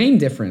 Like the main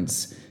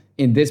difference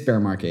in this bear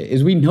market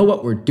is we know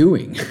what we're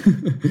doing.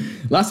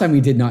 Last time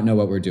we did not know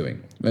what we're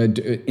doing.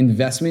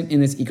 Investment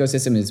in this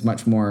ecosystem is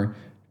much more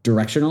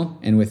directional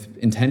and with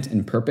intent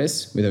and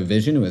purpose, with a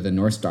vision, with a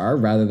North Star,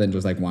 rather than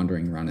just like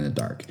wandering around in the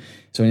dark.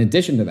 So in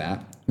addition to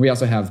that, we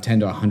also have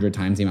 10 to 100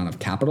 times the amount of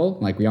capital.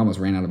 Like we almost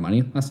ran out of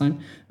money last time.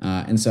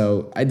 And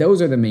so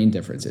those are the main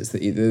differences.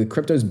 The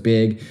crypto's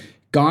big.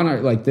 Gone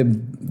are like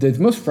the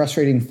most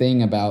frustrating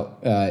thing about,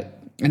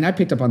 and I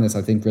picked up on this,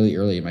 I think, really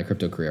early in my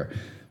crypto career.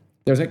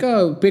 There's like,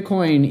 oh,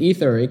 Bitcoin,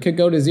 Ether, it could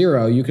go to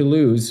 0. You could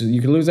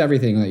lose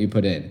everything that you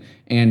put in.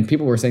 And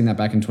people were saying that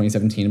back in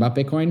 2017 about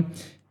Bitcoin.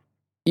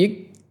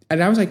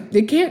 And I was like,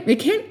 they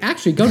can't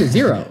actually go to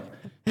 0.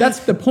 That's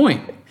the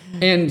point.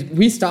 And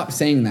we stopped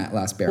saying that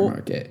last bear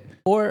market.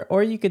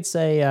 Or you could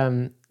say,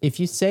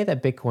 if you say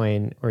that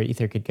Bitcoin or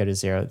Ether could go to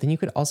 0, then you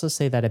could also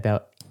say that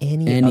about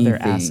anything, other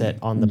asset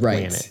on the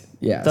planet.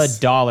 Yes.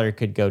 The dollar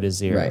could go to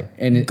 0. Right.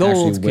 And it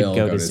gold actually will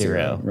could go to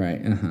 0.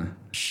 Right.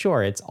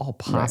 Sure, it's all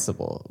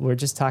possible. Right. We're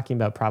just talking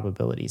about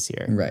probabilities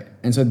here. Right.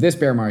 And so this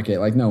bear market,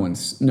 like no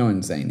one's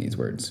saying these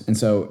words. And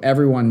so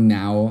everyone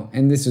now,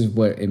 and this is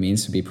what it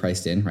means to be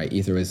priced in, right?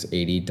 Ether was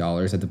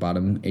 $80 at the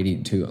bottom,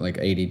 $80 to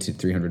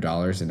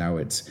 $300, and now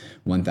it's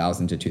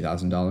 $1,000 to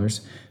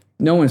 $2,000.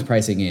 No one's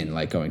pricing in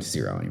like going to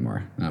 0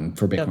 anymore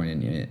for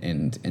Bitcoin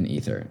and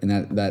Ether. And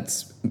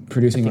that's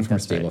producing a much more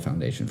stable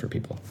foundation for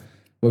people.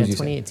 What would you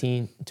say?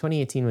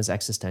 2018 was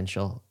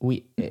existential.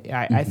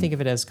 I think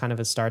of it as kind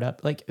of a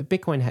startup. Like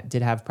Bitcoin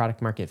did have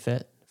product market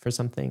fit for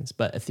some things,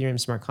 but Ethereum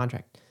smart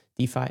contract,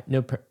 DeFi,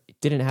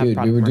 didn't have product market fit.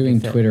 Dude, we were doing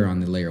Twitter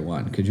on the layer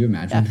 1. Could you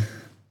imagine? Yeah.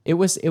 It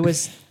was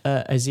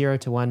a 0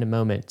 to 1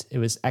 moment. It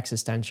was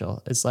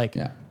existential. It's like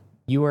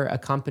you were a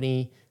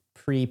company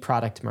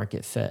pre-product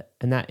market fit,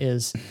 and that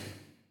is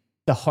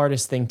the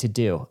hardest thing to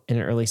do in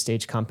an early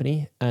stage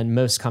company. And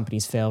most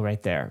companies fail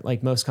right there.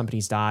 Like most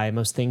companies die,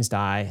 most things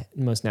die,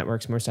 most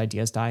networks, most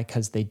ideas die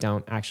because they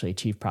don't actually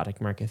achieve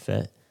product market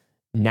fit.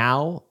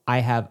 Now I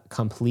have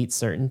complete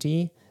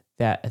certainty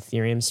that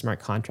Ethereum smart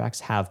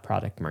contracts have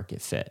product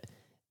market fit.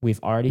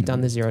 We've already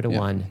done the 0 to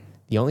 1.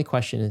 The only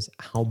question is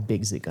how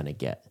big is it going to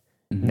get?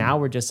 Now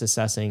we're just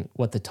assessing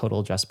what the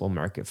total addressable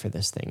market for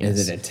this thing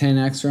is. Is it a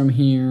 10x from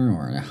here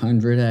or a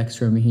 100x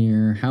from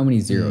here? How many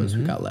zeros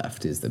we got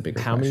left is the bigger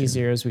question. How many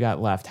zeros we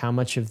got left? How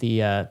much of the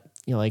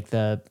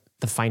the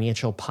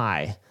financial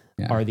pie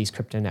are these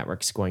crypto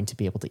networks going to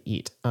be able to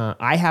eat?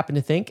 I happen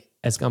to think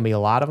it's going to be a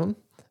lot of them.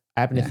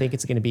 I happen to think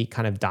it's going to be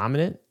kind of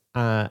dominant.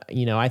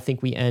 I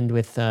think we end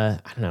with I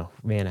don't know,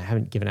 man. I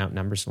haven't given out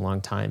numbers in a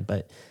long time,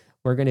 but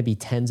we're going to be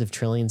tens of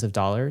trillions of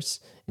dollars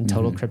in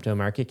total crypto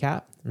market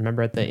cap.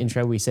 Remember at the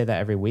intro, we say that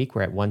every week.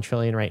 We're at 1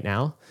 trillion right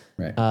now,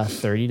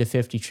 30 to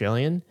 50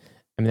 trillion.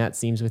 I mean, that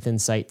seems within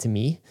sight to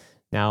me.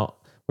 Now,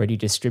 where do you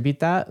distribute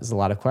that? There's a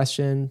lot of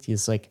questions.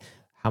 It's like,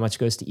 how much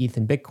goes to ETH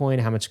and Bitcoin?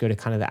 How much go to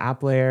kind of the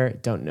app layer?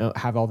 Don't know,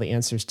 have all the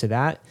answers to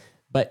that.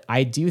 But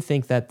I do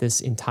think that this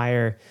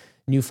entire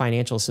new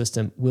financial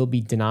system will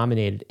be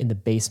denominated in the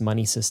base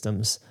money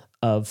systems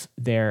of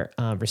their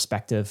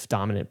respective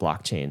dominant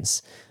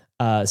blockchains.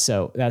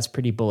 So that's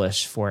pretty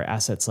bullish for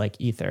assets like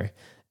Ether.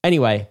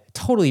 Anyway,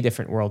 totally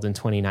different world in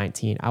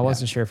 2019. I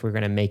wasn't sure if we were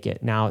going to make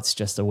it. Now it's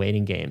just a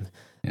waiting game.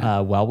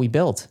 while we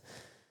build.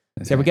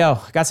 There we go.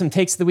 Got some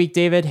takes of the week,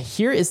 David.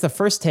 Here is the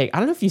first take. I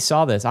don't know if you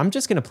saw this. I'm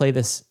just going to play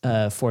this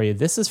for you.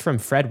 This is from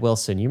Fred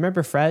Wilson. You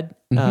remember Fred?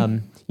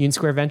 Union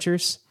Square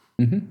Ventures?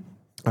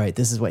 All right,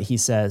 this is what he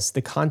says.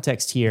 The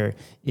context here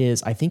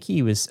is, I think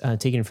he was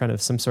taken in front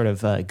of some sort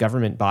of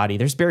government body.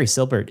 There's Barry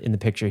Silbert in the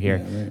picture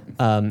here,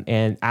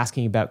 and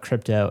asking about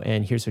crypto.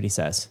 And here's what he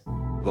says.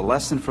 The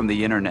lesson from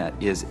the internet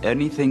is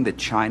anything that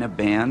China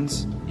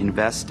bans,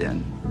 invest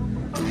in.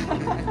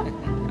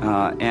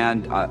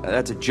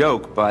 That's a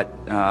joke,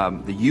 but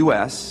the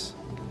U.S.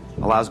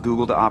 allows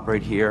Google to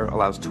operate here,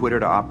 allows Twitter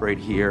to operate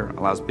here,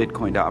 allows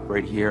Bitcoin to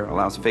operate here,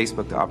 allows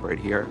Facebook to operate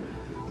here.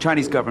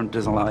 Chinese government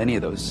doesn't allow any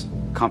of those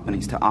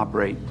companies to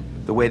operate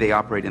the way they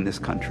operate in this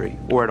country,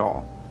 or at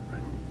all.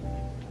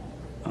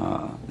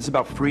 It's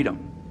about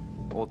freedom,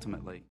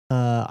 ultimately.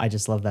 I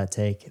just love that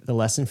take. The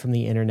lesson from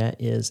the internet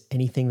is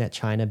anything that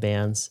China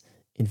bans,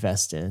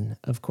 invest in.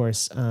 Of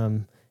course,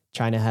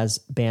 China has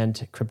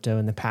banned crypto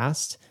in the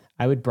past.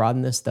 I would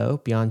broaden this, though,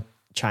 beyond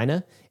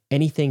China.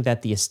 Anything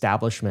that the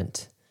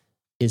establishment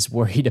is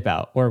worried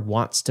about or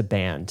wants to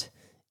ban,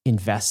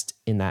 invest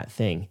in that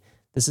thing.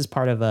 This is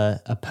part of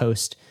a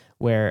post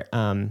where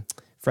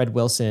Fred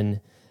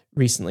Wilson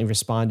recently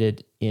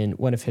responded in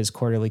one of his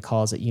quarterly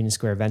calls at Union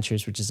Square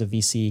Ventures, which is a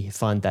VC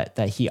fund that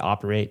he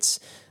operates.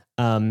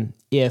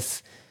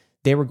 If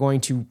they were going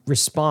to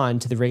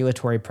respond to the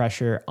regulatory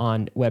pressure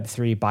on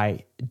Web3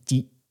 by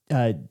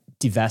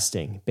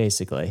divesting,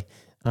 basically,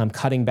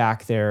 cutting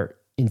back their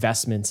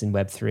investments in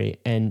Web3.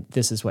 And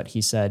this is what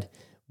he said: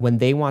 when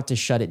they want to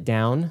shut it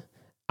down,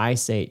 I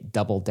say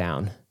double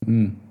down.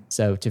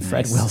 So to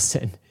Fred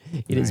Wilson,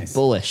 it is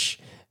bullish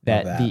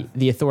that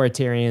the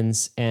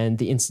authoritarians and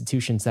the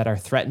institutions that are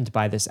threatened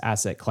by this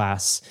asset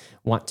class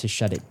want to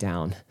shut it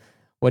down.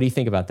 What do you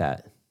think about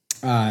that?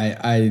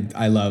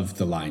 I love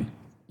the line.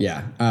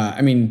 Yeah.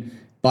 I mean,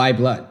 buy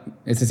blood.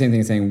 It's the same thing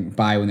as saying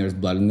buy when there's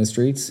blood in the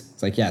streets.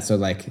 It's like, yeah, so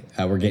like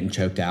we're getting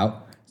choked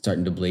out,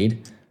 starting to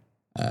bleed.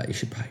 You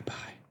should probably buy.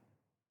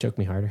 Choke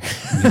me harder.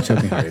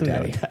 Choke me harder,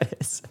 Daddy. That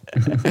is.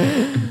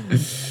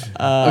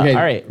 Okay,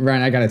 all right.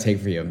 Ryan, I got a take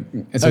for you.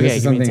 So Okay, this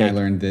is give me a something I take.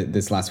 learned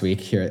this last week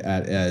here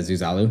at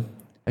Zuzalu.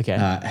 Okay.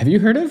 Have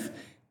you heard of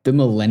the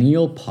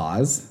millennial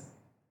pause?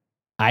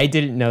 I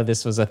didn't know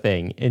this was a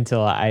thing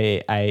until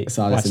I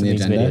saw this watched in the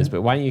these agenda. videos.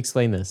 But why don't you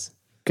explain this?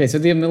 Okay, so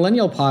the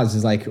millennial pause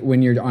is like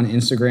when you're on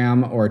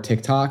Instagram or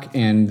TikTok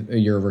and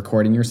you're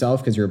recording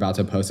yourself because you're about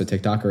to post a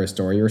TikTok or a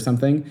story or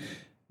something.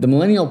 The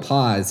millennial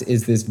pause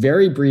is this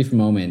very brief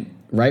moment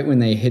right when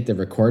they hit the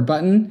record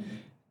button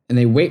and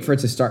they wait for it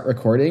to start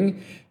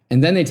recording.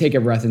 And then they take a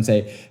breath and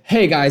say,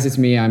 hey guys, it's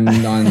me. I'm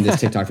on this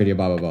TikTok video,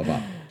 blah, blah, blah,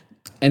 blah.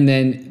 And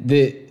then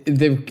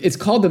it's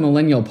called the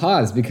millennial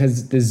pause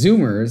because the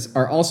Zoomers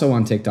are also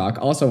on TikTok,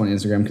 also on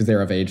Instagram because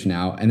they're of age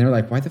now. And they're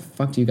like, why the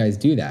fuck do you guys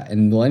do that?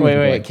 And millennials are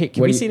Wait. like,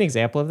 Can we see an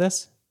example of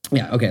this?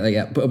 Yeah. Okay. Like,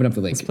 yeah. Open up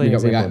the link. play an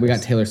example of We got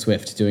this. Taylor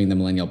Swift doing the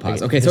millennial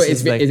pause. Okay. this So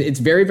is it's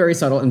very, very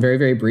subtle and very,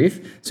 very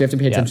brief. So you have to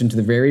pay attention to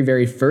the very,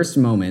 very first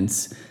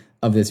moments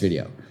of this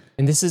video.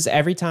 And this is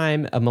every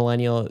time a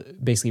millennial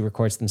basically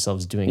records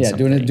themselves doing something.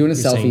 Doing a You're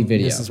selfie saying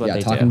video. This is what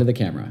they talking do. to the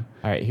camera.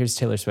 All right, here's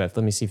Taylor Swift.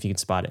 Let me see if you can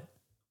spot it.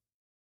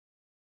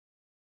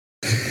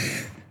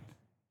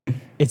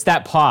 It's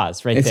that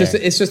pause right there.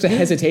 It's just a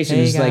hesitation.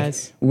 Hey, It's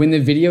guys. like when the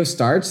video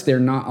starts, they're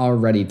not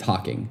already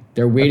talking.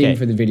 They're waiting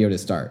for the video to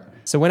start.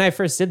 So when I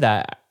first did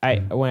that,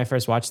 when I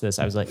first watched this,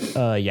 I was like,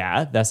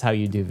 yeah, that's how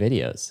you do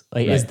videos.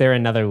 Like, is there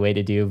another way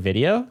to do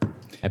video?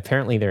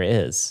 Apparently there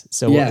is.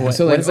 So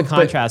what is the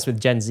contrast with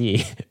Gen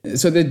Z?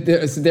 So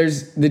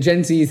there's the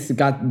Gen Z's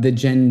got the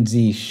Gen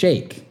Z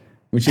shake,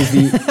 which is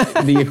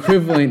the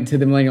equivalent to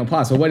the millennial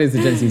pause. So what is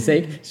the Gen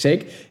Z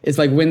shake? It's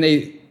like when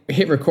they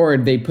hit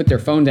record, they put their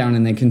phone down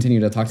and they continue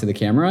to talk to the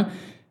camera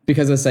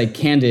because it's like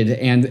candid.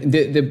 And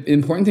the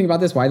important thing about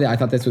this, why I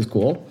thought this was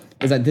cool,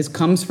 is that this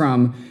comes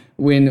from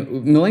when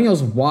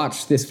millennials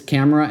watch this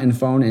camera and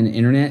phone and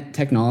internet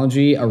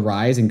technology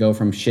arise and go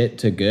from shit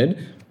to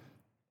good.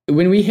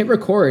 When we hit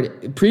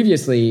record,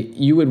 previously,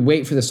 you would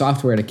wait for the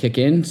software to kick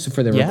in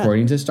for the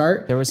recording to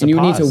start. There was and a you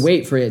would need to pause.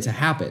 wait for it to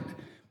happen.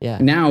 Yeah.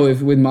 Now,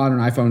 with modern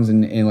iPhones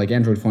and like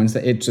Android phones,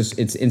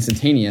 it's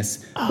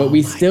instantaneous, but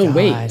we still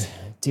wait.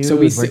 Dude, So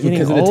we're getting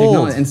because of the old.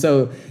 technology, and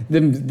so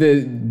the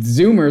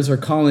Zoomers are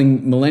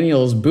calling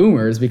millennials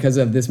boomers because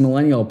of this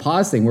millennial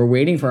pause thing. We're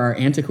waiting for our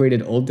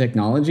antiquated old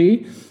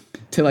technology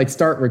to like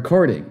start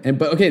recording.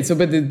 But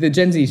the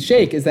Gen Z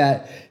shake is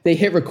that they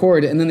hit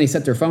record and then they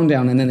set their phone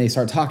down and then they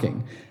start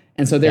talking.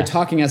 And so they're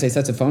talking as they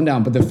set the phone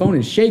down, but the phone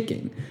is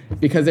shaking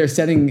because they're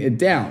setting it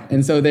down.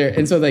 And so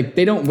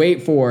they don't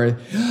wait for,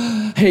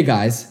 hey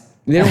guys.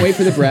 They don't wait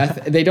for the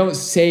breath. They don't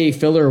say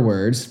filler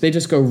words. They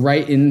just go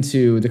right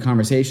into the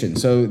conversation.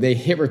 So they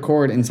hit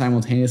record and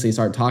simultaneously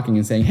start talking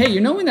and saying, hey,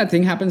 you know when that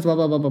thing happens, blah,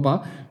 blah, blah, blah,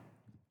 blah.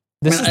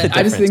 This is the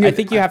difference. I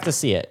think you have to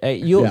see it.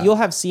 You'll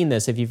have seen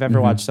this if you've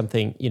ever watched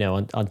something,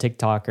 on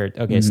TikTok or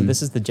so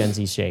this is the Gen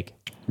Z shake.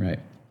 Right.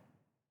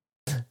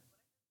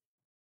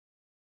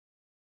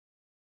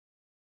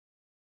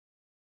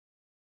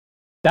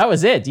 That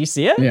was it. Do you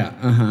see it? Yeah.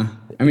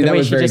 I mean, The that way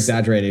was she very just-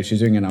 exaggerated. She's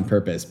doing it on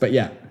purpose. But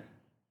yeah.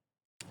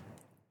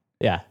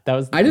 Yeah, that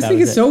was. I just that think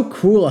was it's it. so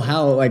cool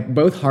how like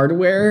both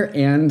hardware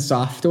and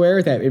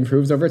software that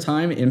improves over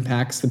time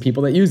impacts the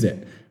people that use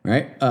it,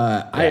 right?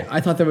 I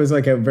thought that was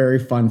like a very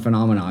fun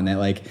phenomenon that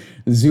like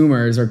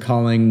Zoomers are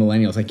calling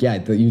millennials like, yeah,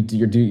 you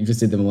just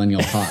did the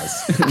millennial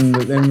pause, and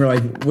then we're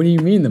like, what do you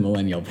mean the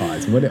millennial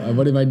pause? What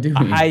am I doing?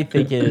 I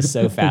think it is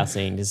so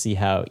fascinating to see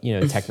how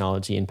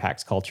technology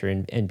impacts culture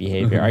and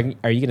behavior.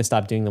 Are you going to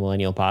stop doing the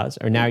millennial pause,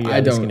 or now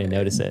you're just going to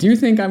notice it? Do you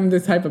think I'm the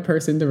type of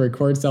person to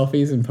record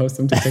selfies and post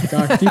them to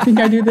TikTok? Do you think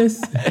I do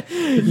this?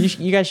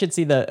 You guys should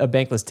see the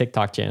Bankless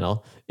TikTok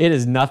channel. It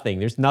is nothing.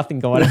 There's nothing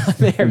going on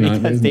there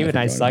because there's David and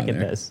I nothing suck going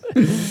at on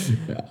this.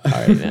 All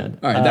right, man.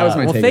 All right, that was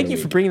my well, take of thank the you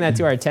for week. bringing that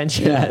to our attention.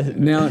 Yeah,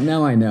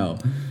 now I know.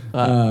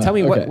 Tell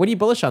me, okay. what are you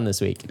bullish on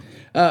this week?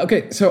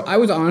 Okay, so I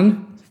was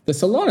on the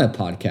Solana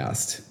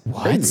podcast.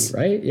 What? Crazy,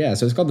 right? Yeah,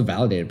 so it's called the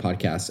Validated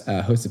Podcast,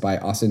 hosted by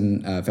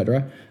Austin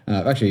Federa.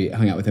 I've actually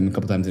hung out with him a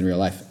couple times in real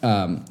life.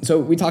 So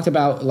we talked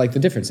about like the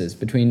differences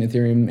between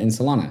Ethereum and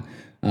Solana.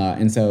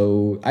 And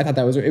so I thought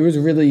it was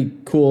a really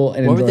cool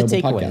and What were the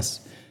enjoyable takeaways?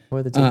 podcast. What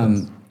were the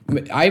takeaways?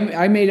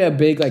 I made a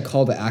big like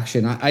call to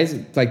action. I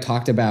like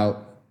talked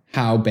about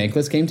how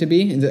Bankless came to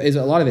be. And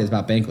a lot of it is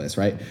about Bankless,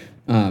 right?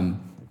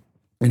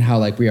 And how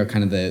like we are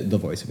kind of the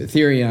voice of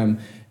Ethereum.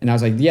 And I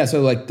was like, yeah,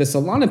 so like the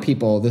Solana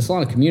people, the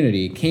Solana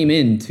community came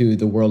into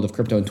the world of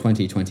crypto in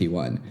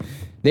 2021.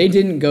 They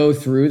didn't go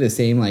through the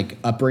same like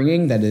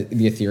upbringing that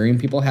the Ethereum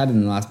people had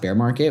in the last bear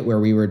market, where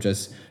we were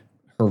just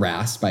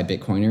harassed by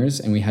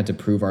Bitcoiners and we had to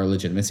prove our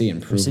legitimacy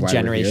and prove It's a why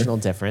we're here. generational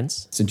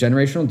difference. It's a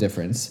generational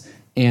difference,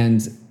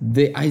 and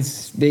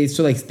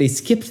they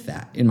skipped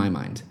that in my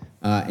mind,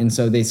 and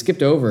so they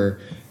skipped over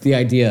the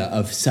idea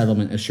of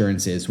settlement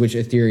assurances, which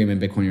Ethereum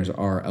and Bitcoiners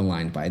are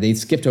aligned by. They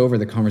skipped over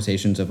the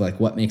conversations of like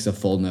what makes a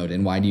full node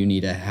and why do you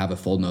need to have a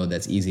full node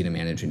that's easy to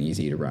manage and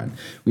easy to run.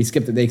 They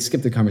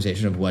skipped the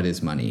conversation of what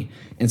is money,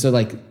 and so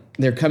like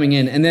they're coming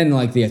in, and then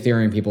like the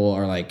Ethereum people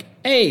are like,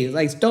 hey,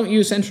 like don't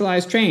use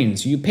centralized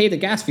chains. You pay the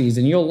gas fees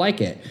and you'll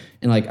like it.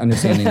 And like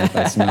understanding that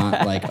that's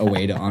not like a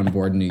way to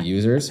onboard new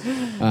users.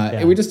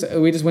 We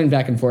just went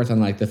back and forth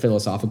on like the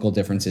philosophical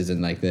differences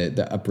and like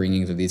the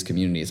upbringings of these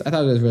communities. I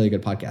thought it was a really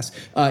good podcast.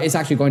 It's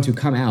actually going to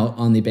come out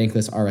on the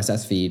Bankless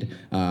RSS feed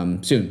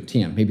soon,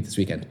 TM, maybe this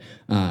weekend.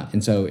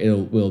 And so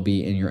will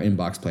be in your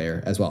inbox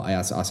player as well. I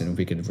asked Austin if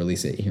we could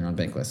release it here on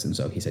Bankless, and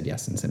so he said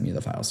yes and sent me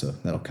the file. So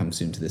that'll come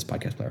soon to this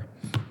podcast player.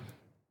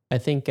 I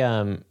think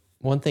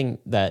one thing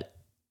that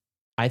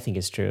I think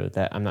is true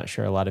that I'm not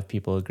sure a lot of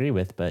people agree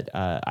with, but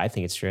I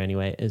think it's true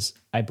anyway, is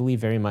I believe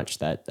very much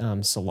that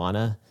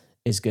Solana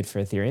is good for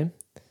Ethereum.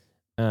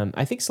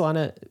 I think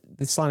the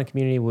Solana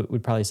community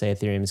would probably say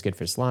Ethereum is good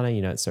for Solana.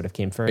 It sort of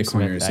came first.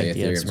 Bitcoiners say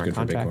idea of Ethereum is smart good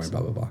contracts. for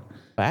Bitcoin, blah, blah, blah.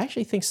 But I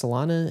actually think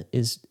Solana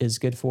is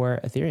good for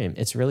Ethereum.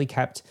 It's really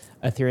kept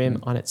Ethereum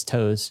on its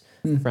toes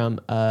from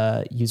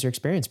a user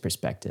experience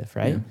perspective,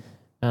 right?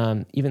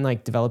 Even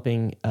like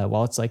developing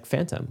wallets like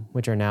Phantom,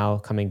 which are now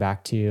coming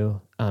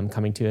to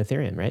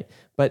Ethereum, right?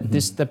 But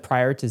this the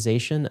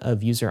prioritization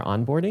of user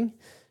onboarding.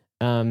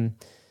 I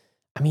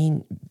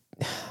mean,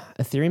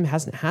 Ethereum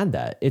hasn't had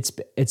that.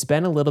 It's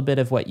been a little bit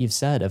of what you've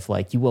said of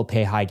like you will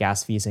pay high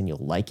gas fees and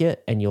you'll like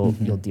it, and you'll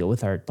deal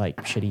with our like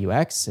shitty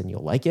UX and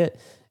you'll like it.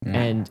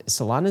 And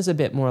Solana's a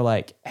bit more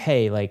like,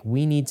 hey, like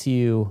we need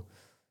to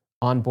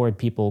onboard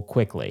people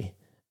quickly.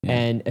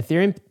 And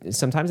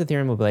sometimes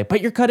Ethereum will be like,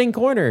 but you're cutting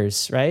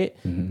corners, right?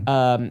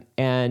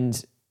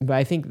 But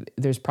I think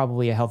there's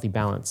probably a healthy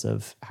balance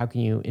of how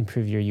can you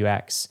improve your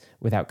UX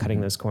without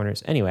cutting those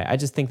corners. Anyway, I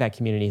just think that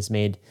community has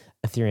made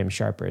Ethereum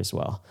sharper as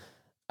well.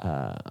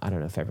 I don't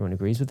know if everyone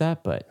agrees with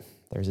that, but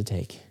there's a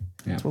take.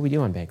 That's what we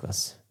do on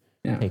Bankless.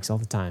 Takes all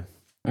the time.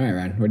 All right,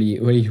 Ryan, what are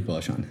you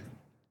bullish on?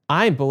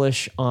 I'm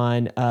bullish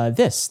on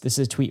this. This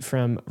is a tweet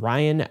from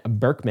Ryan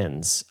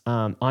Berkmans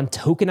on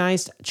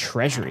tokenized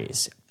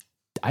treasuries.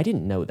 I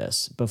didn't know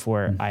this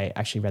before I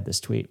actually read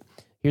this tweet.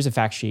 Here's a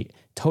fact sheet.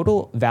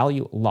 Total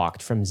value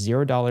locked from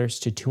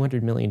 $0 to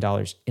 $200 million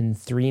in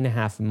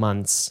 3.5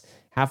 months.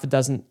 Half a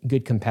dozen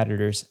good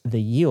competitors.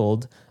 The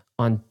yield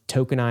on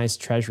tokenized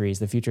treasuries,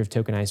 the future of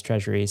tokenized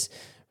treasuries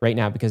right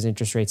now, because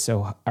interest rates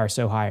are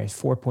so high, is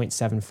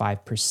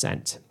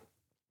 4.75%.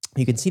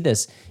 You can see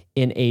this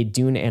in a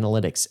Dune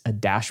Analytics, a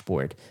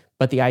dashboard.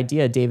 But the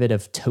idea, David,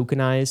 of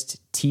tokenized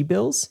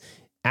T-bills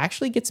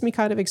actually gets me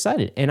kind of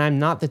excited. And I'm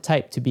not the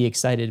type to be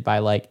excited by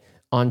like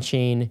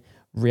on-chain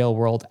real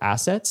world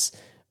assets,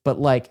 but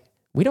like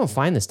we don't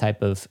find this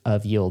type of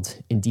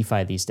yield in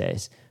DeFi these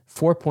days,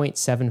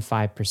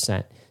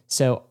 4.75%.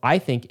 So I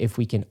think if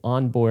we can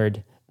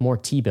onboard more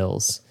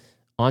T-bills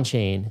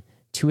on-chain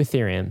to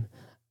Ethereum,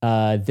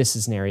 this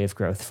is an area of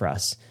growth for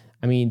us.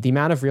 I mean, the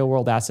amount of real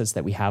world assets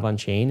that we have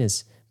on-chain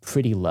is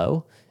pretty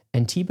low,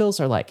 and T-bills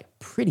are like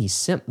pretty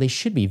simple. They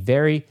should be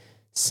very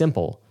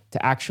simple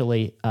to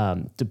actually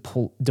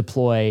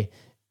deploy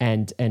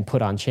and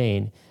put on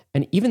chain.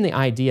 And even the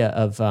idea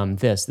of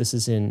this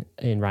is in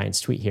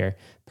Ryan's tweet here.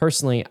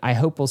 Personally, I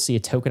hope we'll see a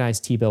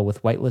tokenized T-bill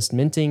with whitelist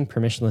minting,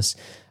 permissionless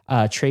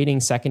trading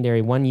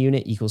secondary 1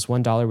 unit equals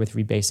 $1 with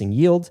rebasing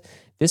yield.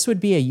 This would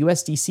be a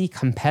USDC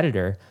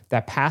competitor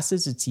that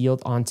passes its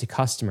yield on to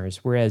customers,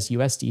 whereas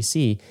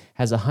USDC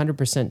has a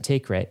 100%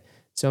 take rate.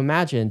 So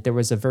imagine there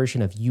was a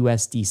version of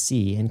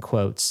USDC, in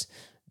quotes,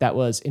 that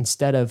was,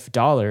 instead of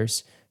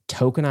dollars,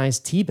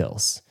 tokenized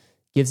T-bills.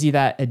 Gives you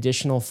that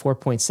additional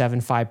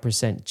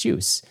 4.75%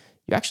 juice.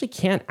 You actually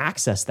can't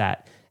access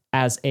that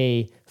as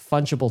a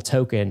fungible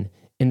token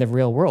in the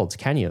real world,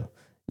 can you?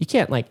 You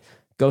can't like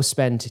go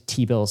spend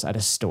T-bills at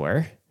a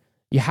store.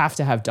 You have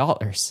to have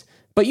dollars.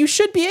 But you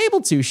should be able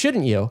to,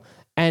 shouldn't you?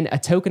 And a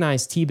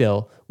tokenized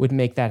T-bill would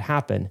make that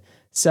happen.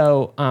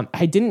 So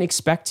I didn't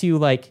expect to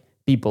like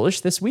be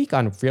bullish this week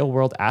on real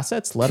world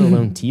assets, let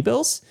alone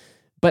T-bills.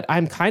 But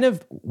I'm kind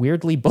of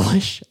weirdly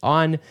bullish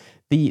on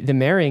the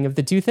marrying of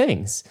the two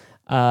things.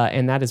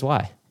 And that is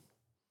why.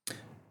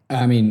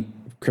 I mean,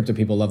 crypto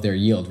people love their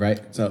yield, right?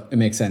 So it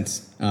makes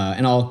sense.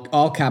 And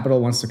all capital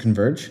wants to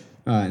converge.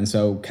 And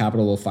so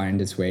capital will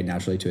find its way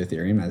naturally to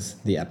Ethereum as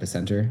the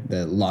epicenter,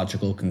 the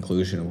logical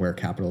conclusion of where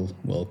capital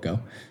will go.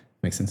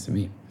 Makes sense to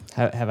me.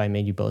 Have I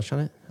made you bullish on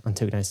it? On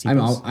tokenized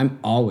T-bills? I'm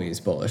always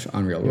bullish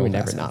on real world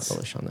assets. You were never not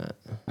bullish on that.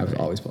 I was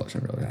always bullish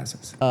on real world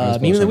assets.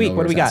 Meme of the week,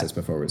 what do we got?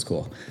 Before it was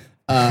cool.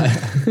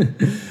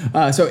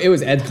 So it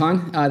was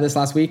EdCon this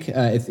last week.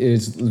 It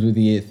was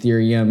the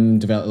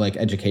Ethereum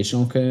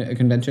educational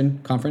convention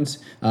conference.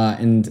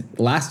 And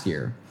last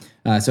year,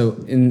 so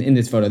in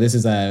this photo, this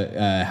is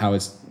how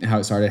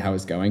it started, how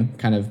it's going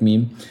kind of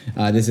meme.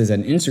 This is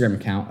an Instagram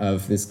account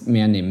of this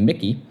man named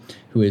Mickey,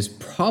 who is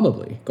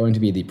probably going to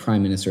be the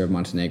prime minister of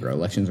Montenegro.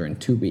 Elections are in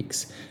 2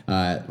 weeks.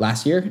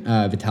 Last year,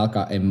 Vitalik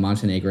got a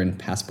Montenegrin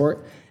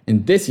passport.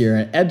 And this year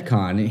at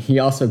EdCon, he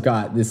also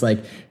got this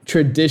like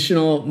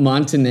traditional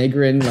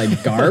Montenegrin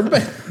like garb.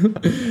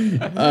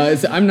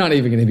 So I'm not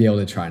even going to be able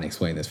to try and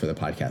explain this for the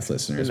podcast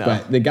listeners. No.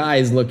 But the guy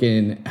is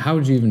looking. How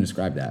would you even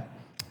describe that?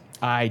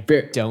 I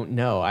don't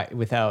know.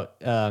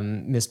 Without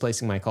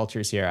misplacing my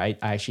cultures here, I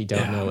actually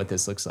don't know what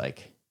this looks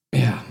like.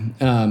 Yeah.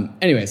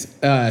 Anyways,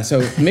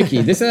 so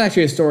Mickey, this is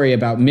actually a story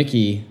about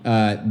Mickey,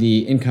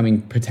 the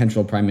incoming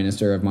potential prime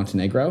minister of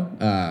Montenegro.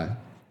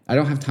 I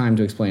don't have time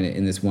to explain it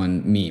in this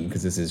one meme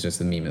because this is just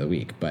the meme of the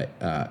week, but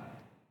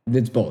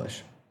it's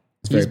bullish.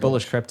 He's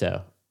bullish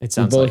crypto. It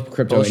sounds bullish like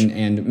crypto bullish.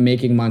 And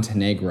making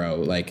Montenegro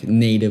like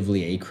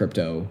natively a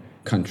crypto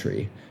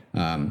country.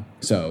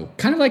 So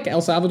kind of like El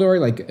Salvador,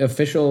 like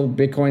official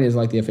Bitcoin is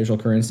like the official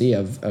currency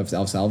of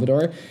El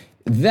Salvador.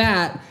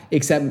 That,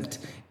 except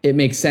it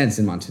makes sense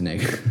in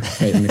Montenegro.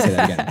 Wait, let me say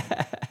that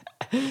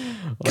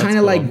again. Kind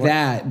of like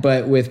that,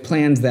 but with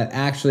plans that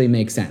actually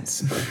make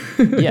sense.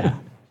 Yeah.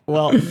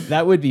 Well,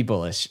 that would be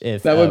bullish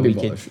if we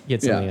could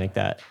get something like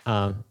that.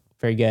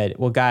 Very good.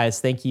 Well,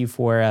 guys, thank you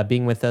for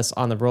being with us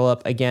on the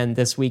roll-up again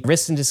this week.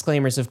 Risks and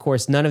disclaimers, of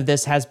course. None of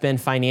this has been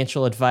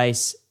financial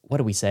advice. What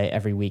do we say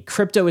every week?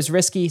 Crypto is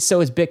risky.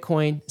 So is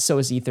Bitcoin. So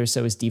is Ether.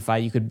 So is DeFi.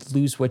 You could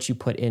lose what you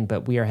put in,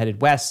 but we are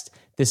headed west.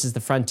 This is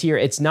the frontier.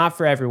 It's not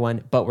for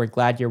everyone, but we're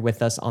glad you're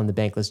with us on the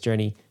bankless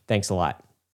journey. Thanks a lot.